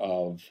fear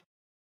of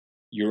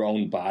your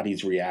own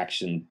body's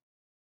reaction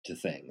to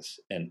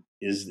things, and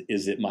is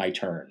it my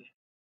turn,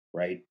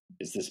 right?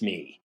 Is this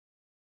me?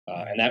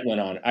 And that went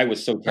on. I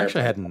was so terrified.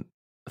 Actually, I hadn't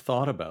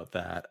thought about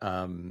that.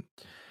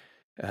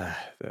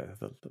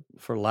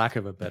 For lack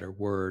of a better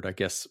word, I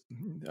guess,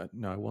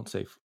 no, I won't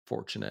say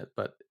fortunate,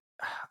 but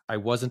I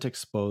wasn't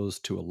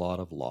exposed to a lot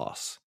of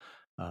loss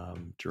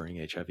during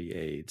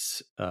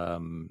HIV/AIDS,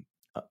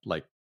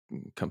 like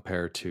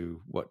compared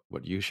to what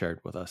you shared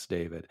with us,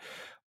 David.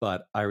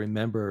 But I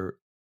remember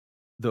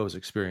those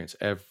experiences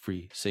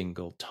every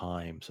single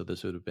time. So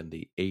this would have been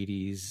the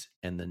 80s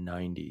and the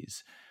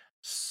 90s,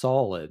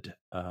 solid,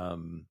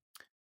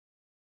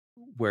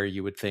 where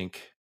you would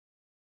think,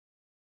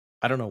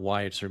 I don't know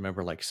why, I just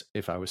remember like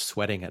if I was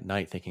sweating at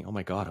night thinking, oh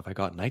my God, have I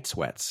got night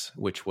sweats,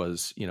 which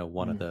was,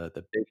 one of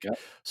the big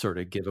sort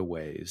of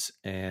giveaways.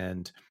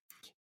 And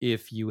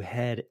if you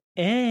had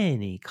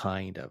any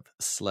kind of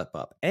slip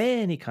up,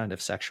 any kind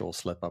of sexual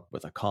slip up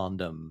with a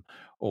condom,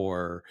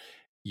 or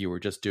you were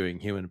just doing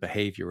human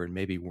behavior and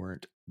maybe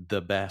weren't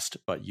the best,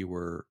 but you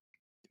were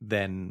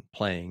then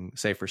playing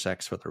safer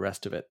sex for the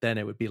rest of it, then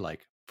it would be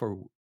like for,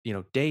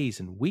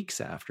 days and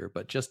weeks after.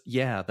 But just,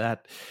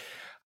 that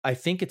I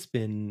think it's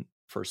been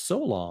for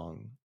so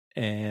long,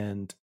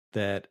 and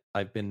that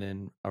I've been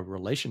in a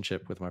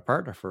relationship with my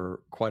partner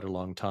for quite a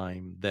long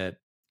time, that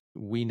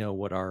we know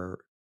what our,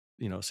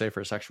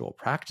 safer sexual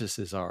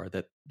practices are,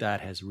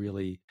 that has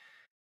really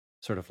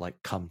sort of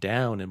like come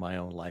down in my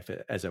own life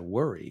as a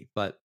worry,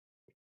 but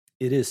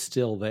it is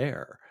still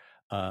there.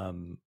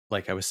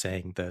 Like I was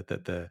saying,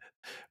 the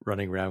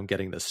running around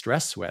getting the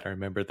stress sweat. I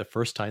remember the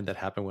first time that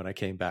happened when I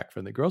came back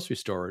from the grocery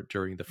store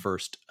during the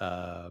first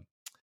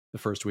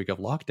week of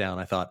lockdown.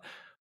 I thought,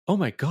 oh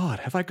my God,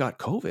 have I got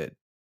COVID?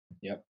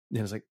 Yep. And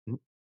I was like,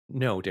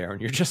 no, Darren,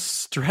 you're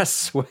just stress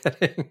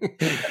sweating.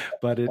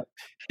 But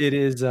it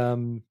is,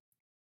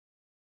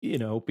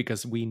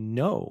 because we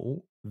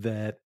know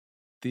that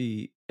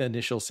the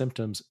initial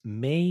symptoms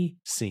may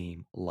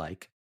seem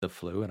like the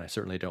flu, and I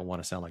certainly don't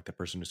want to sound like the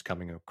person who's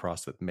coming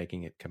across with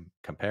making it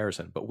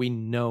comparison, but we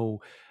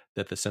know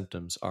that the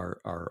symptoms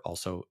are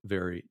also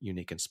very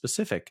unique and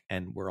specific,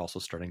 and we're also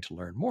starting to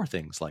learn more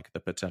things like the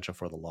potential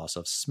for the loss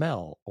of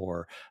smell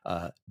or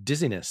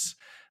dizziness,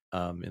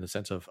 in the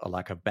sense of a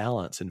lack of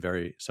balance in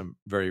some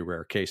very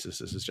rare cases.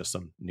 This is just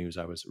some news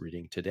I was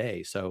reading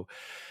today. So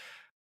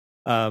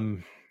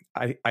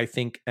I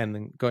think, and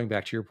then going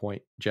back to your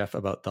point, Jeff,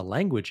 about the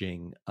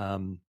languaging,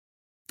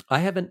 I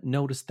haven't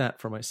noticed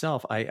that for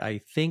myself.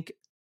 I think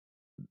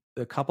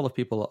a couple of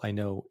people I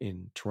know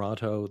in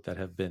Toronto that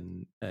have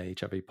been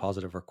HIV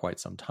positive for quite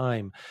some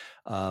time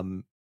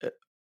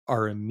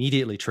are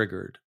immediately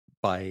triggered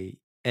by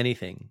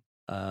anything,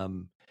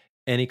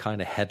 any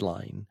kind of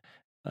headline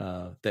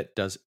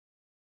that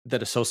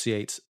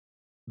associates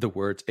the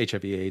words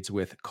HIV/AIDS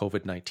with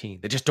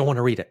COVID-19. They just don't want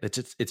to read it.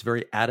 It's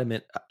very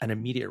adamant, an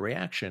immediate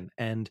reaction.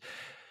 And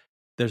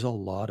there's a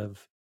lot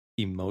of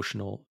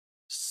emotional,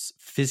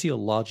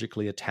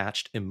 physiologically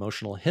attached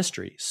emotional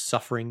history,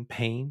 suffering,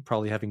 pain,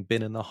 probably having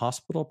been in the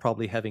hospital,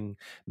 probably having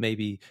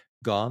maybe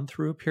gone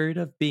through a period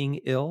of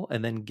being ill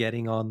and then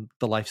getting on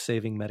the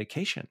life-saving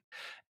medication.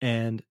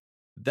 And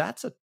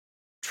that's a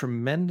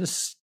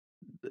tremendous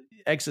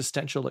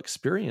existential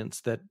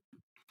experience that,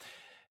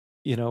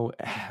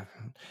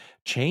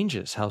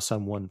 changes how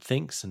someone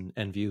thinks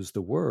and views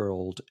the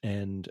world,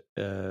 and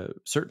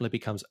certainly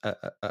becomes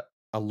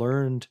a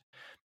learned,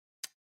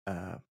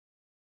 not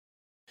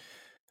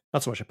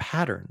so much a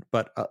pattern,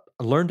 but a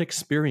learned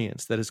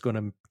experience that is going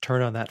to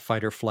turn on that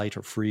fight or flight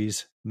or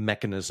freeze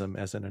mechanism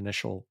as an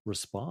initial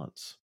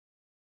response.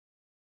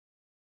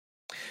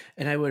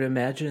 And I would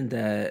imagine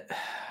that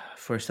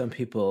for some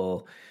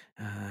people,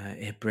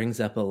 it brings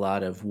up a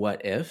lot of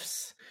what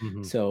ifs.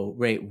 Mm-hmm. So,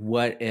 right,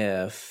 what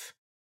if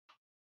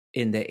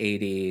in the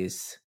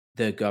 80s,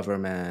 the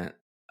government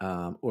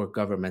or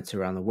governments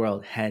around the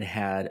world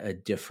had a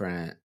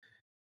different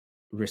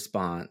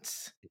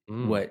response?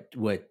 What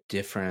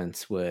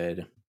difference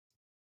would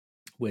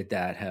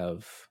that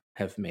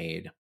have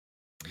made?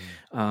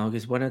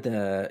 Because one of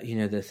the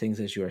the things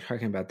as you were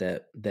talking about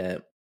that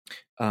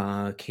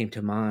came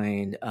to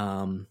mind,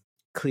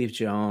 Cleve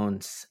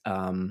Jones,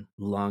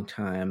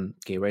 longtime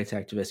gay rights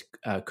activist,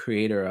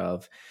 creator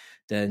of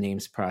the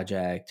Names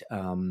Project,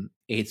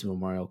 AIDS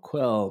Memorial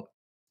Quill,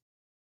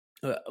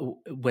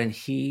 when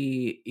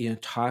he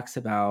talks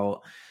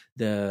about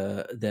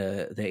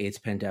the AIDS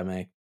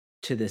pandemic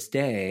to this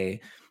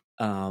day,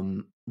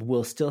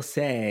 will still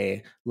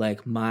say,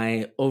 like,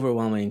 my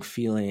overwhelming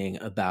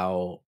feeling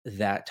about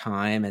that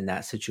time and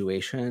that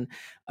situation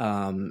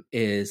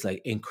is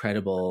like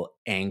incredible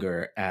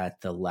anger at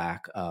the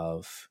lack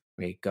of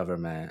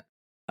government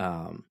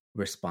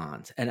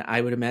response. And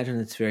I would imagine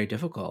it's very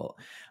difficult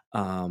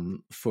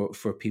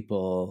for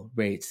people,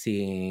 right,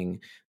 seeing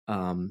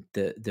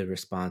the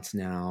response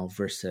now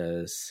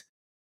versus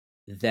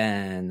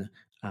then,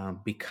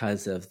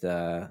 because of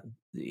the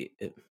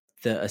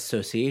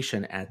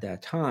association at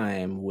that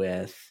time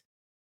with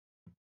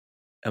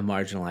a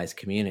marginalized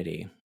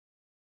community.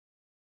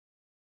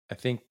 I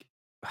think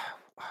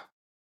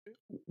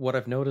what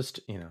I've noticed,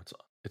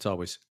 it's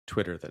always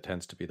Twitter that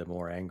tends to be the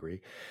more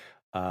angry.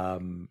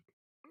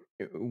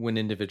 When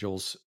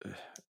individuals,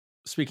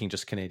 speaking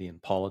just Canadian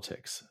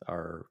politics,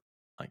 are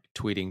like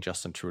tweeting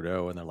Justin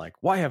Trudeau and they're like,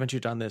 why haven't you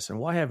done this? And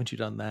why haven't you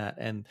done that?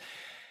 And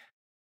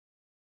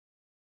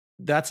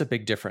that's a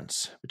big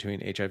difference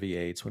between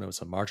HIV/AIDS when it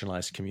was a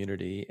marginalized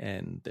community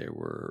and there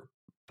were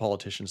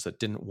politicians that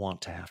didn't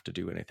want to have to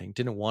do anything,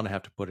 didn't want to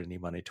have to put any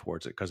money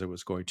towards it because it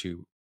was going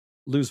to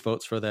lose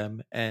votes for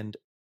them. And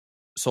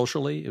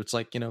socially, it's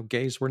like,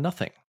 gays were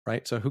nothing,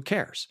 right? So who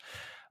cares?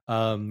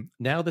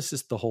 Now this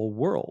is the whole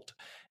world.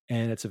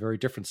 And it's a very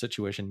different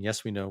situation.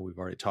 Yes, we know, we've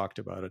already talked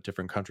about it.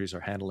 Different countries are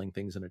handling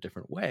things in a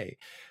different way.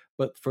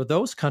 But for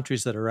those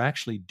countries that are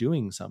actually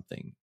doing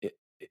something,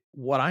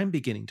 what I'm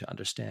beginning to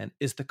understand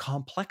is the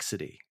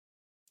complexity.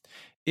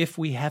 If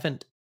we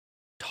haven't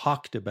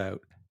talked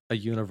about a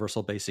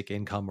universal basic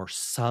income or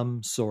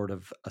some sort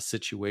of a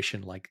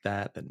situation like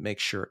that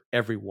makes sure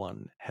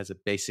everyone has a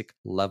basic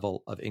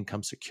level of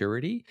income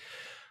security,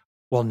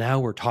 well,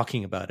 now we're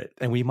talking about it.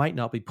 And we might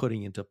not be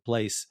putting into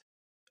place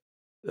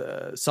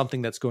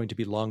something that's going to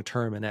be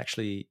long-term and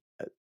actually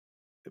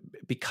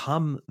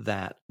become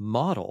that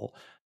model.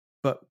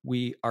 But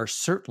we are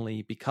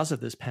certainly, because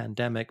of this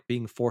pandemic,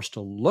 being forced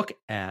to look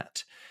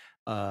at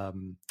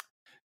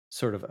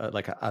sort of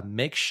like a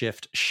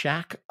makeshift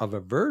shack of a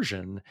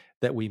version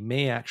that we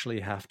may actually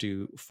have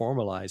to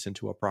formalize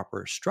into a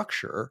proper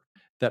structure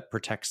that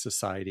protects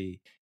society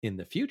in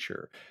the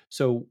future.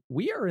 So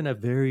we are in a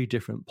very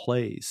different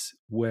place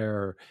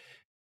where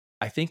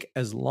I think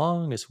as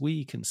long as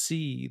we can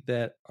see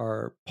that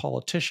our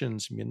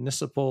politicians,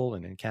 municipal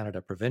and in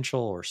Canada,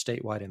 provincial or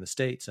statewide in the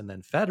States, and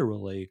then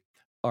federally,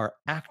 are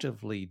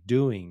actively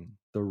doing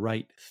the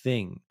right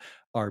thing,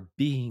 are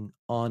being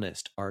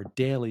honest, are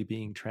daily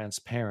being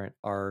transparent,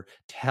 are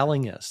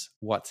telling us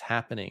what's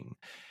happening,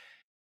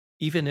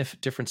 even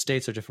if different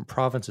states or different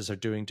provinces are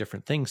doing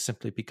different things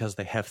simply because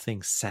they have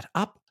things set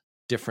up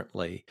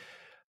differently,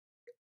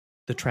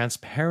 the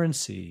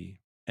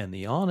transparency and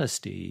the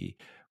honesty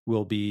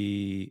will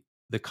be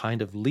the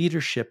kind of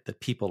leadership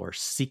that people are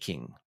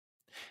seeking.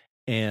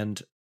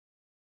 And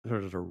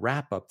sort of to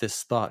wrap up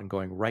this thought and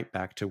going right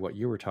back to what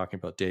you were talking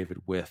about, David,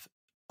 with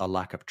a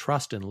lack of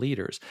trust in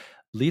leaders,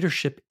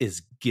 leadership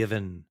is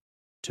given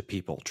to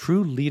people.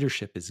 True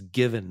leadership is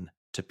given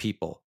to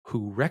people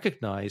who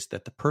recognize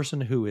that the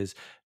person who is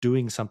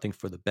doing something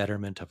for the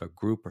betterment of a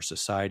group or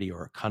society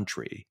or a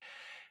country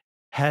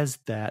has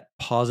that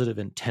positive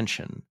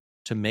intention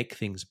to make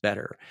things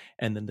better.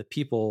 And then the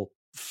people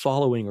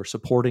following or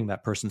supporting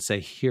that person say,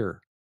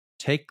 here,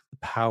 take the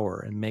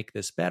power and make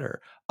this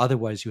better.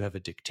 Otherwise, you have a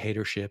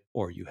dictatorship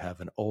or you have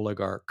an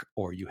oligarch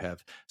or you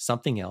have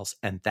something else.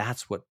 And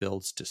that's what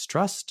builds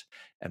distrust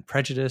and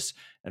prejudice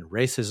and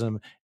racism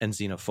and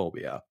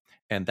xenophobia.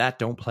 And that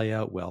don't play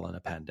out well in a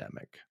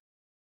pandemic.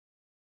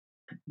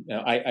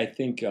 Now, I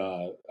think,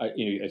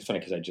 it's funny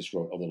because I just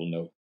wrote a little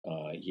note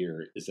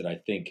here, is that I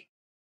think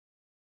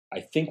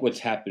what's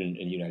happened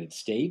in the United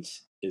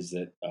States is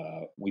that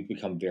we've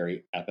become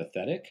very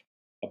apathetic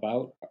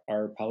about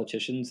our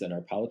politicians and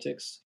our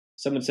politics.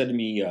 Someone said to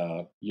me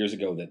years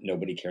ago that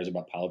nobody cares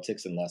about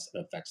politics unless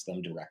it affects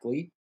them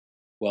directly.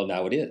 Well,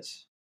 now it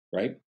is,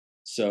 right?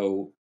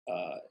 So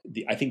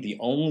I think the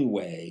only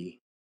way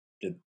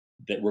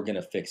that we're going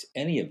to fix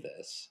any of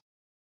this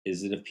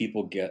is that if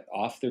people get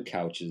off their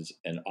couches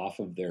and off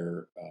of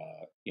their,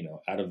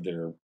 out of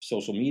their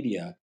social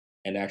media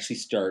and actually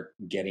start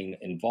getting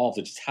involved,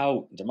 which is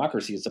how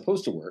democracy is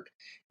supposed to work,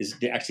 is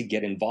to actually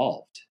get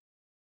involved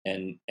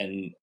and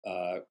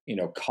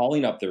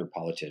calling up their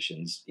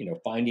politicians,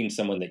 finding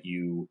someone that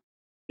you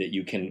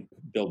can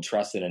build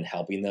trust in and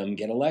helping them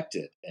get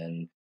elected,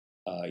 and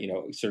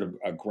sort of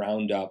a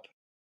ground up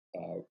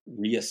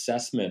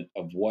reassessment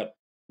of what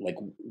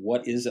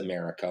is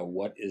America,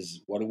 what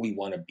do we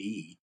want to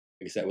be?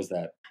 Because that was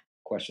that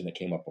question that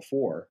came up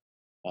before,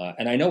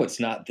 and I know it's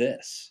not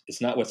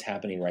what's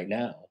happening right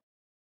now.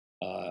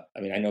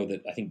 I know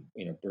that I think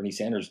Bernie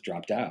Sanders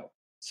dropped out,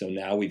 so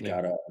now we've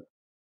got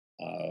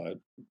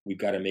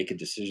to make a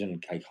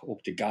decision. I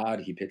hope to God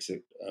he picks a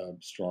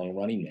strong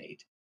running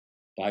mate.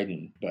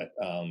 Biden. But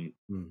Mm.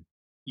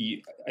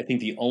 I think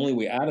the only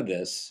way out of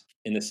this,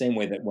 in the same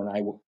way that when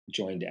I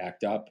joined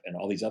ACT UP and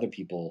all these other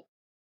people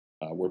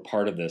were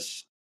part of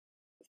this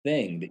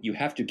thing, that you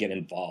have to get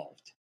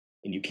involved,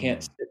 and you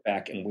can't Mm. sit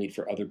back and wait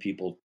for other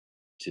people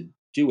to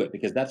do it,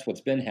 because that's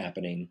what's been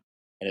happening,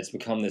 and it's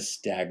become this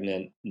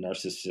stagnant,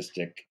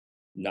 narcissistic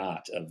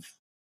knot of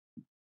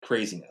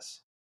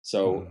craziness.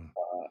 So Mm.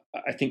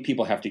 I think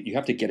you have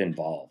to get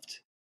involved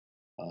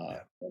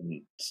Yeah.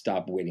 and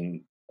stop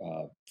waiting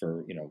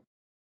for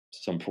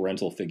some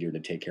parental figure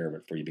to take care of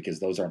it for you, because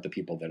those aren't the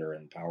people that are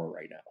in power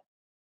right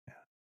now.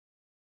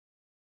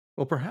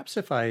 Well, perhaps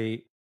if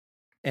I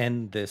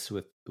end this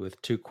with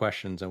two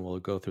questions, and we'll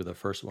go through the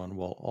first one.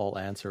 We'll all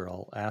answer.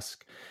 I'll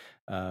ask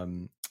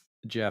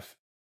Jeff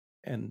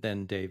and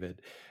then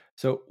David.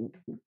 So,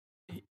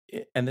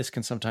 and this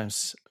can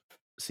sometimes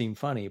seem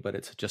funny, but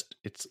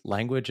it's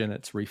language and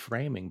it's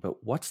reframing.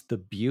 But what's the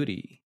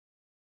beauty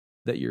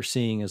that you're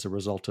seeing as a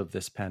result of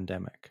this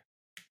pandemic?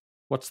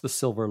 What's the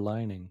silver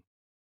lining?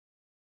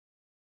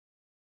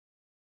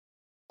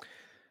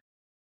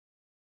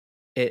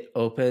 It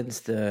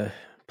opens the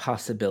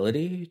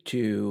possibility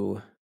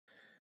to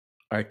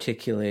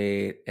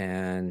articulate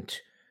and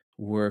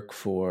work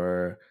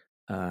for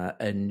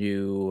a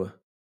new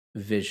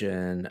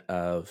vision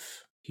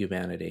of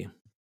humanity.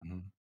 Mm-hmm.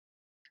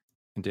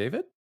 And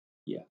David?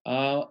 Yeah,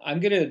 I'm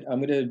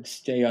gonna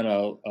stay on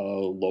a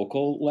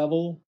local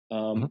level.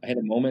 Mm-hmm. I had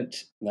a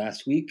moment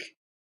last week.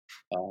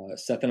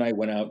 Seth and I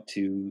went out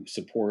to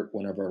support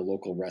one of our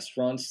local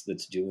restaurants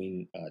that's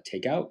doing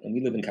takeout, and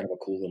we live in kind of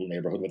a cool little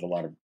neighborhood with a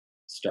lot of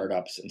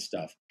startups and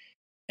stuff.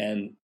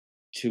 And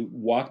to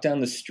walk down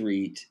the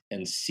street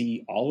and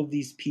see all of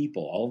these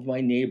people, all of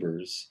my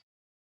neighbors,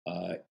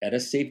 at a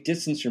safe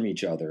distance from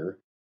each other,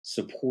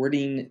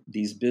 supporting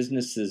these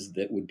businesses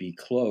that would be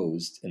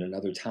closed in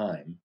another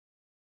time,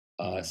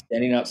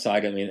 standing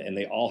outside. I mean, and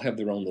they all have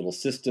their own little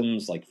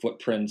systems, like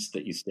footprints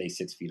that you stay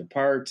 6 feet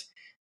apart.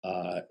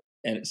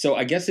 And so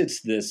I guess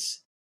it's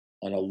this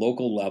on a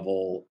local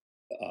level,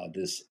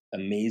 this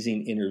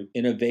amazing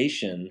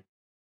innovation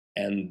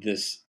and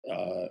this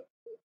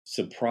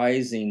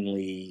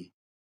surprisingly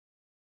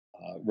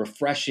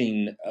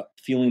refreshing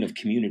feeling of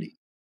community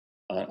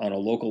on a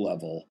local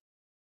level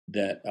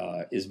that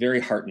is very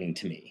heartening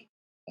to me,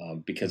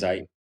 because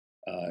it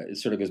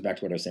sort of goes back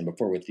to what I was saying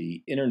before with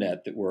the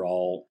internet, that we're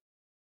all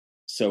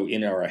so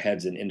in our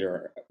heads and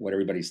into what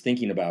everybody's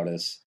thinking about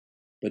us.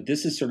 But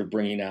this is sort of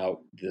bringing out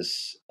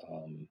this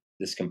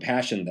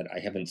compassion that I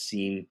haven't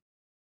seen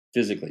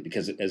physically,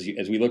 because as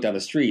we look down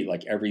the street,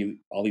 like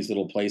all these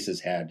little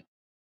places had,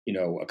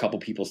 a couple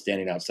people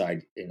standing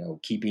outside,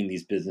 keeping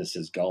these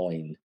businesses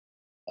going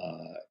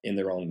in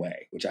their own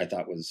way, which I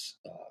thought was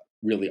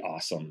really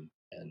awesome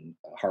and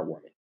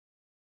heartwarming.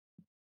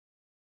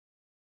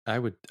 I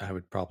would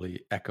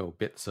probably echo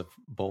bits of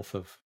both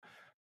of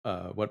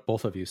what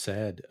both of you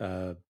said.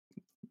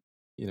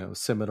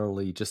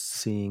 Similarly, just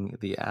seeing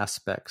the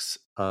aspects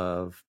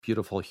of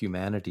beautiful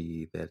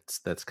humanity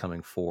that's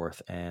coming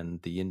forth,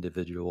 and the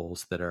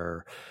individuals that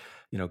are,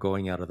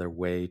 going out of their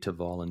way to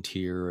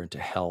volunteer and to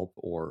help.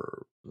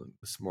 Or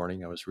this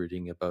morning, I was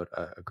reading about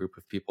a group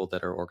of people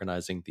that are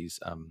organizing these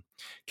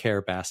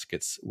care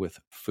baskets with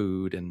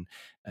food and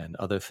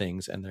other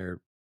things, and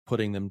they're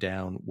putting them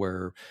down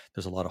where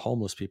there's a lot of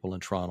homeless people in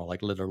Toronto,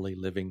 like literally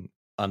living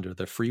under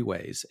the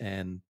freeways.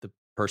 And the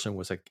person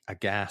was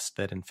aghast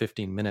that in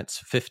 15 minutes,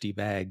 50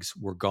 bags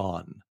were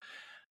gone.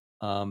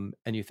 And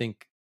you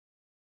think,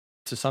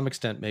 to some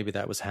extent, maybe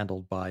that was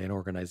handled by an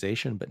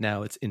organization, but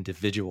now it's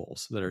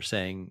individuals that are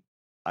saying,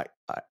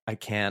 I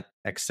can't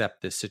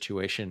accept this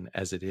situation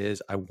as it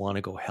is. I want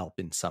to go help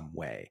in some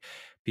way.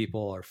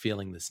 People are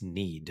feeling this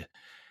need,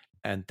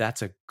 and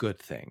that's a good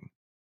thing.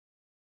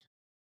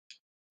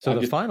 So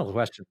the final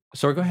question.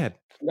 Sorry, go ahead.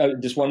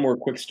 Just one more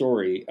quick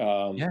story,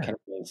 Yeah. kind of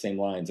along the same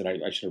lines, and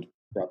I should have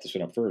brought this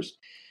one up first,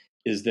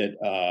 is that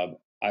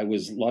I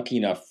was lucky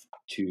enough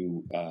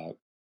to,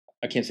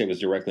 I can't say I was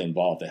directly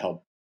involved to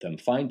help them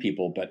find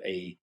people, but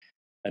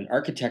an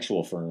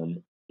architectural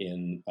firm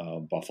in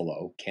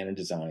Buffalo, Canon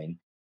Design,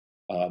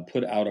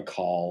 put out a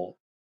call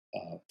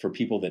for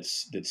people that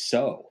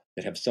sew,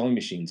 that have sewing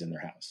machines in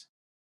their house.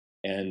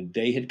 And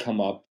they had come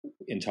up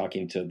in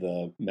talking to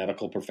the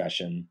medical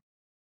profession,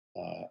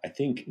 I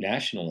think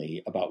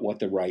nationally, about what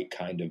the right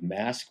kind of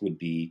mask would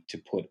be to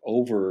put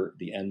over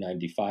the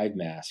N95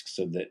 mask,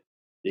 so that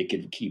they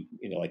could keep,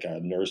 like a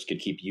nurse could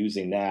keep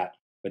using that,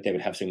 but they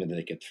would have something that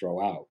they could throw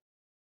out.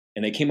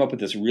 And they came up with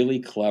this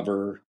really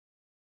clever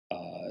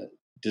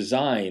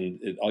design.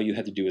 All you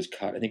had to do is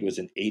cut, I think it was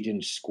an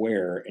 8-inch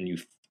square, and you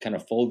kind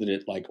of folded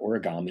it like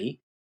origami,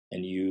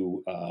 and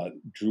you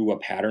drew a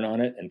pattern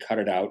on it and cut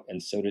it out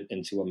and sewed it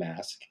into a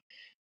mask.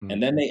 Mm-hmm.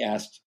 And then they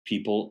asked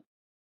people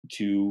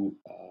to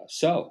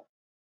sew.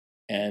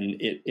 And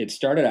it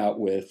started out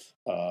with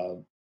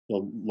the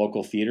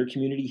local theater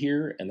community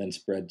here, and then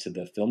spread to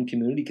the film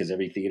community, because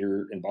every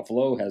theater in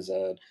Buffalo has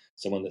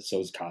someone that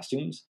sews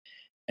costumes.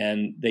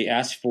 And they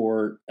asked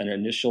for an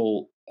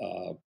initial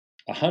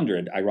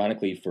 100,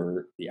 ironically,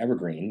 for the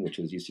Evergreen, which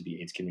was used to be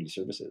AIDS Community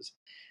Services.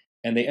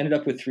 And they ended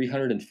up with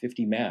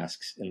 350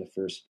 masks in the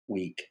first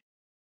week.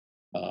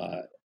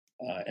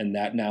 And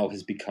that now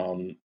has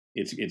become,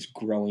 it's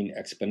growing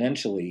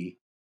exponentially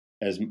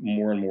as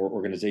more and more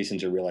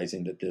organizations are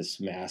realizing that this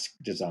mask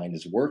design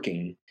is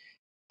working.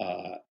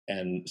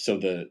 And so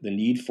the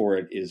need for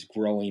it is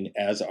growing,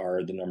 as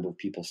are the number of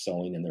people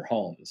sewing in their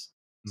homes.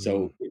 Mm-hmm.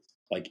 So it's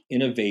like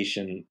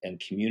innovation and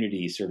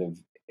community sort of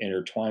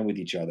intertwine with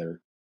each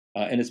other.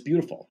 And it's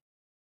beautiful.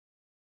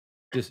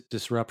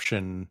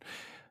 Disruption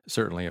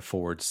certainly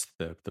affords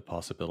the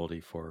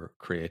possibility for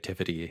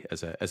creativity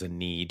as a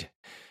need.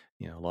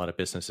 You know, a lot of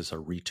businesses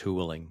are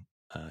retooling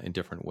in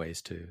different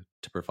ways to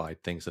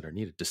provide things that are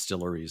needed.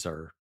 Distilleries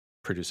are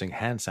producing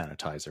hand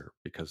sanitizer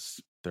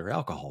because they're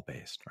alcohol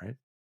based, right?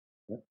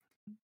 Yep.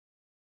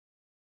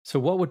 So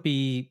what would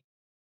be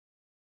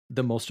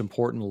the most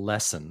important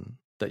lesson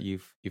that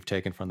you've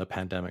taken from the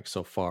pandemic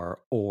so far,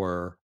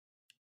 or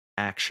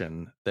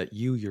action that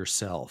you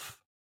yourself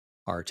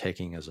are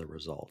taking as a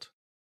result?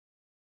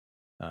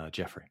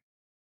 Jeffrey.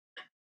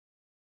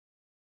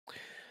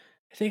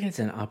 I think it's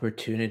an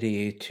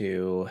opportunity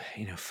to,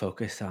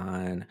 focus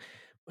on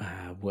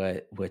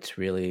what's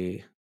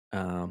really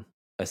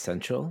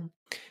essential.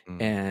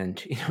 And,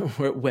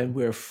 when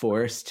we're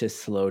forced to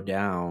slow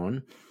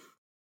down,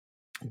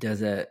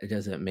 does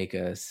it make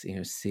us,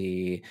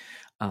 see,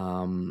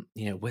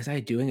 was I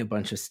doing a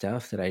bunch of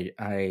stuff that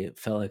I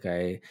felt like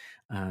I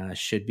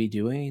should be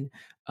doing?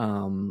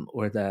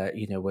 Or that,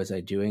 was I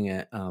doing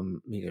it,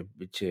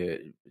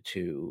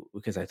 to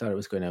because I thought it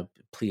was going to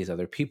please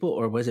other people,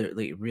 or was it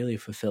like really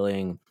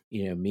fulfilling,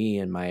 me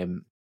and my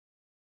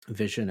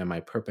vision and my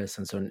purpose?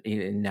 And so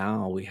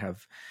now we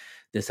have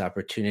this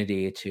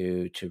opportunity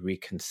to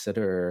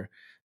reconsider,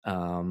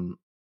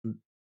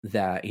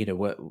 that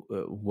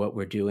what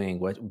we're doing,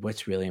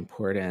 what's really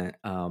important,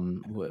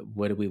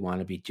 what do we want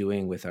to be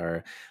doing with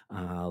our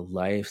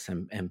lives,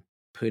 and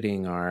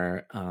putting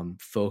our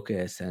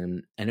focus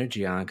and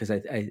energy on, because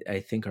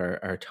I think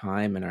our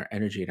time and our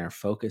energy and our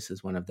focus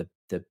is one of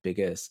the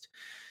biggest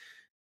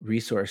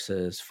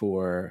resources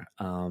for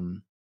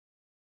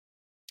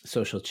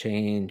social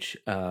change.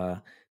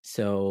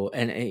 So,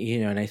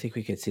 and I think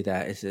we could see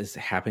that is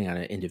happening on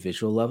an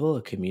individual level,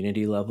 a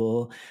community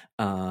level,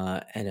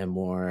 and a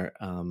more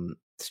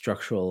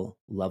structural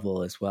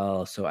level as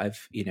well. So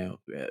I've,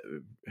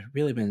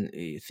 really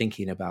been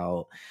thinking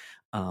about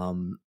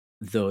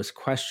those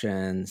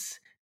questions,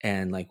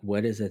 and like,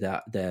 what is it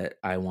that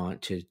I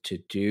want to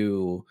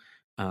do,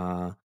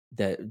 that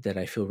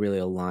I feel really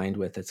aligned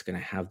with, that's going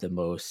to have the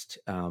most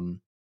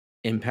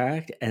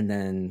impact, and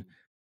then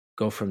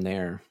go from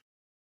there.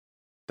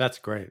 That's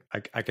great.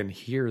 I can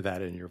hear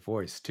that in your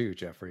voice too,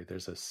 Jeffrey.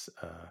 There's this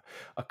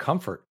a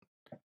comfort.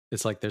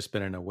 It's like there's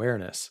been an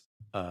awareness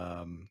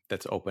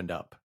that's opened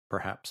up,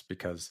 perhaps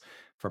because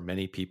for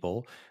many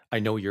people, I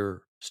know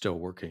you're still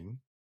working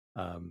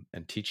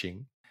and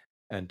teaching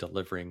and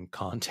delivering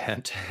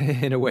content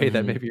in a way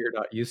that maybe you're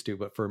not used to,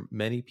 but for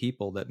many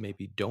people that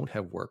maybe don't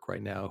have work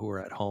right now, who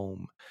are at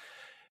home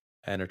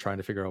and are trying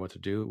to figure out what to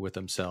do with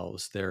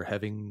themselves, they're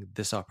having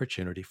this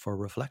opportunity for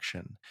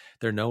reflection.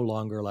 They're no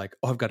longer like,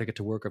 oh, I've got to get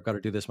to work. I've got to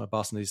do this. My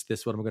boss needs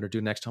this. What am I going to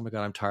do next? Oh my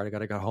God, I'm tired. I got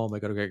to go home. I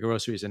got to get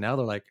groceries. And now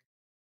they're like,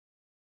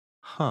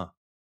 huh.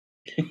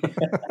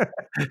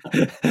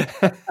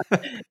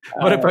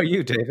 What about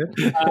you, David?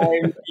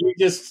 You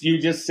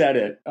just said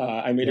it.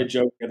 I made a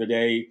joke the other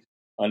day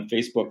on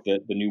Facebook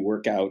that the new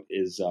workout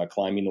is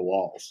climbing the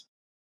walls.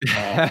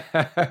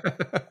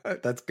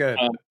 That's good.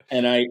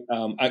 And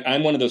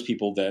I'm one of those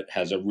people that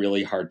has a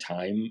really hard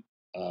time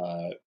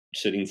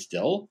sitting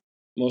still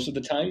most of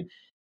the time,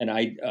 and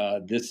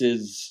this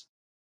is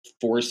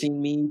forcing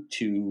me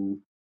to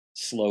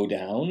slow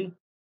down.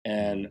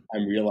 And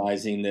I'm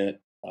realizing that,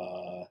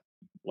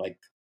 like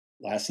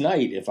last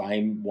night, if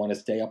I want to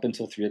stay up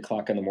until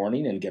 3:00 in the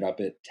morning and get up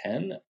at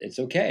 10, it's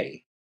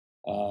okay.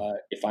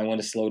 If I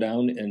want to slow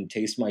down and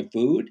taste my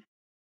food,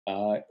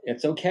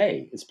 it's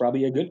okay. It's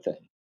probably a good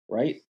thing.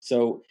 Right.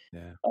 So,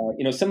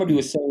 somebody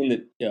was saying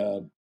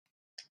that,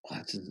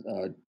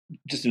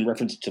 just in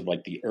reference to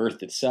like the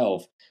earth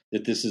itself,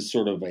 that this is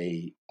sort of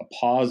a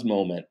pause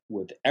moment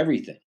with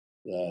everything,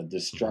 the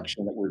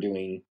destruction that we're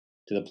doing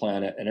to the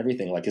planet and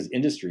everything, like as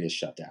industry is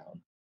shut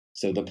down.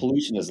 So the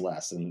pollution is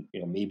less. And,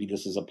 maybe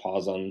this is a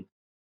pause on,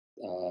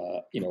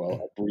 a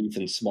brief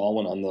and small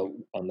one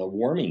on the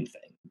warming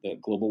thing, the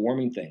global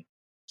warming thing.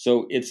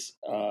 So it's,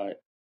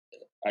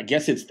 I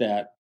guess it's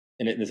that.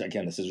 And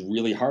this is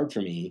really hard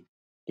for me,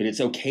 but it's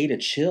okay to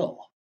chill.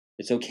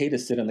 It's okay to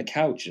sit on the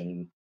couch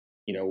and,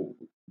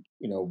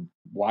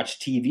 watch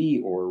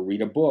TV or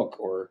read a book,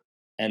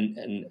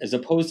 and as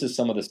opposed to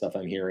some of the stuff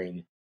I'm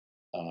hearing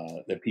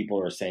that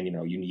people are saying,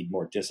 you need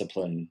more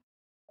discipline.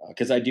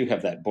 Because I do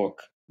have that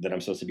book that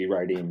I'm supposed to be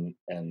writing,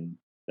 and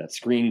that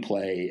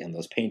screenplay and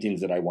those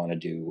paintings that I want to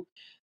do.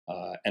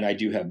 And I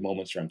do have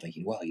moments where I'm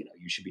thinking, well,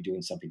 you should be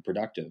doing something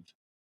productive.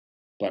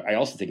 But I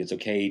also think it's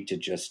okay to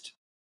just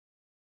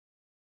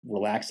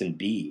relax and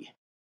be,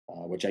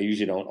 which I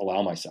usually don't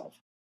allow myself.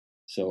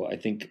 So I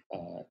think,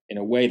 in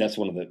a way, that's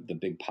one of the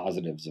big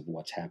positives of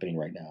what's happening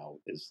right now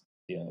is,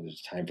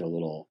 there's time for a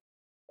little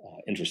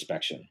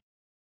introspection.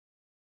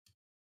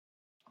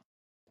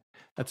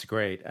 That's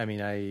great. I mean,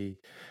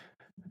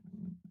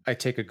 I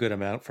take a good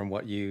amount from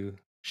what you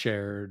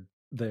shared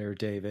there,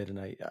 David, and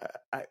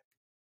I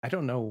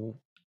don't know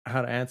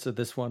how to answer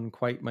this one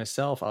quite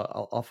myself.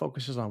 I'll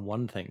focus just on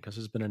one thing because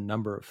there's been a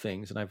number of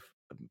things, and I've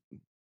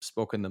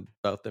spoken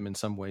about them in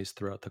some ways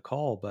throughout the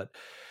call, but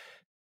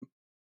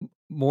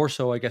more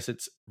so, I guess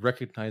it's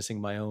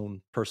recognizing my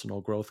own personal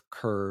growth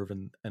curve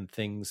and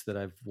things that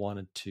I've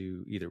wanted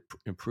to either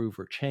improve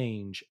or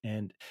change.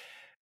 And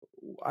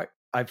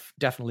I've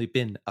definitely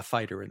been a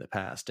fighter in the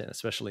past, and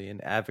especially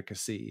in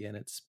advocacy. And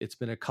it's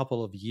been a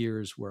couple of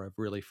years where I've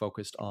really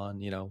focused on,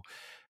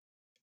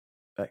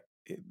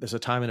 there's a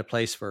time and a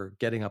place for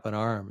getting up in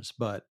arms,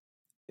 but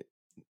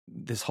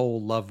this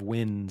whole love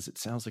wins, it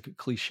sounds like a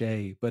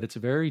cliche, but it's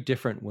very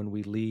different when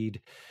we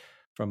lead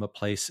from a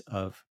place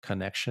of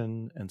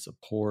connection and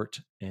support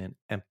and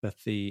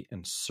empathy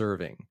and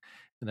serving.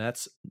 And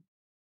that's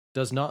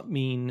does not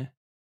mean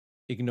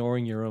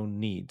ignoring your own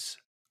needs.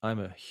 I'm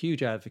a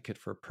huge advocate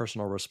for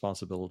personal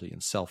responsibility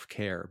and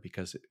self-care,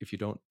 because if you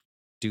don't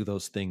do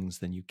those things,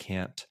 then you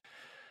can't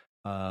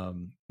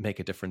make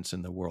a difference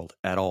in the world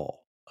at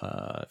all.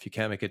 If you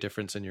can't make a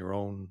difference in your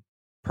own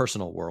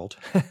personal world,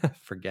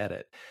 forget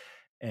it.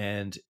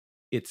 And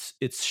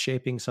it's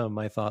shaping some of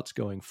my thoughts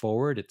going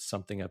forward. It's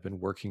something I've been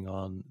working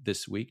on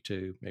this week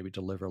to maybe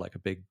deliver like a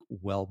big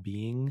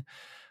well-being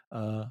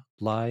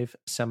live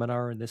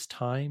seminar in this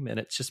time. And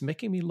it's just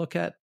making me look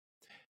at,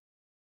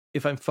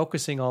 if I'm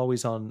focusing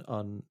always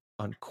on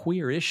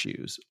queer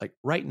issues, like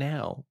right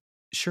now,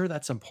 sure,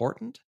 that's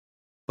important,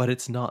 but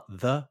it's not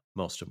the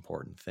most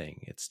important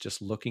thing. It's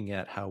just looking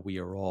at how we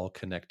are all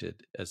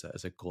connected as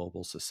a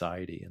global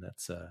society. And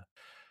that's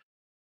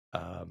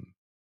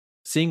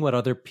seeing what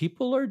other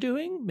people are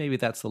doing. Maybe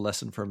that's the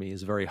lesson for me,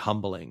 is very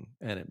humbling.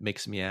 And it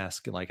makes me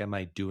ask, like, am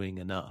I doing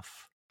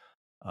enough?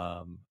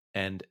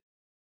 And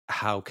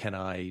how can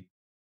I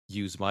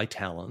use my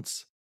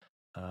talents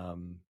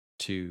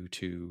to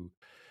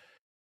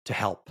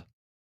help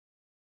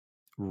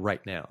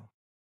right now?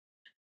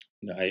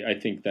 No, I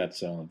think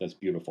that's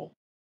beautiful,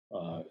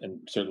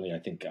 and certainly I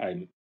think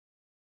I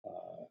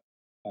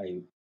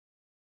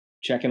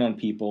checking on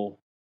people,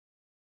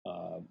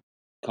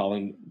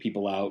 calling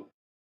people out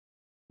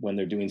when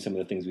they're doing some of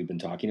the things we've been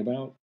talking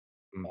about,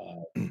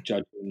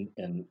 judging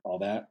and all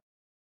that.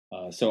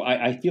 So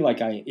I feel like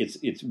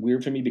it's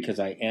weird for me because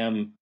I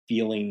am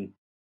feeling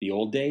the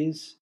old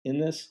days in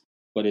this,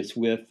 but it's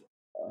with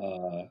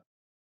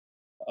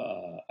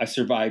I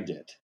survived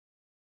it,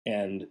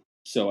 and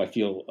so I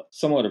feel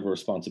somewhat of a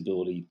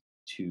responsibility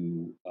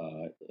to,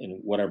 in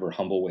whatever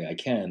humble way I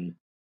can,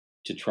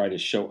 to try to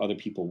show other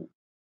people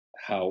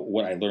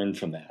what I learned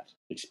from that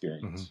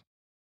experience.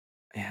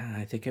 Mm-hmm. Yeah,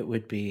 I think it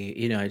would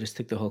be, I just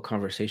think the whole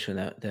conversation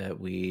that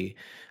we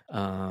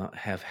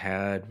have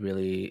had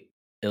really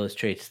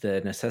illustrates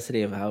the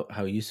necessity of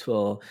how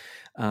useful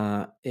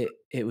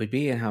it would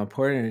be, and how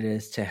important it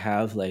is to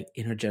have like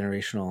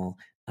intergenerational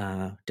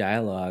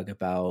dialogue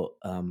about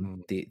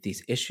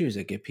these issues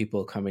that get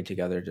people coming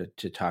together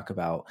to talk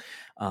about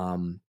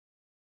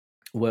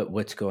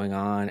what's going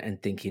on,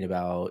 and thinking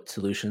about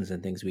solutions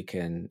and things we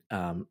can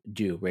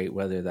do, right?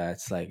 Whether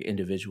that's like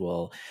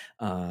individual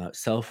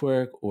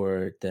self-work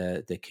or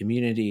the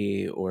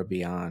community or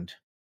beyond.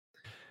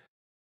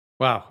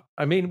 Wow.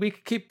 I mean, we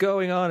could keep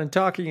going on and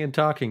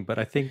talking, but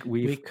I think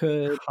we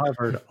could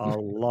covered a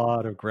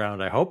lot of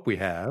ground. I hope we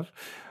have.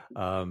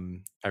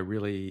 I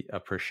really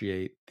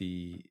appreciate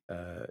the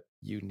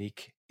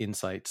unique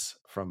insights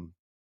from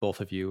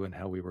both of you and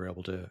how we were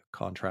able to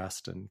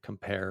contrast and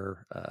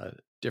compare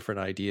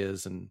different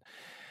ideas. And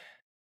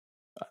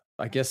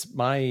I guess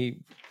my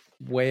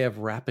way of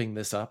wrapping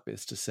this up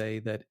is to say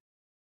that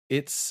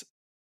it's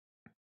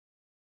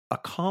a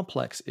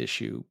complex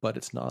issue, but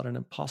it's not an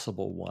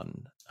impossible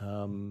one.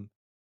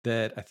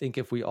 That I think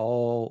if we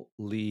all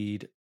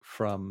lead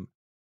from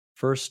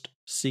first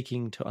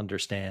seeking to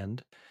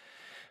understand,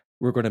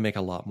 we're going to make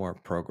a lot more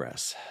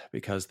progress,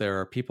 because there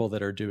are people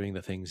that are doing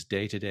the things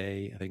day to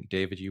day. I think,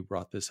 David, you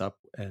brought this up,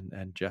 and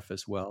Jeff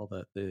as well,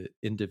 that the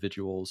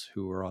individuals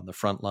who are on the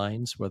front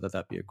lines, whether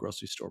that be a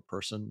grocery store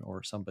person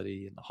or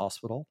somebody in the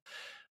hospital,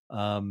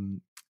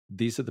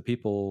 these are the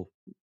people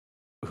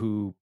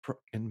who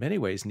in many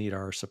ways need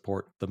our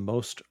support the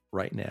most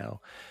right now.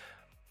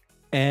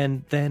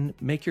 And then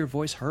make your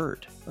voice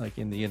heard. Like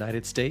in the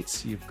United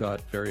States, you've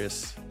got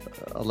various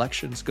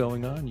elections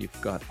going on.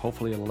 You've got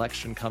hopefully an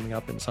election coming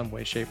up in some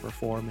way, shape, or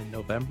form in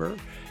November.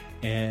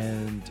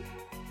 And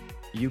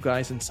you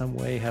guys in some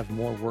way have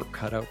more work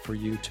cut out for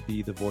you to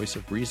be the voice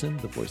of reason,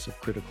 the voice of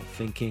critical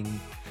thinking,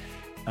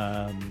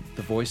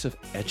 the voice of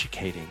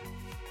educating.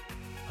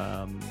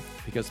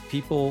 Because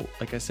people,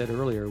 like I said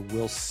earlier,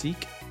 will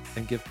seek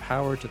and give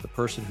power to the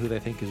person who they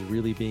think is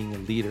really being a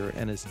leader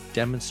and is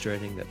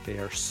demonstrating that they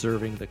are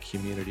serving the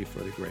community for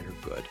the greater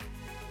good.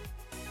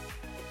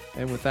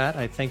 And with that,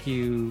 I thank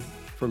you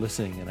for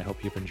listening, and I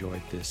hope you've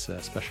enjoyed this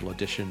special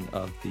edition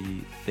of the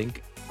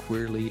Think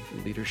Queerly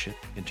Leadership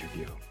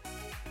interview.